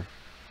Neighbor.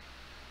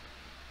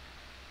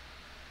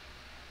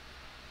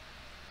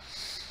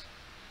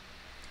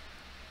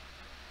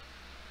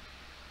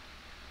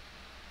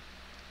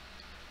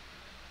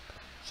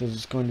 So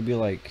it's going to be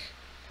like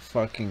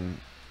fucking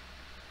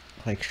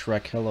like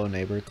Shrek Hello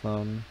Neighbor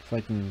clone.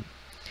 Fucking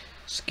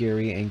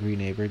scary angry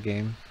neighbor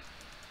game.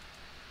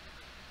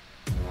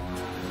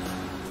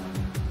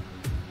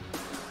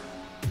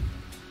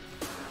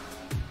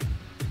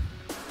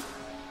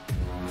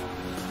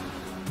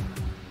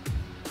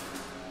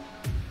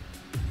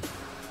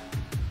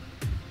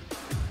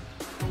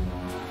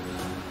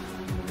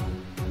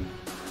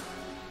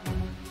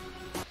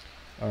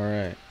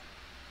 Alright.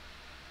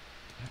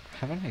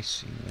 Haven't I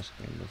seen this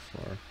game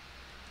before?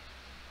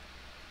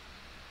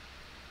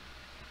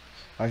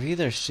 I've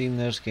either seen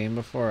this game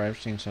before or I've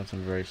seen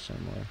something very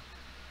similar.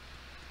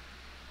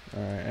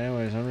 Alright,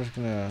 anyways, I'm just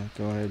gonna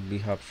go ahead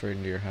and hop straight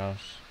into your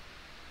house.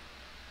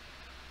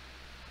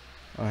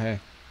 Oh,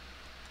 hey.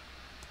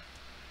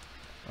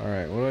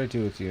 Alright, what do I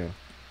do with you?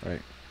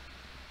 Right.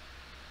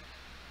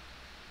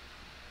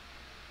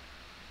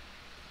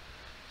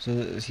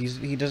 So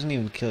he doesn't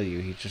even kill you,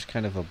 he's just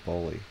kind of a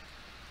bully.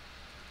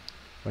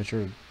 What's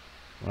your...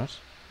 What?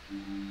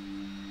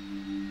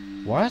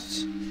 What?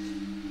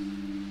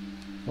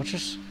 What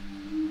just...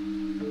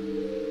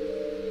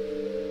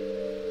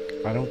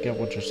 I don't get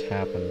what just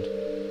happened.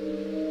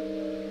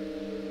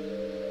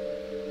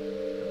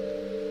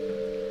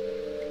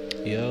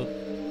 Yep.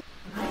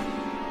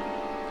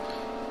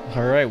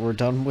 Alright, we're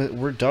done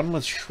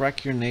with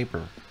Shrek Your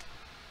Neighbor.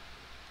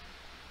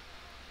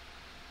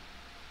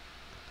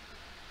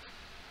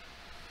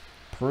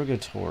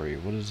 Purgatory,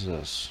 what is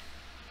this?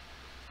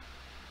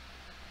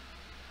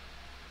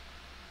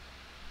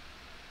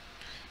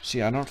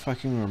 See, I don't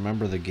fucking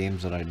remember the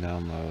games that I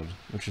download,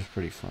 which is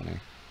pretty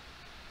funny.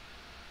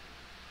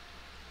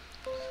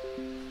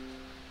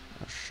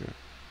 Oh shit.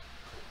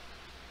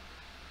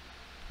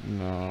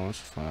 No, it's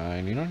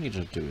fine. You don't need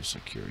to do a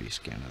security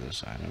scan of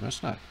this item.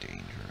 It's not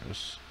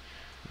dangerous.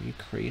 Are you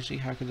crazy?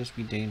 How could this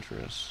be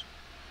dangerous?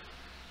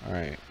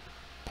 Alright.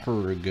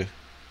 Purg.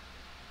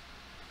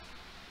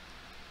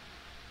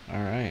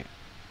 Alright.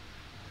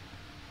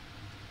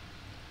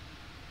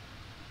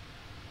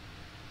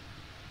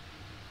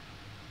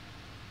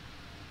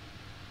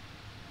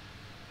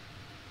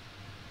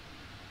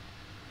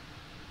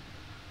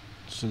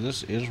 So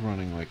this is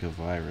running like a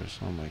virus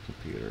on my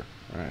computer.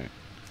 Alright.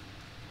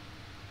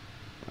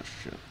 Oh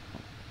shit.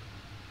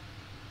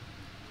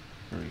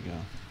 There we go.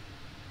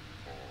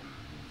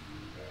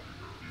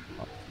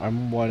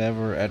 I'm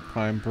whatever at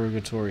Prime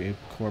Purgatory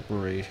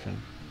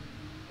Corporation.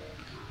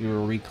 You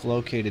were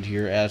relocated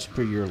here as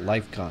per your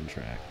life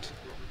contract.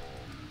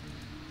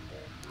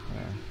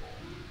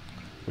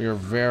 We are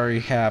very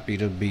happy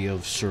to be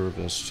of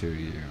service to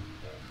you.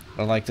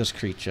 I like this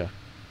creature.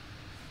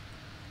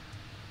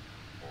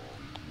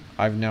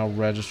 I've now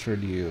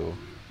registered you,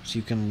 so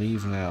you can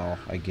leave now,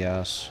 I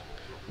guess.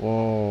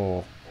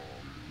 Whoa.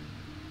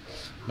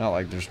 Not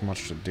like there's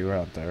much to do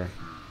out there.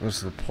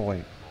 What's the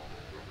point?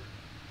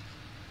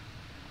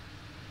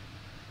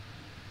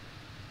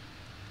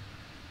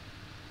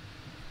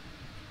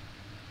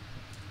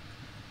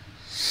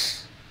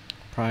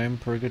 Prime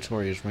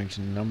Purgatory is ranked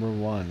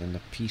 #1 in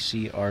the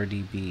PC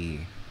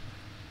RDB.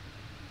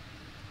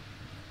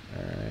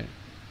 Alright.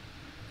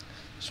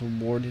 This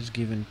award is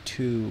given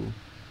to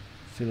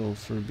Fiddle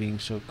for being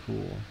so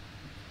cool.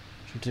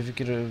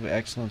 Certificate of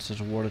Excellence is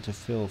awarded to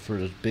Phil for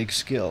his big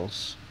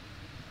skills.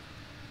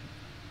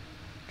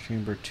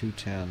 Chamber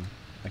 210.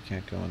 I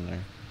can't go in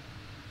there.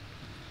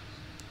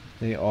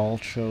 They all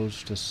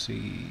chose to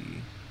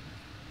see.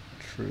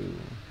 True.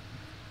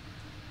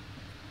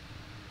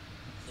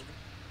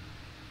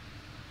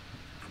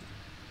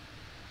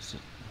 What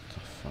the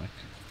fuck?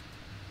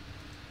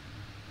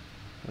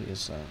 What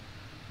is that?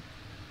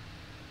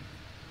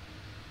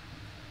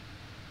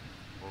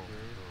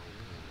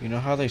 You know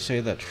how they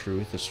say that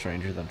truth is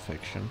stranger than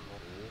fiction?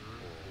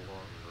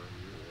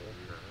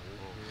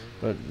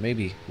 But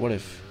maybe, what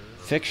if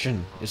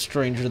fiction is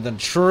stranger than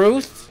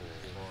truth?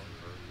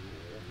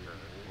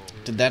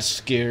 Did that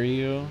scare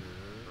you?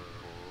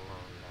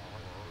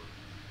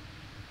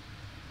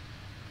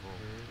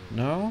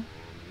 No?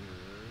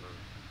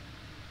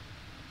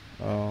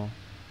 Oh.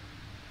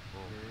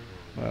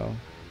 Well,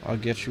 I'll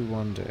get you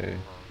one day.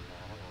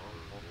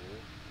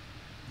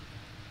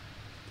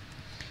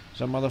 Is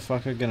that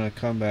motherfucker gonna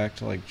come back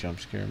to, like, jump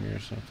scare me or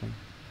something?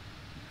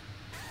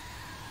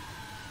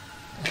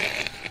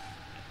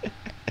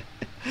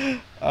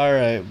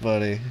 Alright,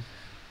 buddy.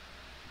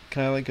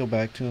 Can I, like, go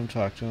back to him,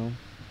 talk to him?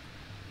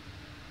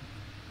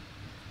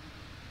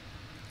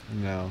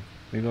 No.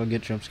 Maybe I'll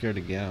get jump scared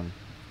again.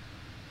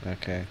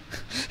 Okay.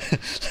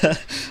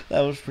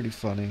 That was pretty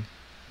funny.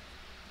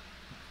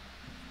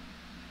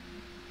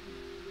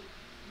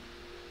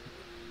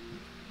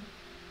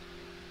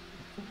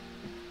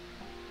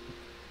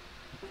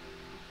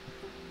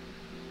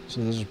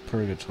 So this is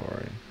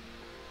purgatory.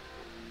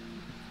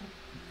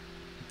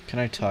 Can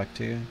I talk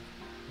to you?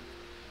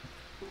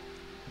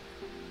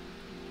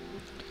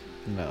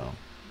 No.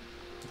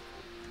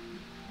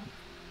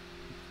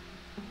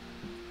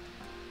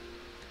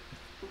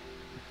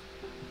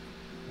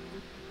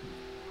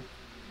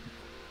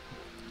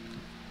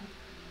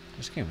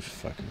 This game's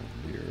fucking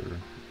weird,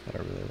 but I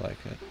really like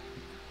it.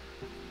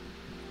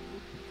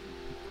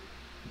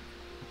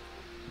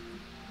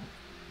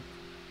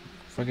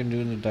 Fucking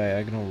doing the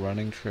diagonal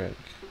running trick.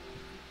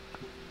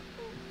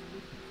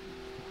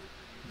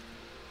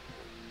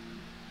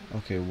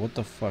 Okay, what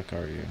the fuck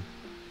are you?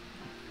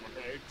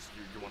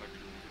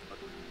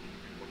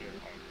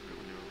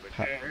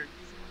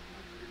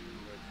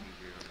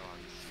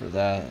 For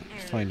that,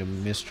 find a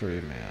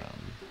mystery man.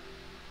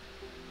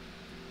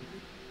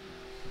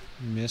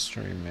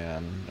 Mystery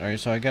man. Alright,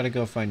 so I gotta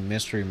go find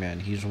Mystery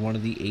Man. He's one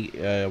of the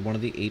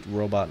eight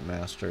robot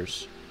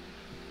masters.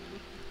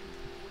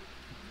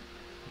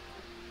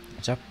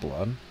 Is that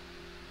blood?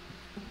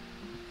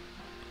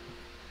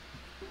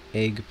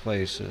 Egg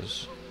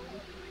places.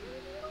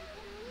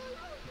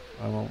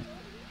 I won't.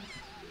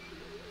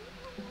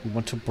 You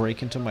want to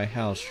break into my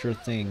house? Sure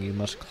thing, you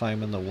must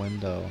climb in the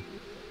window.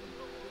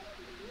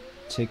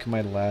 Take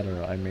my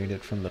ladder, I made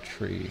it from the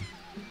tree.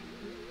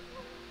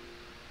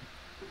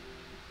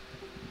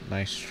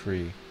 Nice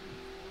tree.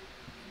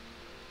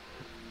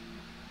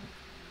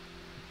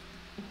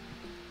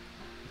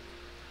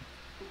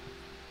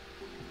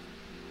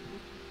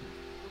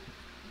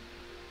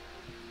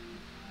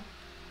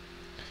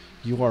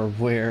 You are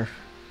where?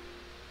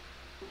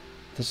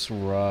 This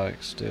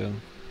rocks, dude.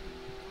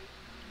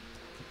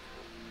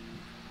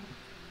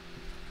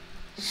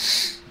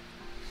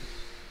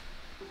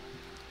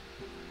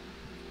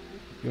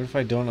 What if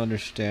I don't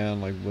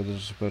understand, like, what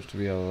is supposed to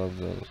be? I love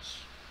those.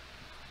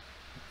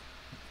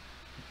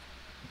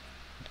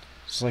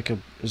 It's like a,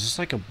 is this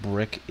like a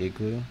brick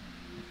igloo?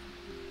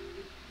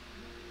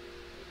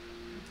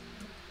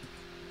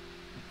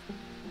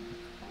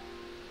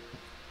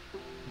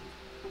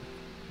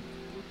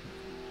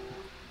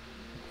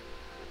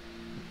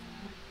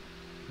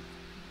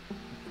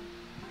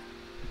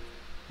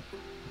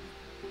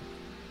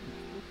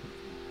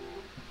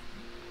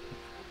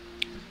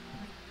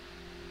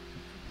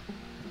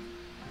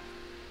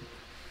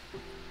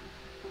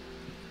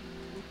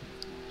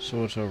 So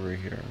what's over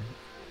here?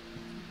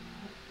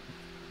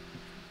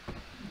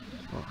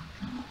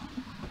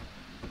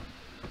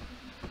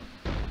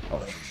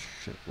 Oh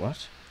shit,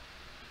 what?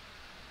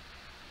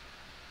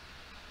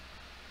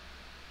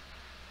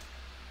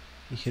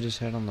 He hit his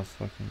head on the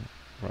fucking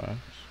rocks?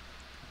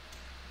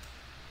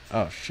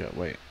 Oh shit,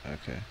 wait,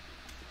 okay.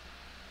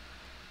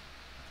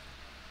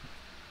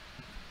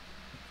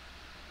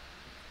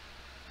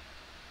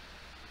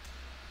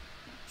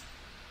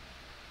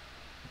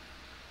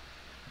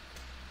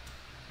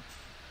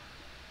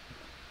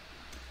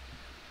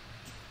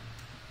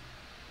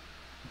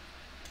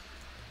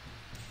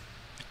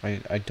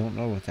 I don't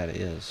know what that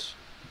is.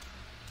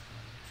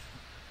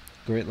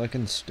 Great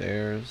looking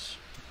stairs.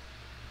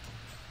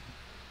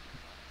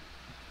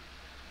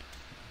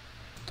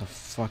 What the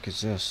fuck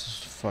is this? This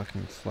is a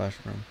fucking flash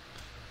room.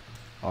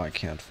 Oh, I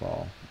can't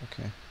fall.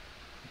 Okay.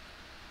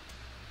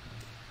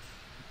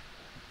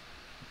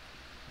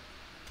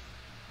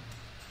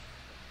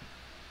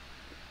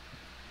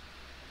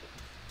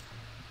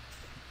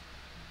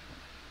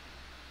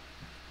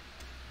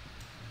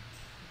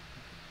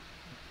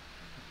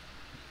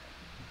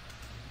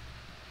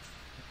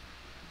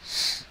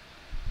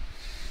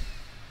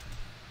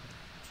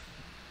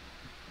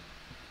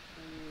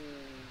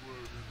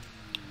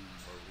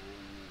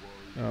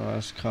 Oh,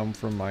 has come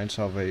from my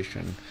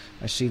salvation.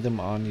 I see them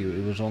on you.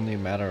 It was only a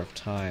matter of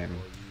time.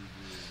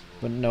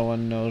 But no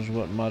one knows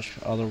what much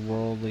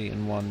otherworldly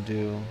in one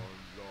do.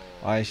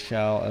 I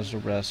shall, as the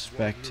rest,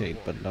 spectate,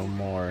 but no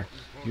more.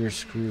 You're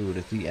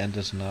screwed. The end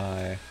is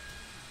nigh.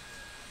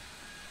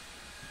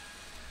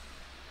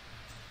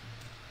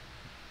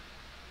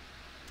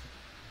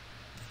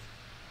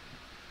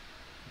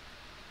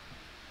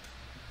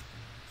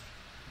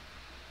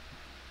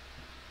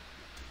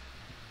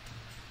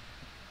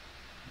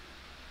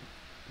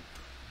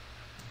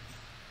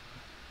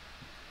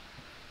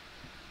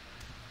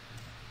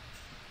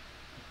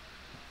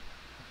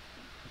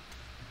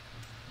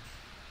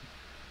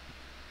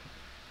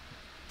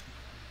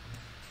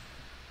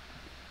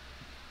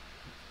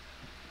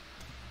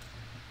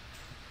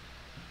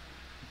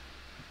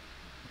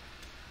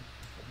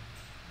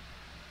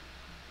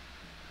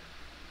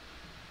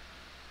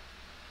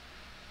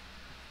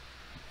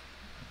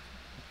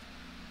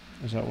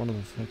 Is that one of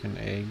the fucking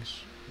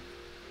eggs?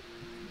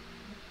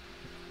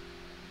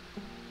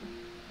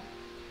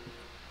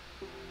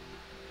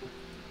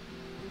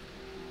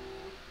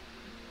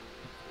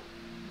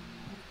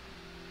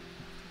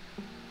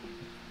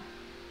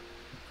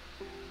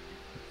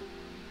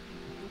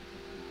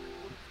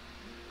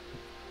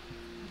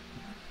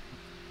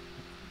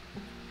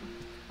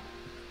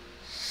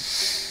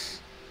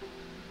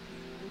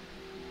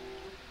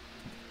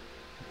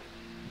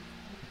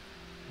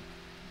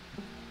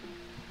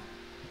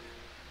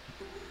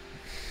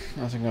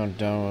 I think I'm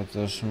done with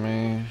this,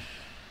 me.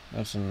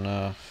 That's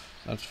enough.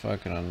 That's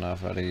fucking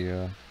enough out of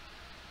you.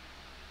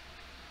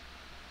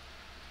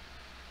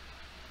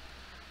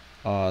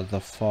 The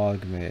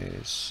fog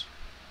maze.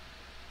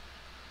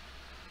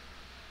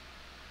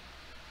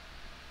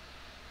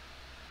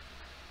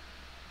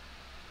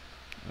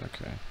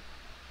 Okay.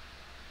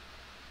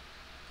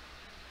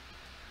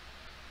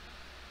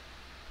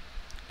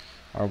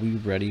 Are we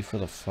ready for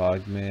the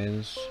fog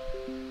maze?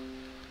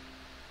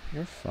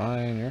 You're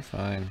fine, you're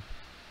fine.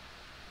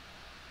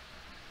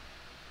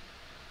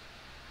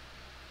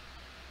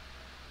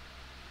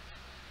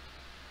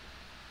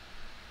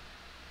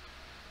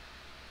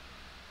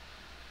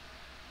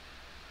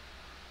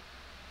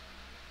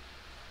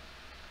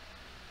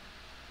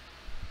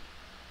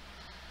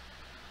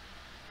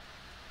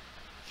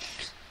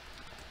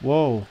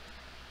 Whoa.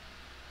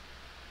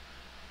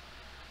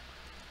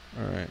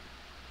 Alright.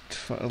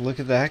 Look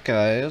at that,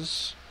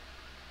 guys.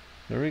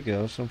 There we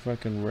go. Some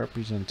fucking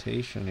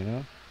representation, you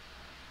know?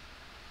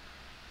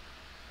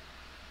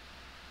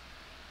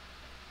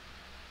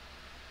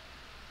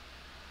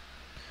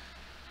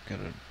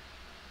 Gotta...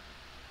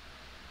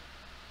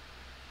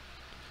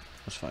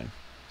 That's fine.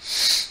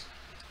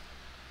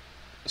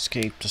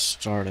 Escape to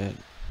start it.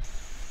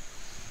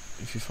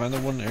 If you find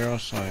the one arrow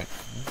sign...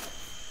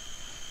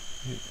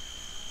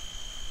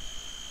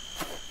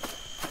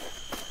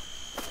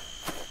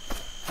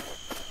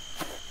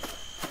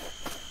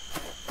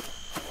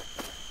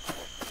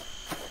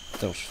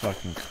 Those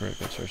fucking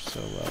crickets are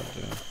so loud,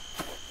 dude.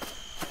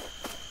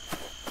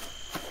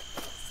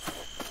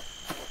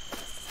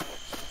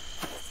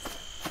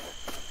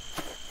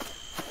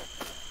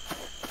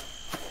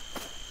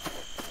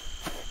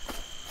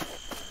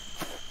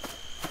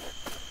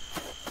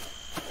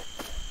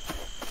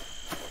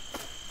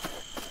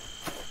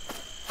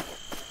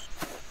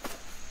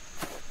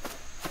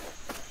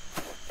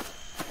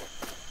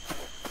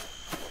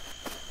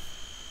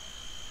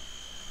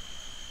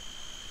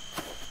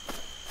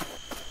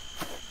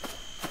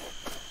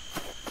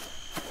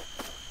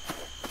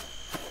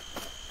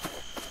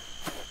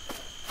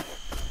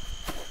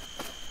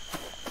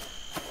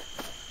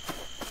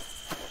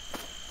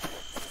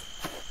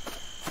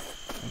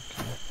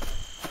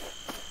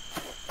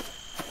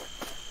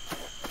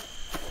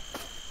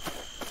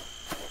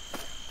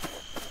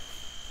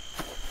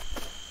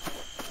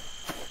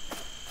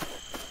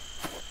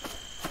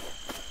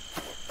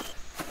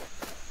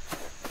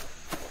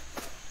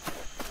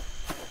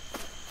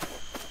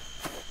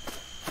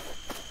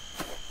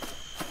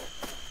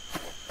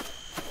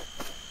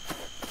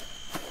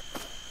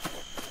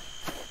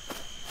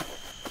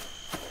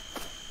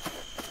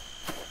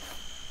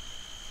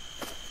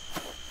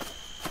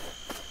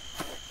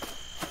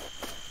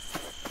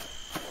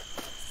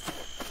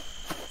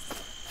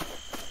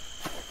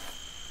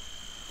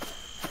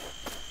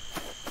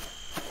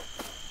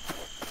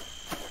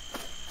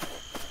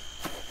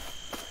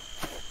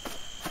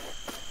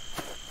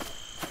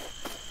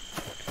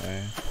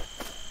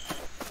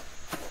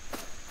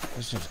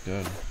 This is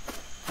good.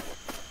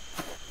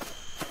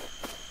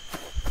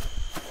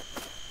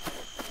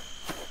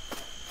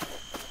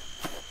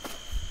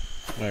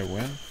 Did I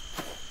win?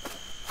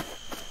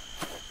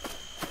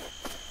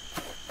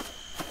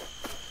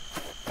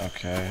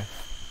 Okay.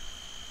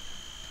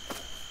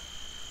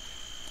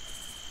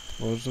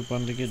 What was the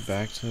button to get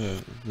back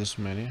to this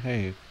menu?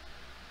 Hey.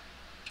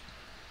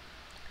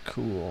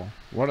 Cool.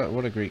 What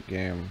a great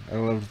game. I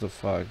loved the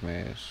fog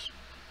maze.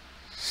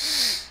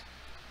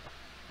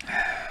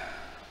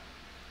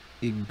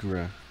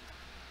 Igra.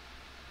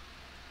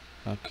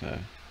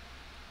 Okay.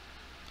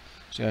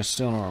 See, I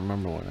still don't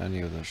remember what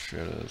any of this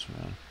shit is,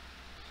 man.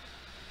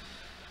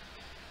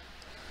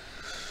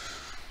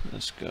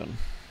 That's good.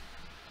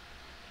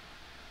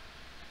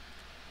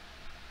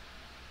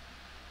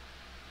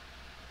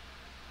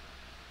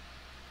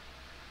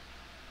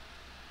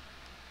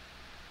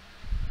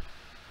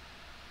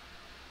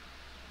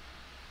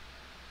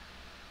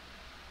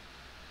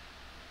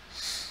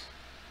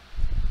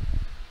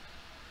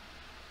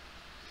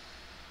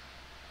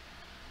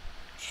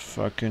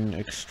 Fucking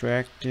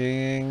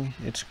extracting.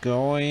 It's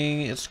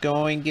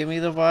going. Give me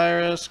the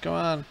virus. Come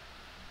on.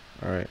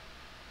 Alright.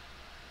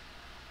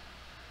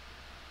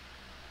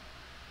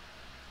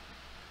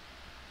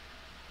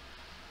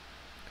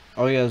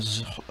 Oh yeah,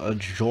 it's a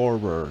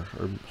horror,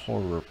 or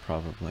horror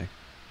probably.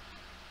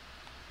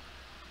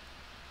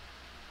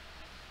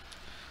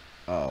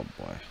 Oh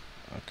boy.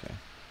 Okay.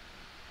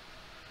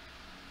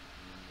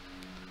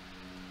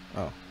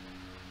 Oh.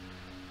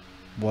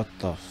 What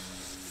the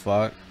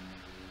fuck?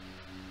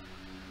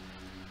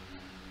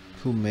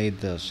 Who made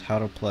this? How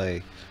to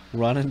play?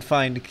 Run and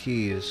find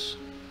keys.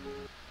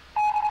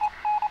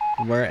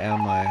 Where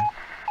am I?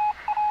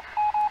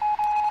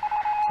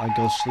 I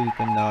go sleep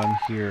and now I'm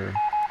here.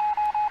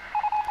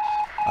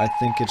 I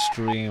think it's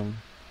dream.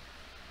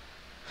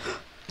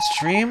 It's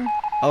dream?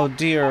 Oh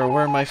dear,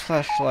 where my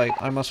flashlight?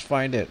 I must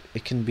find it.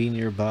 It can be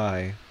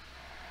nearby.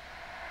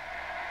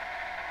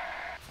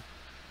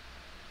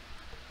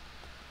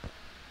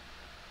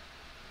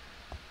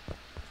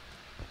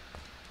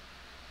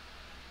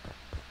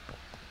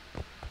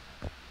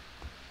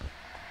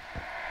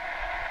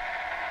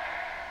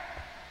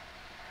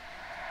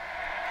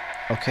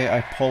 Okay,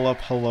 I pull up,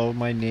 hello,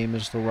 my name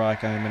is The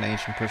Rock, I am an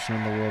ancient person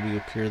in the world, you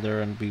appear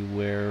there and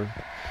beware.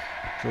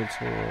 Jolt,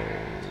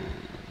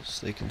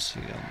 they can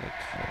see on the...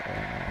 I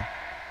don't know.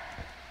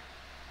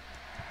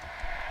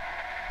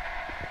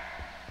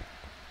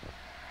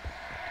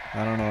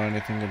 I don't know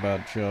anything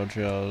about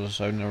JoJo's,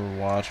 I've never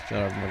watched it,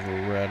 I've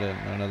never read it,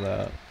 none of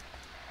that.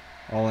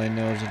 All I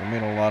know is that it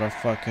made a lot of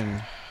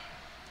fucking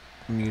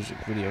music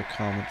video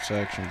comment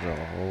sections a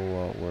whole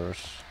lot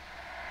worse.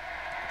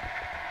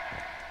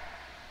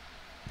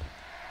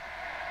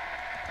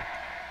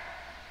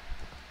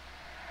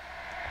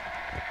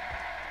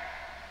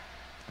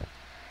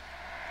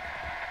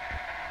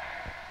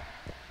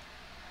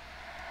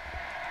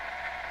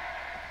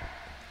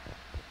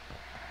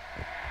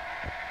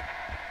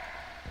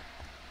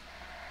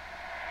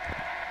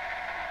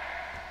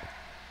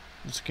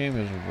 This game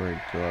isn't very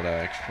good,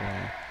 actually.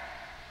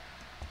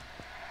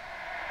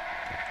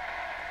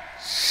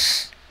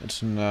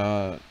 It's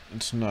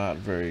not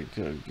very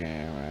good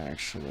game,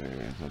 actually.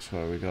 That's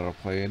why we gotta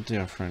play a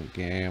different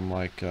game,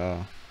 like,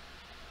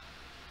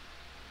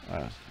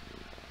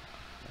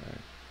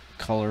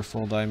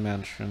 Colorful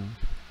Dimension.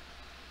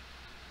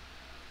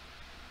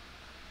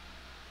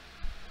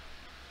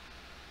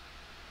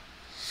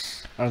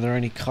 Are there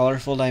any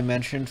Colorful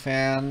Dimension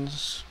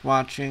fans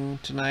watching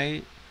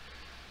tonight?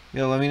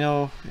 Yeah, let me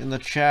know in the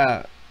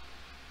chat.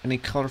 Any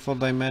Colorful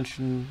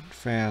Dimension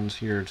fans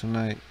here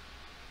tonight?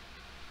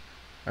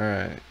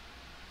 Alright.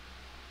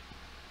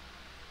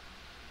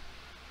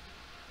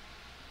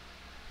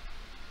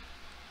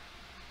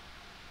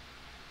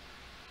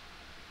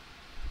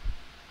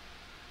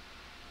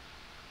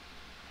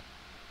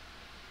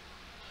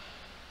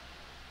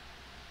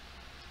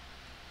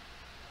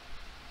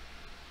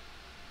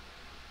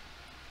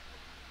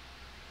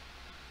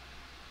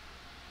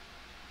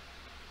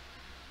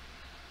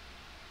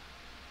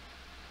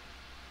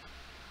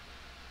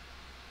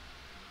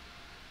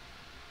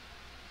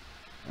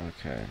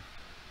 Okay.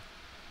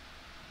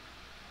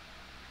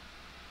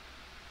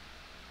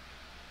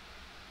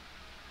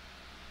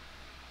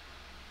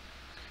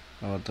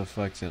 What the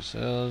fuck this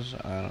is?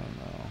 I don't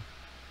know.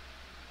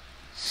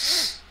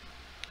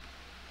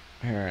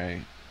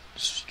 Alright.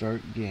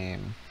 Start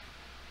game.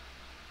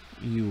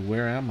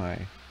 Where am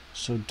I?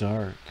 So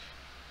dark.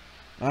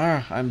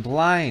 Ah, I'm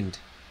blind!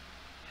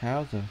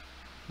 How the...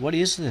 What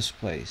is this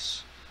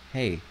place?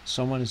 Hey,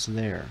 someone is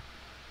there.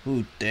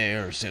 Who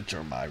dares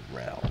enter my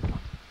realm?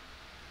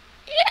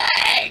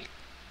 Yay!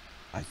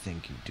 I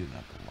think you do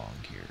not belong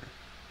here.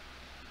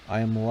 I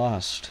am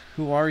lost.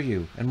 Who are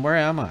you? And where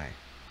am I?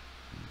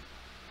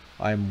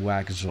 I am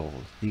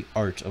Waxol, the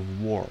Art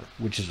of War,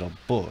 which is a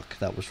book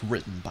that was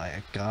written by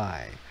a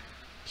guy.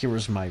 Here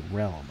is my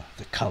realm,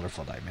 the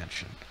Colorful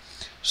Dimension.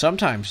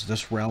 Sometimes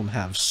this realm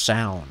has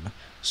sound,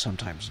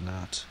 sometimes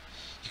not.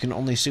 You can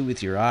only see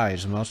with your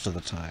eyes most of the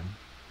time.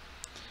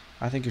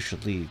 I think you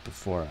should leave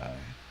before I...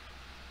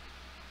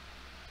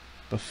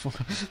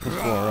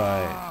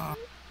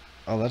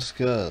 Oh, that's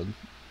good.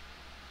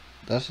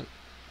 That's...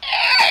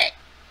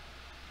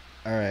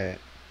 Alright.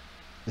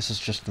 This is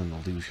just an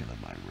illusion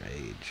of my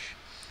rage.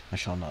 I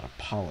shall not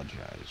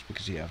apologize,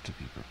 because you have to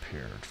be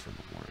prepared for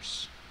the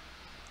worst.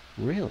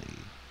 Really?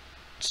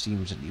 It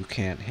seems that you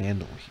can't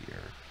handle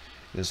here.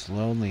 This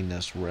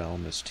loneliness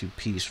realm is too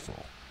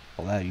peaceful.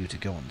 Allow you to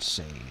go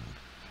insane.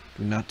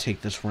 Do not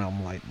take this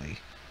realm lightly.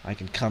 I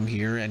can come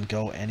here and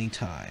go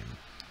anytime.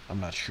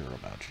 I'm not sure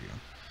about you.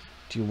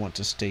 Do you want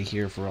to stay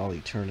here for all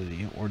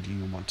eternity, or do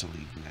you want to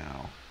leave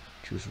now?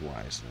 Choose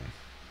wisely.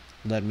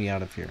 Let me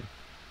out of here.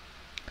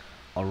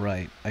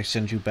 Alright, I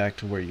send you back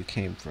to where you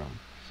came from.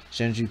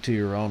 Send you to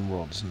your own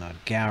world is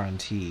not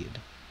guaranteed.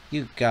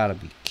 You gotta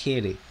be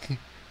kidding.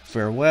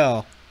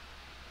 Farewell.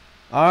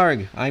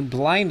 Arg, I'm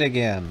blind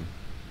again.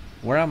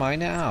 Where am I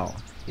now?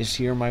 Is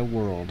here my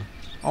world?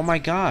 Oh my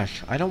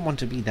gosh, I don't want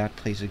to be that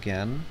place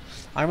again.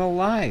 I'm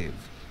alive.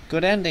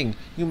 Good ending.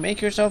 You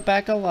make yourself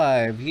back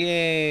alive.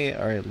 Yay.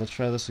 Alright, let's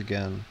try this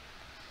again.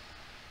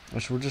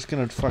 Which we're just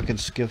gonna fucking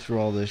skip through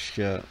all this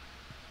shit.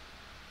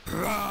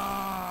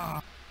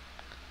 I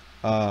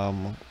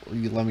want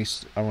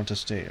to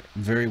stay here.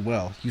 Very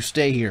well. You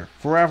stay here.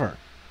 Forever.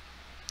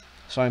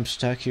 So I'm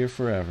stuck here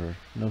forever.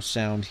 No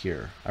sound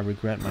here. I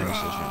regret my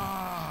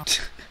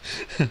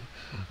decision.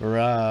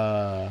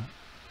 Rah.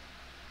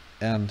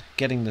 And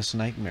getting this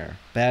nightmare.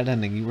 Bad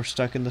ending. You were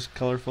stuck in this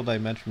colorful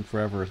dimension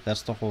forever.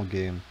 That's the whole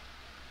game.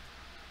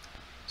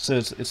 So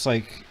it's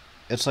like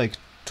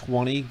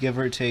 20, give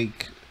or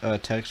take,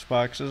 text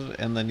boxes,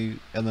 and then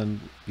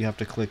you have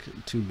to click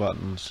 2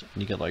 buttons,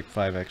 and you get like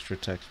 5 extra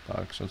text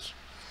boxes.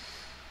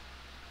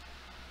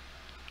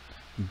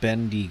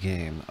 Bendy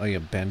game. Oh yeah,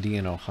 Bendy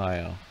in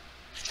Ohio.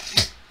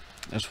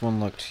 This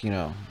one looked, you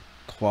know,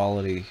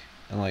 quality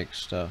and like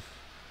stuff.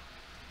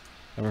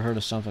 Ever heard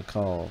of something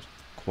called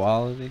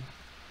quality?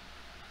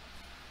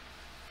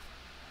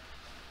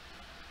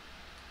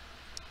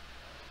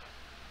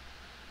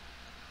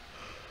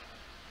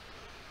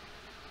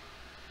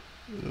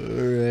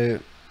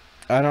 Alright.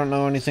 I don't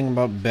know anything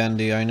about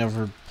Bendy. I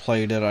never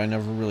played it. I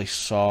never really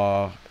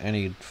saw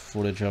any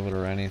footage of it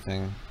or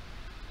anything.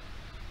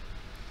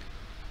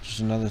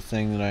 Just another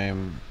thing that I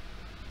am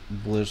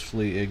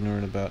blissfully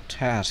ignorant about.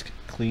 Task.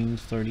 Clean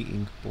 30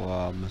 ink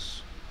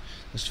blobs.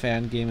 This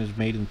fan game is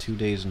made in 2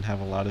 days and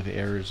have a lot of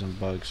errors and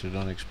bugs, so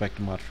don't expect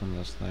much from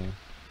this thing.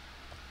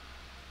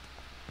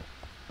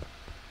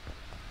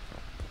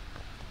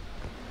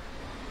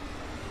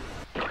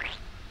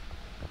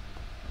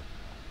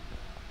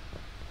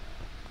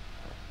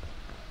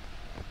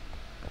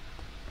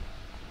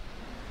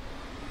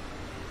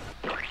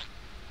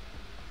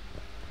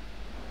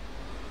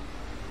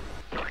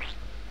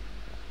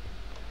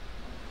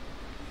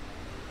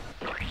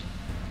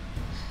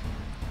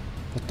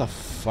 What the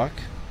fuck?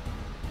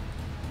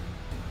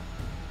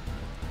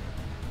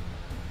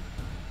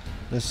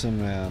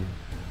 Listen, man.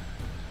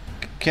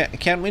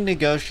 Can't we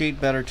negotiate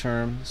better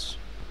terms?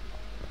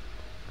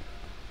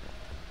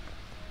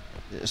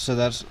 So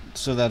that's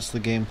the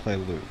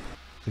gameplay loop.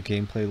 The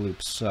gameplay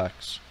loop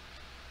sucks.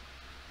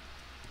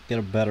 Get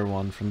a better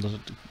one from the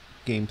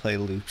gameplay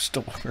loop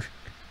store.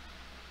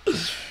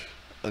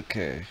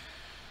 Okay.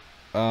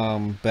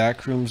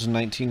 Backrooms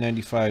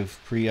 1995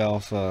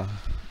 pre-alpha.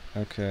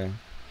 Okay.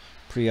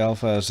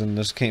 Pre-alpha as in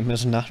this game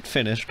is not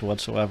finished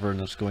whatsoever and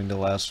it's going to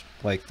last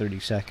like 30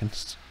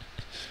 seconds.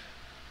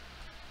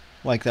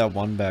 Like that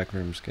one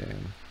Backrooms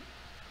game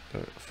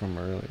from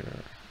earlier.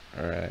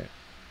 Alright.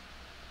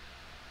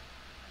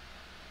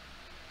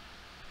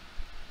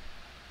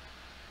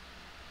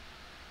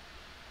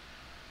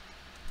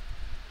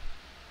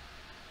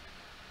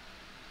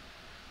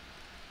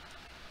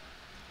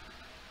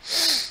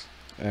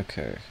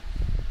 Okay.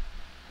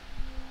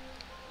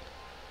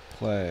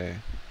 Play.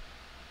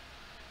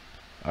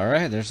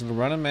 Alright, there's the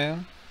running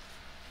man.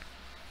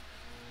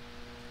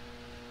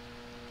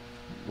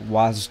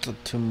 Was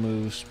to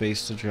move,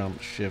 space to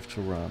jump, shift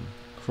to run.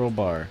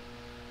 Crowbar.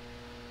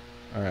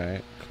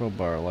 Alright,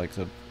 crowbar like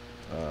the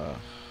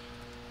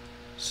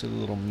silly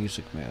little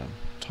music man.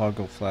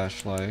 Toggle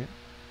flashlight.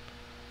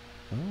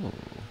 Oh.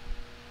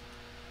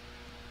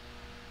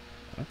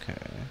 Okay.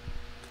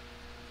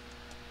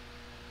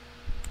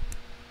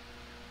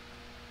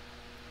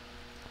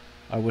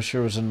 I wish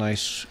there was a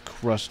nice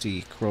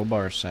crusty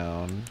crowbar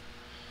sound.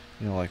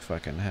 You know, like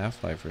fucking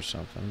Half-Life or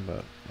something,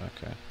 but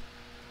okay.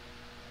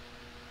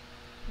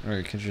 Or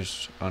you can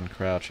just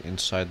uncrouch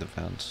inside the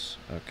vents.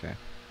 Okay.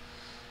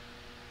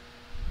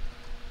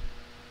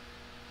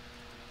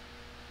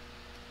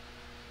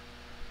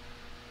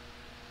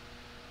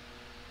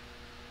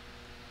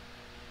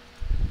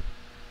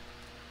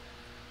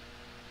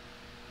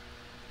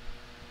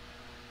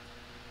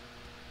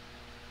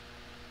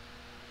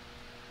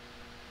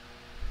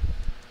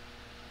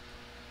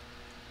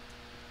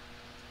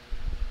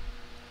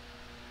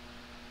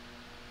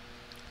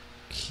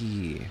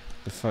 Key.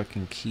 The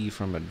fucking key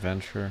from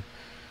Adventure.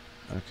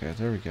 Okay,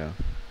 there we go.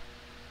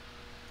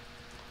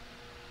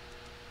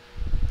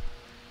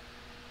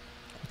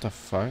 What the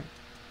fuck?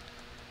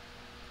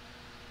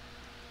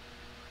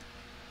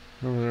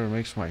 Over there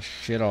makes my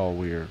shit all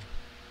weird.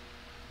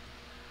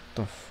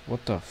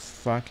 What the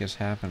fuck is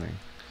happening?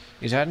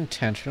 Is that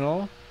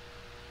intentional?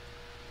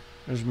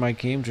 Or is my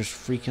game just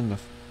freaking the...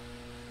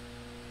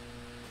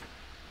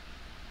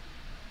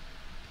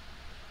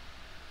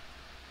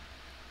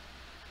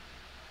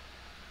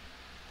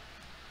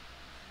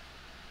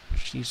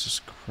 Jesus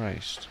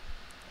Christ.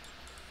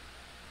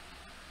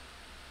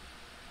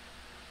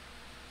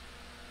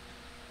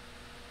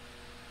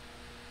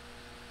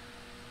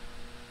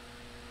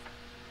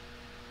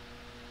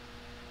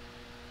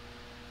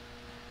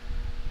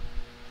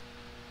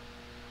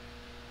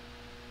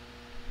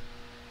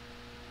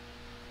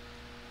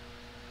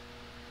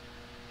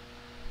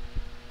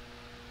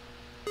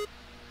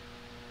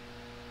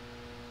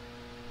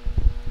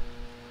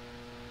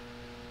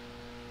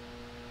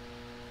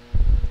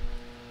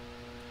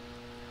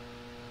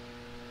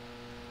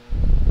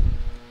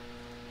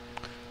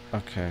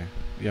 Okay.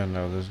 Yeah,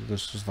 no,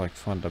 this is like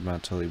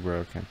fundamentally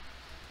broken.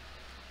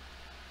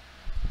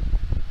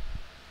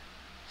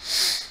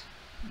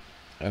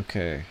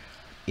 Okay.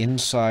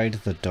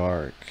 Inside the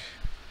dark.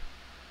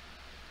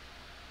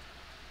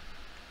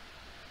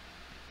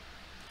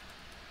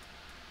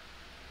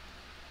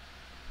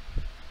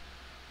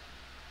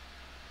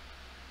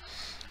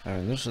 I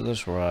mean,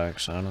 this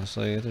rocks,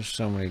 honestly. There's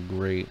so many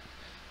great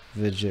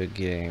video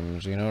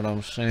games, you know what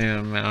I'm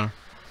saying, man?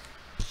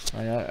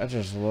 I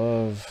just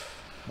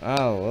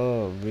I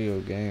love video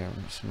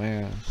games,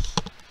 man.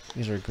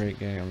 These are great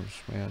games,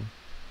 man.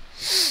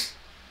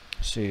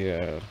 See,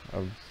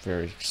 I'm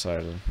very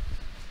excited.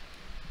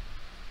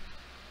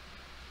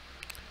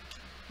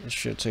 This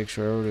shit takes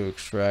forever to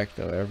extract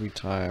though every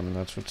time, and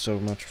that's what's so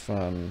much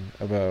fun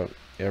about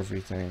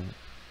everything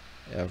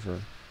ever.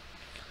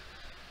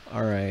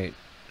 Alright.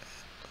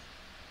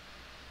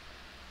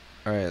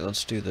 Alright,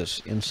 let's do this.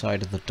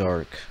 Inside of the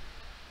dark.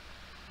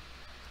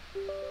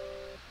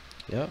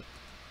 Yep.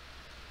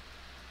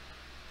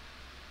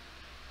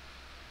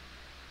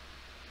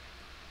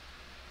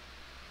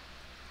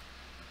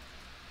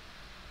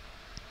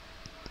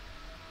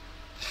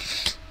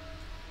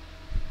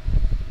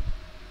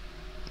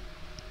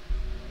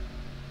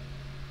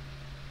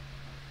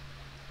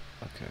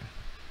 Okay.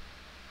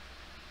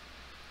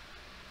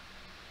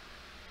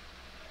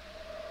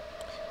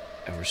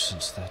 Ever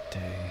since that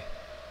day,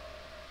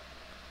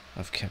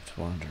 I've kept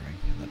wandering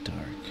in the dark.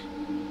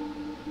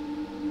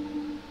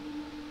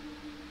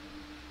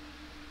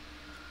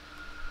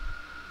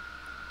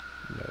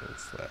 No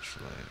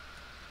flashlight.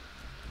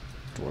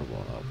 Door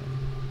won't open.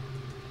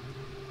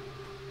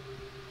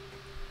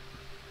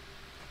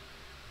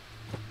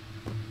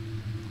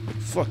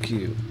 Fuck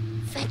you.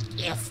 Fuck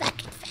you,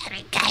 fucking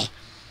fairy guy.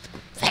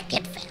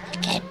 Fucking fairy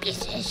guy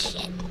piece of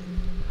shit.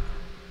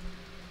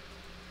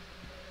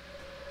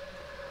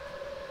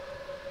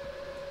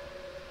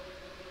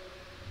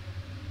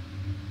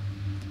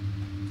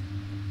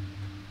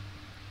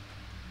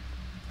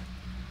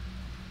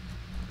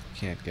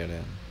 Can't get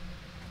in.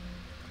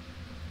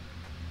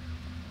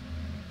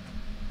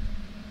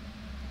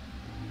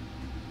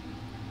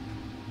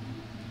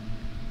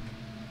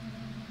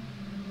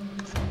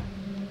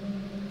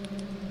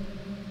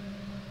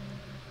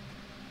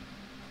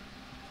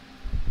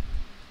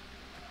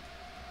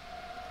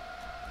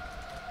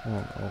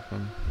 Won't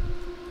open.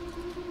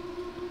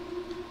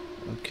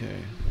 Okay.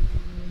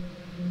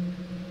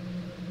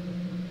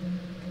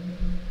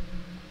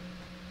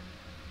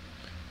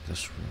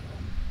 This room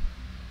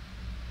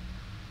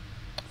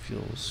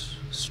feels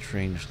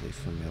strangely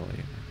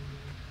familiar.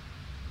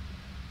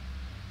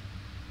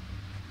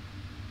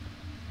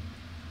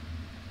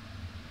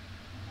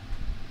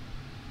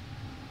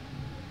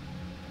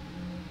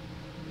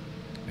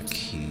 A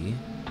key?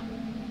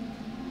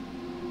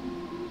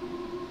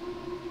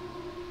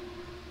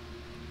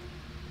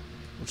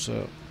 What's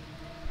up?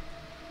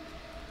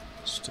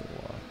 Still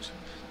locked.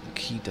 The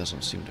key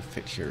doesn't seem to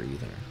fit here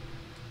either.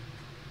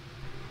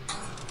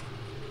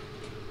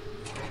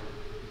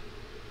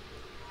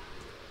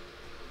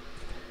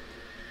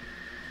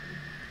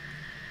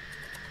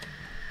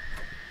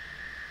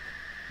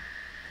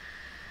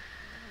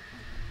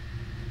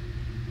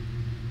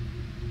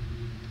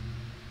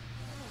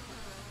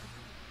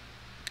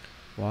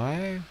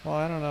 Why? Well,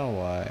 I don't know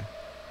why.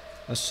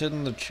 Let's sit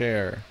in the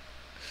chair.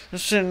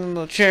 Let's sit in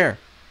the chair!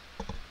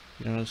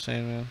 You know what I'm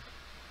saying, man?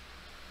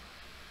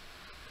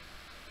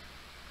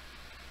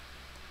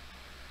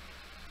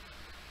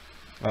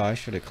 Oh, I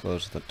should have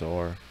closed the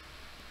door.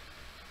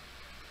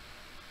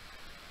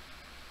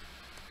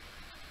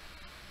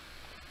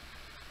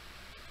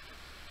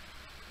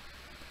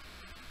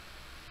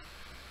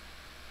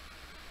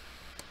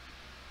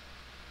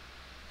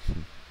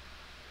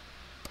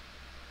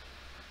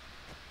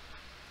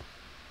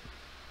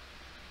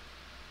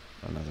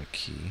 Another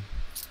key.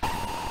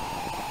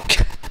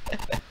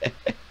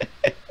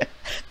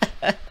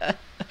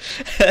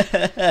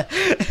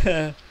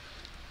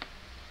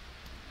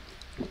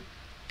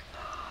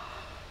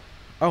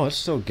 Oh, it's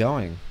still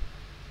going.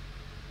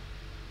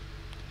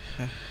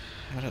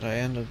 How did I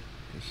end up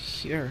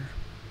here?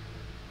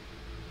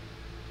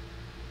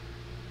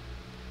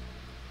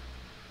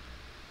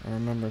 I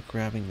remember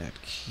grabbing that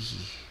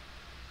key.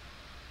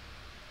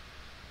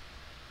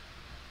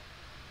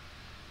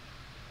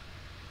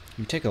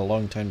 You take a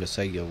long time to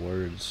say your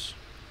words.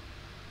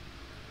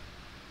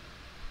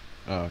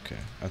 Oh, okay.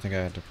 I think I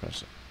had to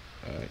press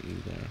E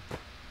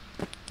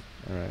there.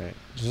 Alright.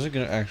 This is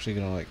actually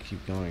gonna like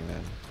keep going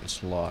then.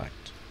 It's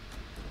locked.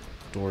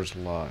 Door's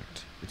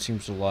locked. It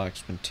seems the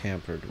lock's been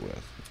tampered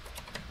with.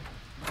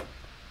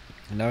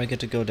 And now I get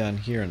to go down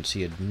here and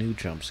see a new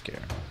jump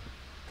scare.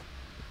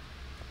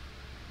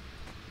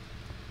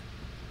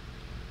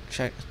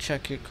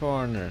 Check your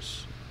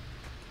corners.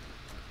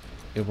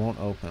 It won't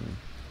open.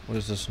 What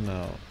does this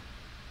know?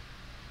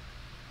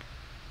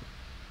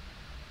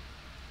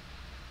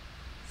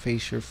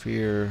 Face your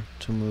fear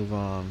to move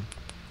on.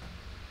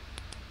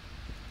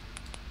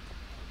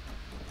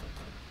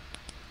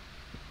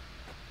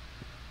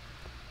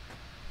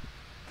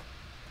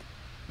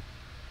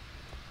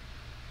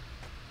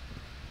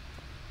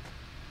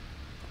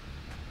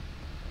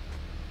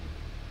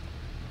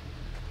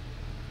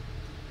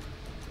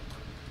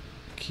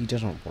 key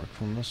doesn't work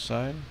from this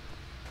side.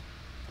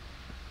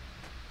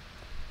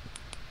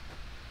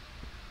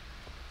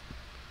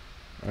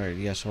 Alright,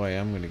 yeah, so I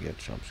am gonna get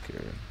jump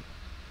scared.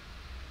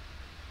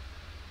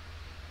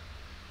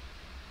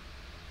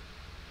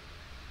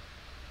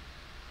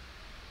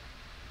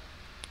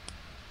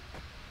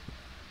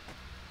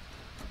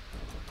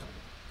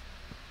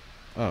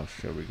 Oh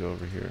shit, we go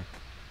over here.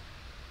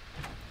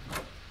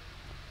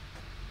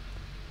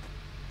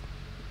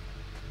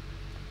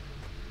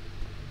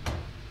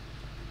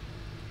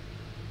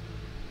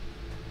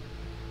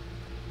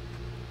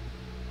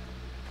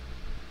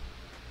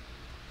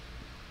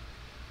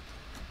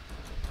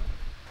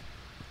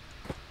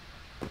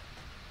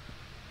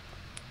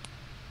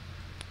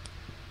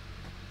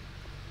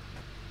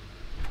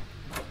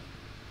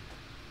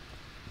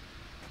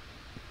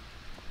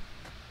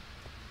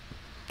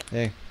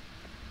 Hey.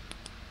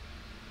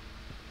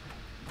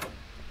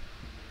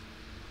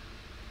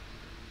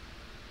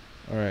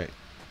 Alright.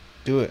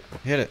 Do it.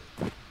 Hit it.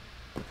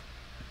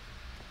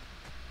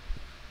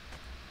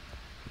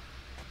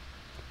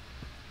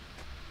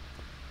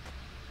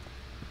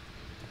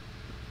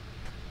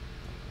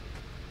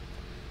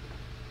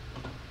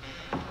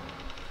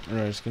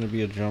 Alright, it's gonna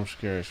be a jump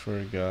scare, I swear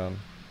to God.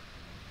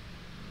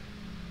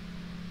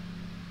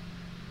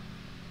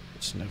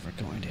 It's never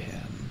going to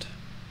end.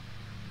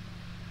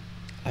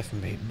 I've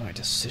made my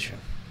decision.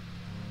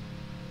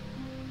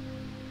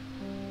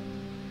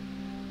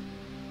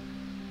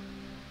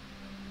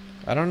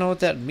 I don't know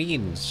what that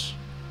means.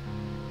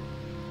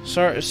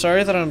 Sorry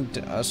that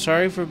I'm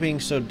sorry for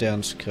being so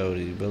dense,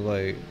 Cody, but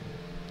like,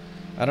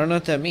 I don't know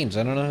what that means.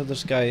 I don't know who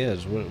this guy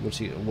is. What's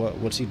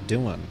he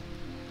doing?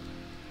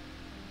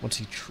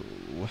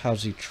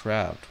 How's he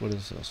trapped? What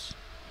is this?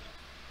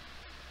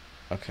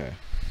 Okay.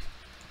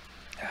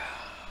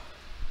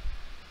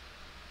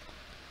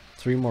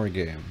 3 more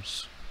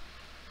games.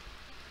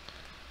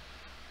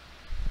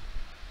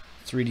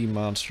 3D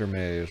Monster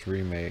Maze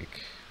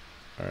remake.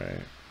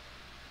 Alright.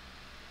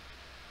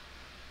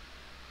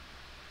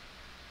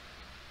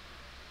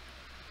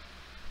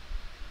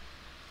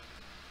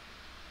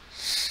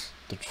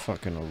 The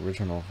fucking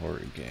original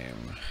horror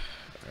game.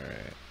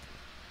 Alright.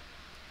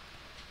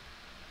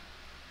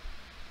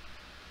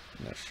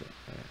 No shit.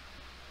 Alright.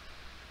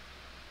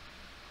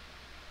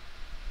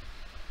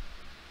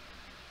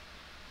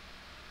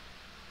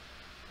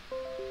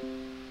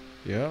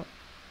 Yeah.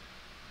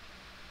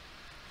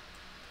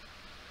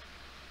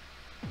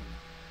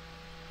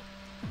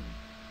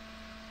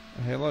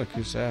 Hey look,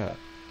 who's that?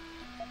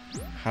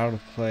 How to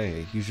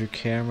play. Use your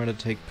camera to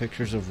take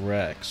pictures of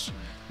wrecks.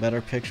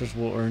 Better pictures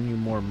will earn you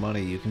more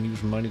money. You can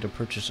use money to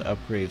purchase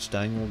upgrades.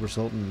 Dying will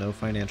result in no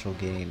financial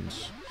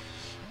gains.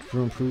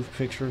 To improve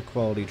picture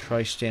quality,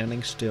 try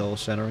standing still,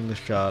 centering the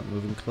shot,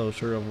 moving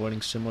closer,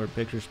 avoiding similar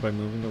pictures by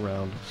moving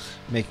around,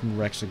 making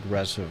Rex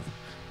aggressive.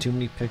 Too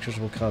many pictures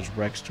will cause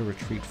Rex to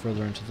retreat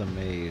further into the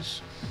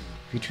maze.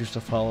 If you choose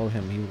to follow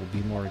him, he will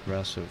be more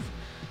aggressive.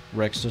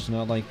 Rex does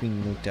not like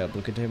being looked at.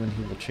 Look at him and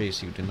he will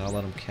chase you. Do not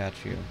let him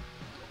catch you.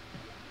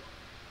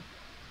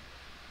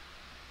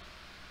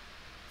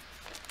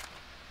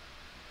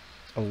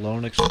 A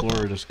lone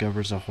explorer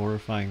discovers a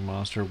horrifying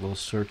monster while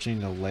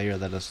searching a lair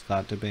that is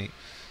thought to be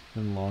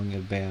long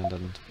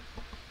abandoned.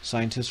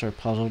 Scientists are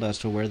puzzled as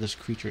to where this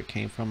creature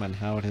came from and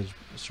how it has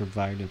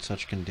survived in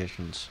such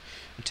conditions.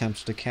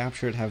 Attempts to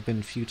capture it have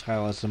been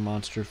futile as the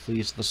monster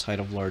flees the sight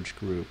of large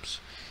groups.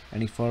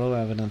 Any photo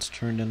evidence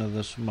turned into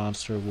this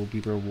monster will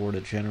be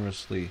rewarded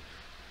generously.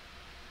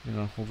 You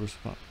know, hold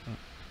response.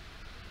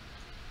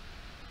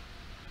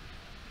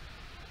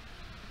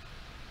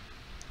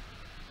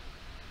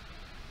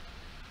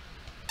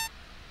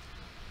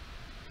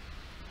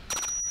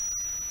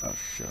 Oh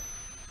shit.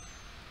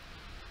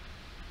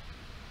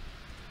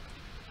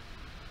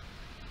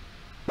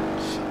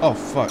 Oh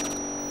fuck.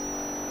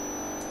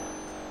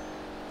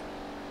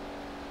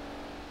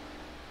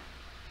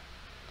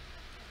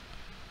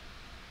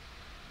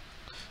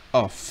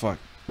 Oh fuck.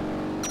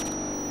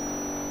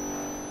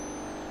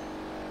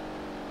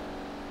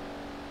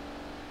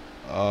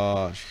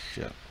 Oh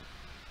shit.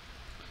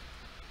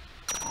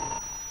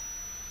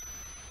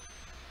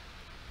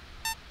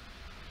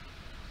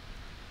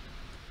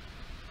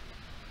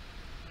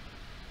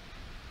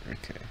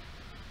 Okay.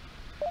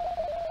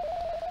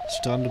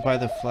 Stunned by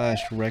the flash,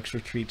 Rex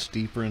retreats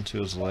deeper into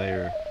his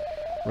lair.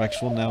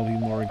 Rex will now be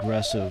more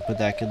aggressive, but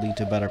that could lead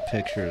to better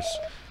pictures.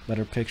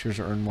 Better pictures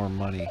earn more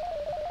money.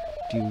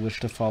 Do you wish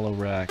to follow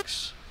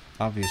Rex?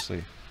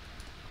 Obviously.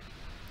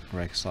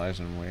 Rex lies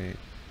in wait.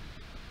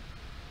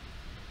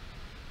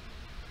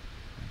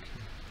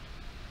 Okay.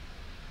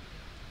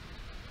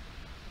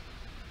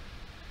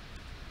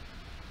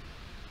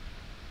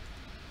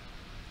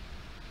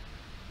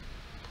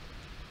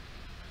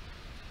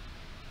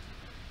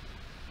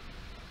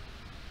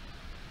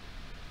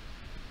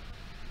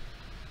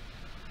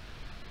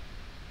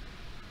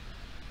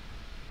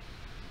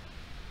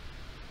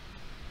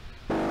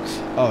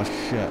 Oh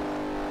shit.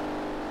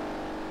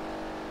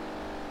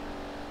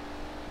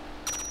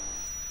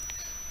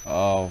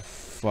 Oh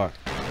fuck.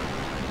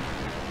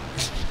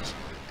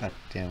 God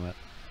damn it.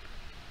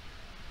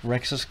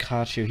 Rex has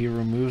caught you. He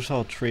removes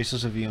all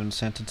traces of you and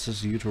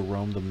sentences you to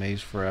roam the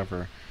maze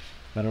forever.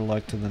 Better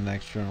luck to the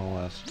next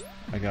journalist.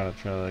 I gotta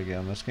try that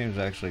again. This game's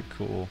actually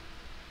cool.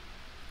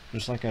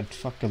 Just like I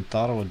fucking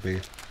thought it would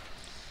be.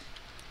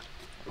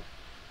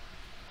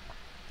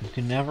 You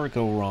can never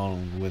go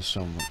wrong with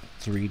some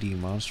 3D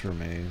monster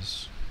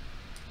maze.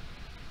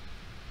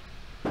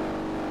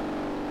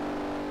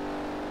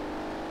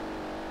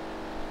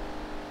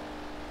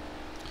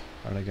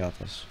 Alright, I got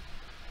this.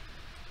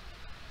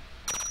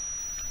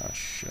 Oh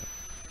shit.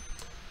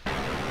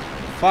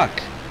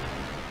 Fuck!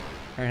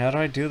 Alright, how do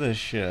I do this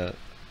shit?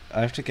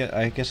 I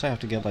guess I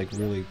have to get like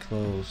really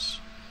close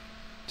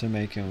to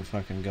make him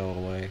fucking go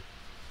away.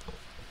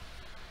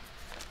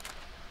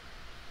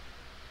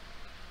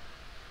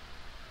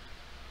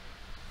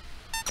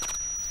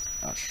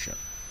 Oh shit.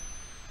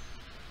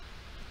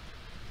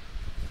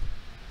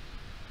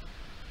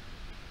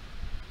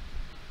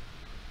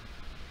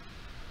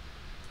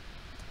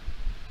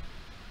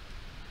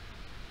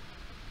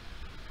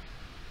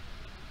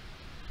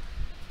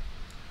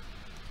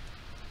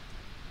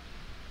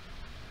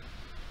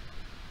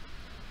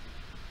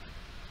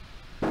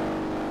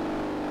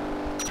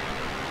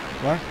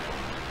 What?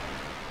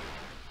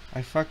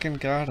 I fucking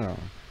got him.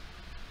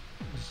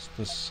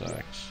 This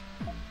sucks.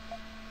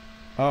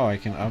 Oh, I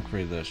can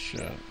upgrade this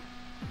shit.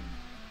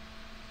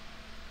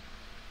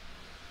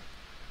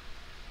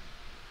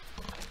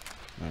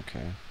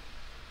 Okay.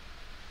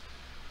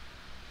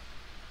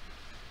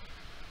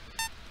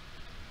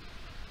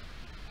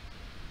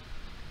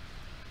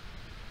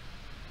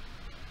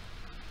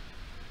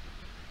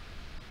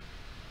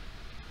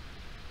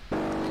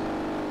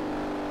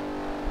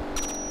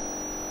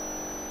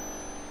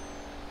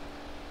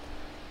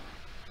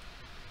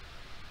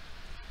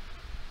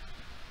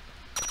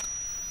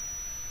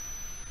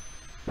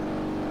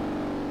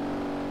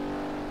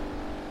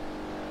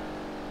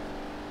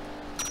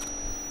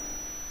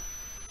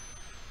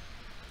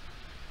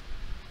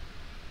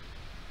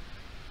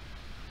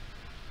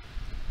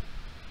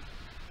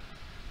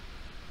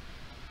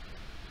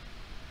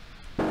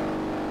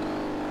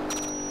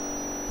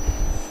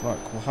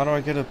 Fuck, well how do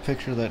I get a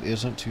picture that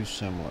isn't too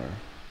similar?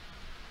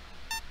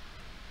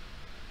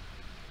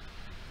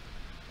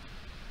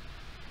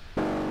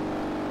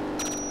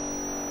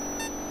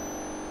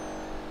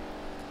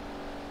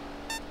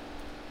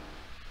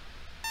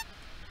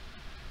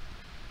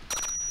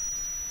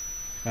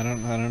 I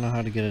don't know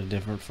how to get a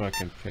different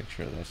fucking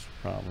picture, that's the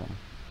problem.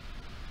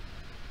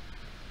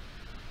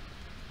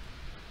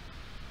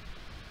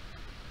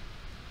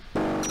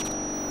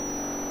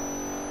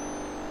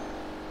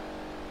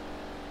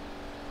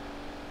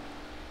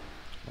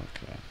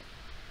 Okay.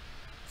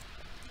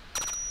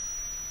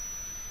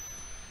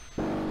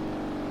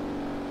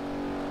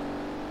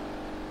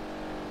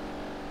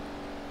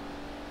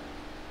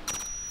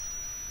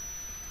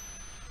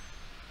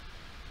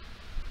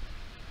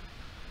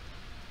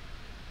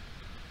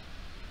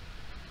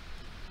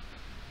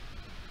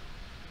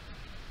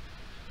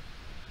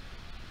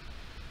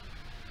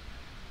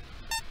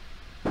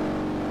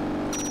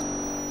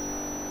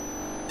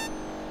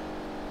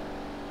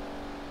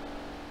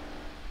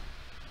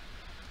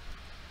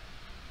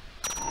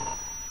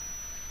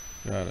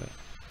 Got it.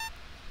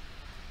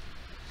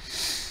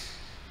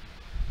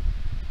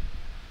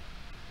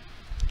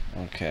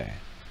 Okay.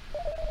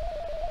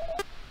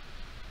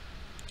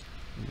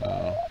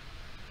 No.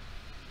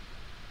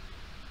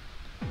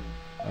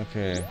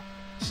 Okay.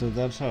 So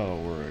that's how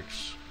it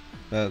works.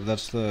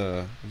 That's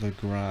the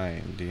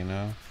grind, you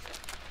know?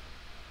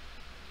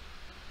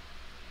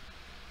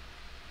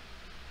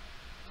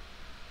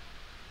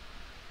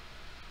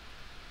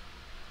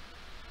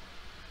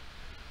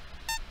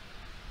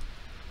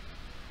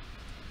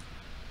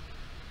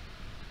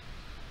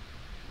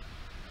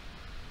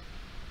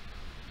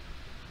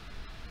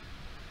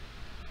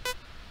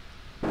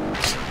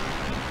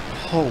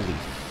 Holy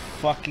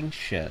fucking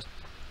shit.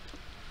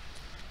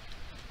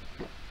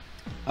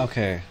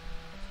 Okay.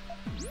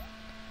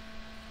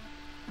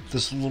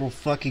 This little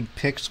fucking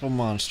pixel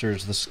monster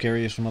is the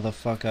scariest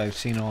motherfucker I've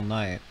seen all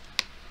night.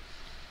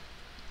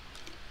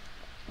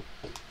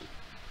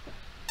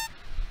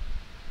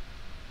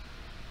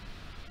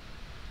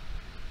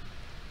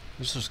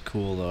 This is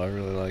cool though, I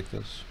really like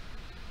this.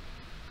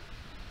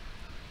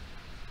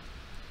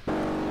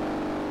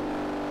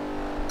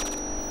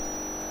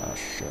 Oh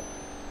shit.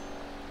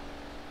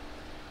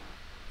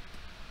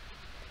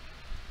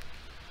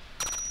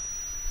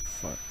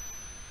 Fuck.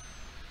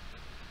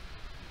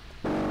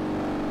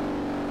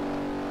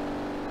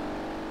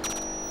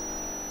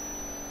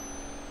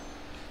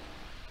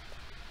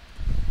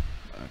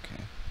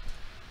 Okay.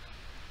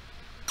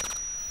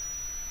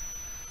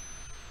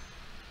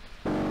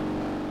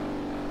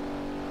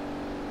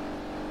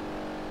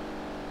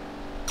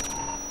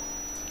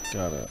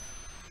 Got it.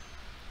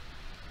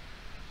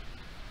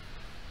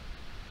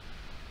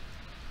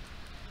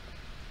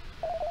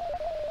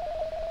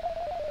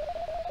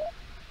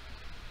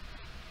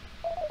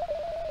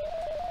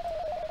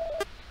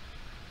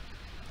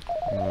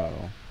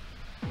 No.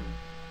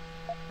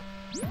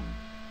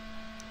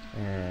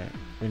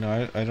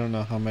 I don't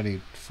know how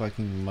many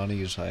fucking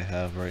monies I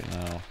have right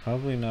now.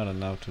 Probably not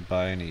enough to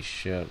buy any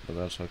shit, but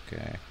that's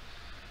okay.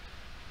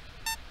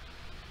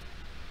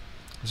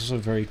 This is a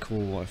very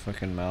cool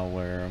fucking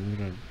malware. I'm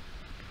gonna...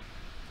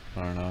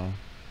 I don't know.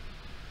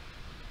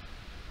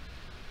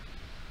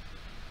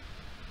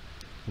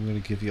 I'm gonna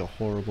give you a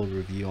horrible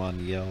review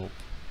on Yelp.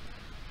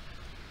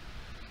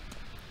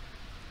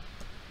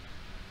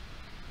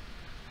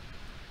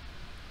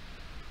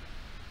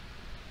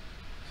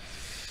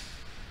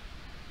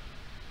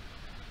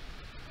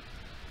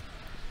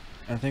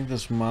 I think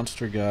this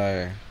monster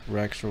guy,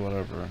 Rex or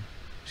whatever,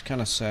 he's kind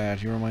of sad.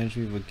 He reminds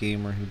me of a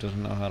gamer who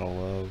doesn't know how to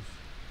love.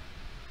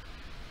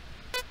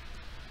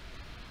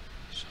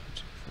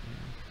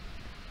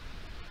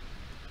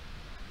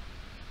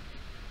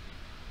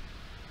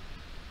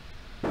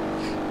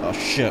 Oh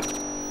shit.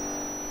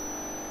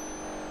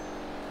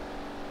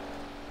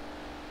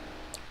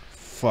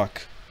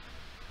 Fuck.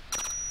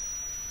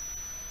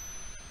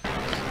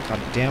 God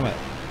damn it.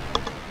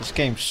 This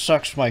game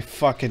sucks my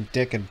fucking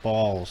dick and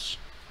balls.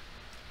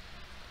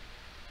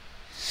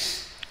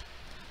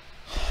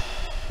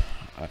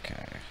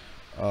 Okay.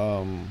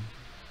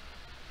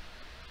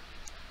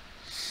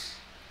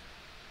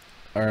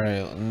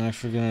 Alright,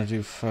 next we're gonna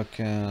do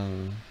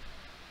fucking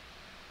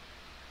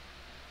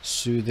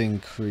Soothing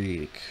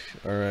Creek.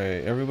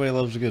 Alright, everybody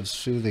loves a good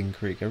Soothing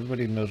Creek.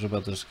 Everybody knows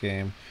about this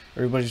game.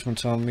 Everybody's been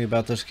telling me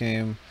about this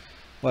game.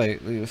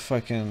 Like,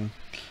 fucking,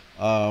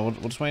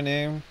 what's my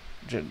name?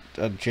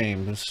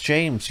 James.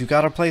 James, you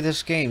gotta play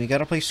this game. You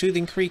gotta play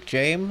Soothing Creek,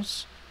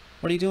 James.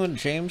 What are you doing,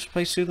 James?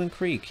 Play Soothing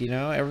Creek, you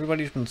know?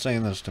 Everybody's been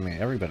saying this to me.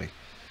 Everybody.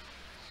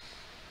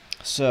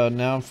 So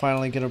now I'm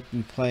finally gonna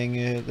be playing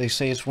it. They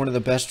say it's one of the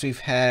best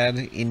we've had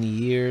in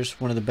years.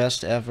 One of the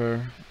best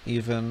ever,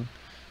 even.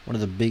 One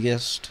of the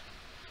biggest.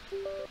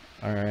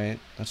 Alright,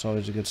 that's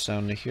always a good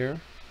sound to hear.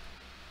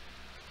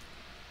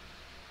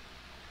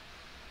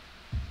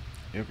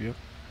 Yep, yep.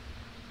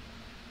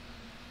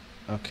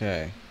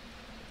 Okay.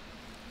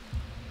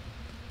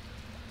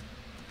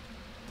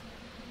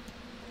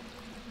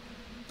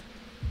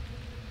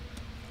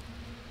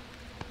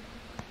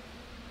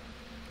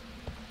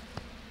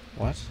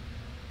 What?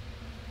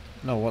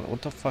 No,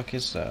 what the fuck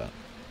is that?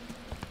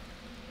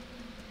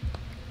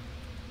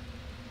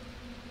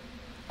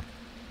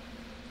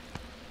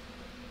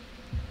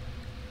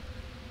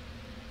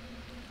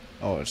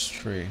 Oh, it's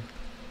tree.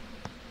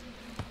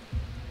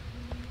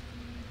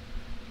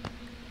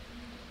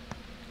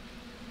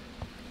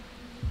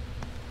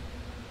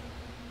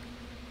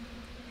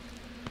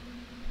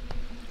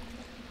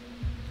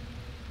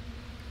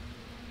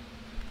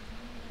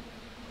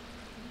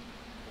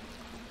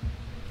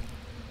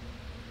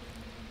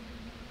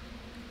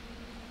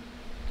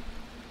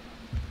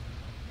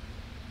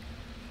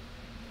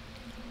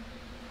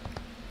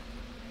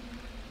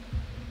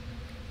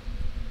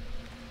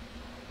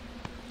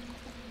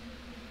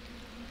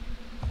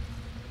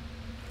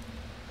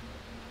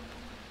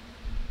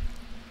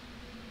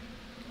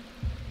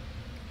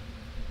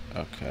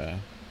 Okay.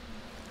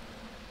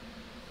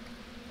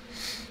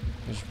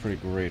 This is pretty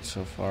great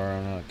so far,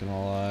 I'm not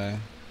gonna lie.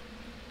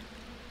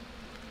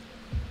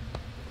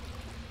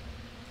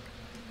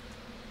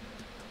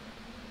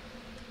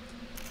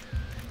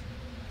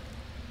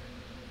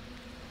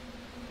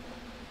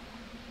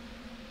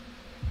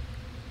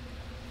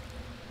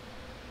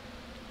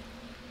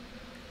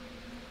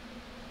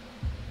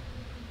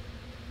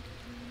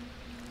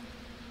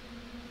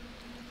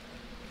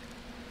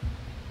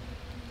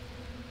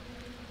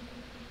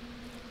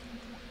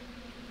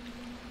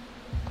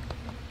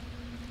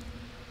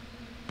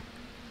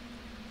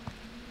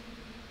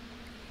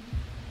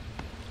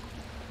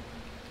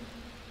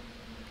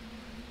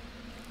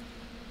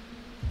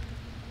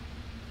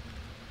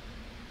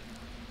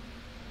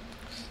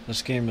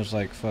 This game is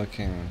like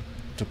fucking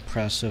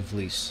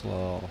depressively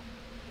slow.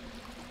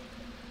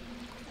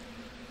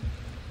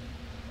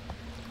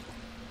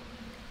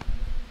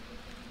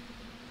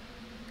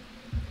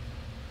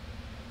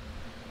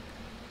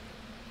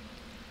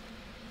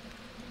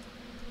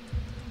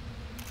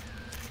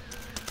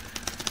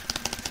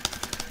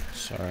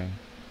 Sorry.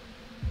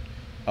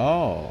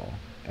 Oh,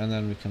 and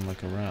then we can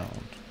look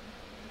around.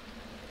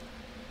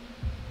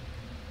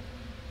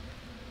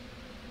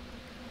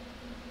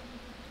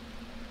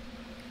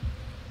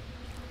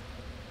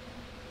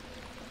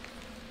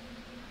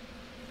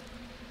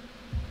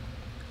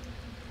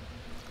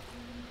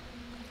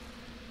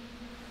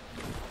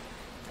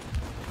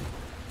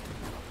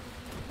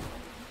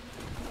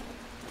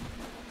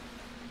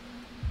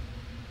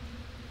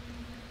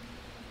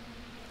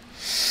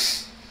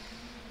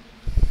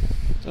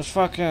 This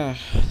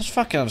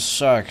fucking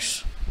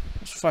sucks.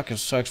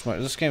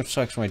 This game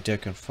sucks my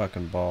dick and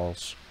fucking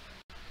balls.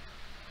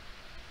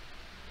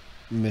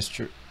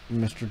 Mr.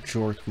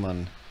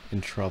 Jorkman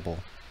in trouble.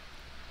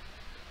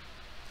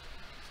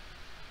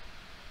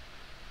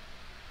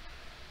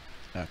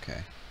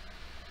 Okay.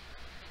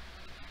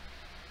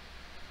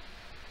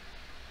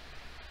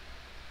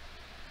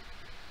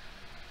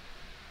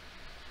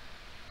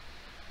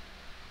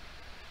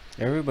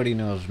 Everybody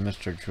knows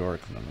Mr.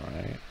 Jorkman,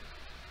 right?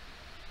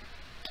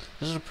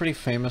 This is a pretty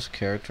famous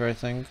character, I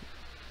think.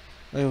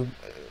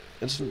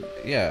 It's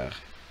yeah.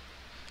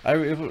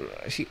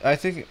 I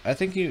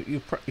think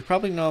you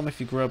probably know him if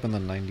you grew up in the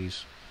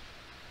 90s.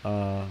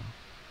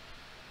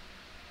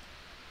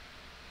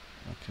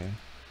 Okay.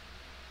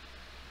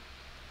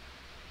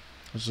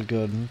 This is a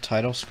good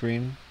title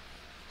screen.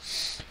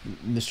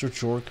 Mr.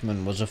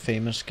 Jorkman was a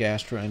famous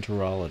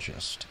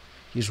gastroenterologist.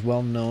 He's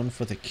well known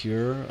for the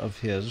cure of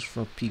his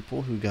for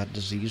people who got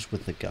disease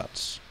with the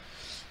guts.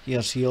 He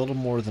has healed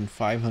more than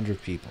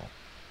 500 people.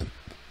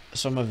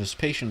 Some of his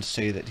patients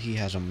say that he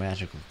has a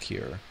magical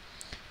cure.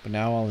 But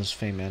now all his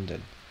fame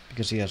ended,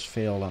 because he has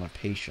failed on a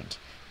patient,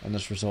 and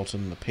this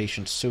resulted in the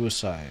patient's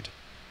suicide.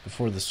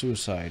 Before the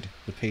suicide,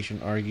 the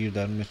patient argued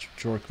that Mr.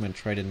 Jorkman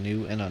tried a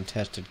new and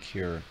untested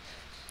cure.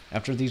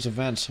 After these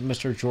events,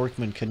 Mr.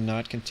 Jorkman could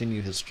not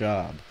continue his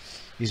job.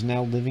 He's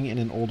now living in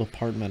an old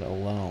apartment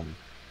alone.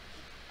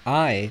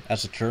 I,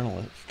 as a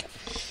journalist,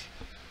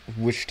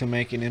 wish to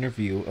make an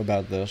interview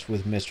about this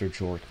with Mr.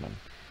 Jorkman,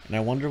 and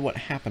I wonder what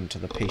happened to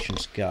the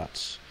patient's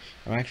guts.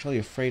 I'm actually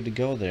afraid to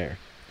go there,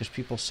 because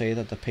people say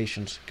that the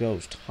patient's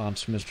ghost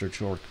haunts Mr.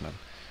 Jorkman,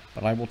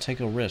 but I will take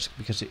a risk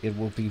because it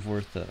will be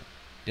worth it.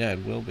 Yeah,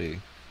 it will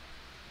be.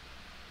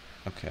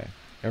 Okay.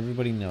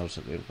 Everybody knows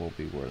that it will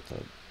be worth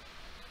it.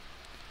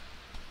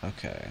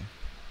 Okay.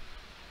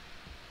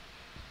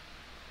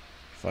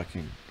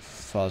 Fucking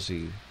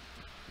fuzzy,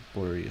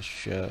 blurry as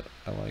shit.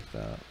 I like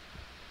that.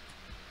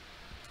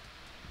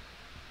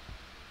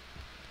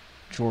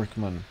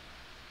 Jorkman.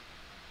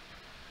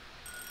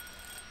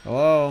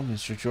 Hello,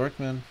 Mr.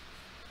 Jorkman.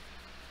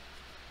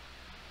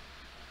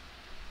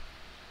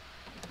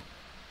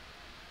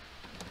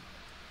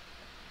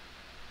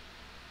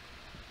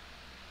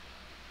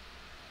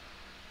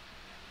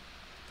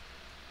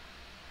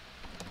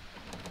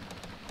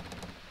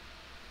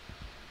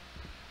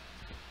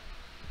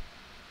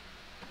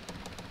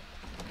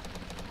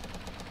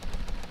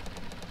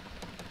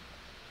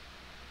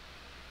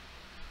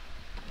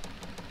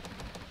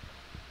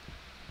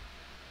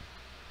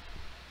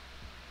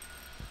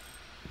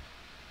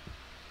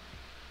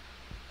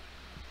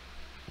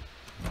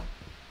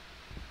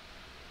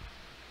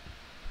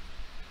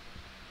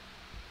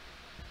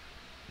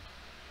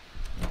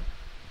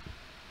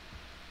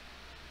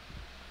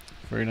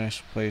 Very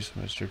nice place,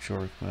 Mr.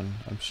 Jorkman.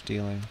 I'm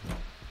stealing.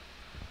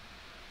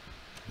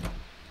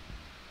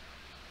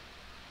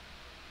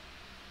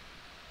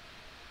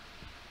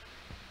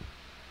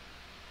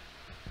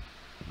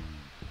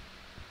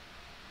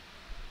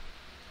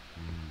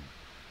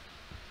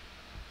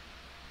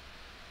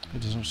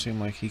 It doesn't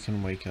seem like he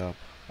can wake up.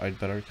 I'd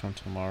better come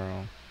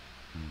tomorrow.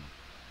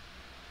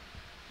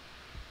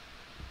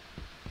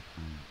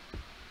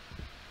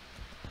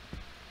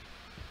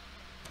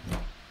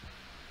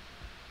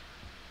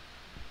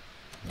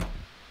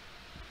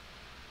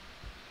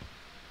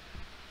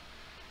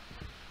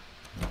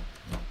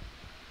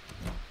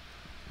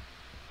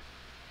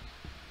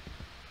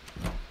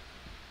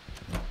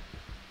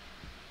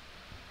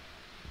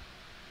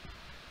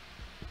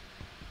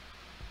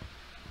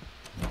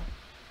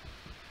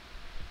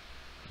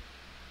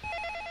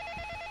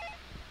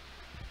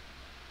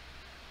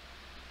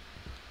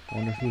 I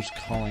wonder who's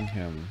calling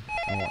him.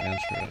 I will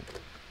answer it.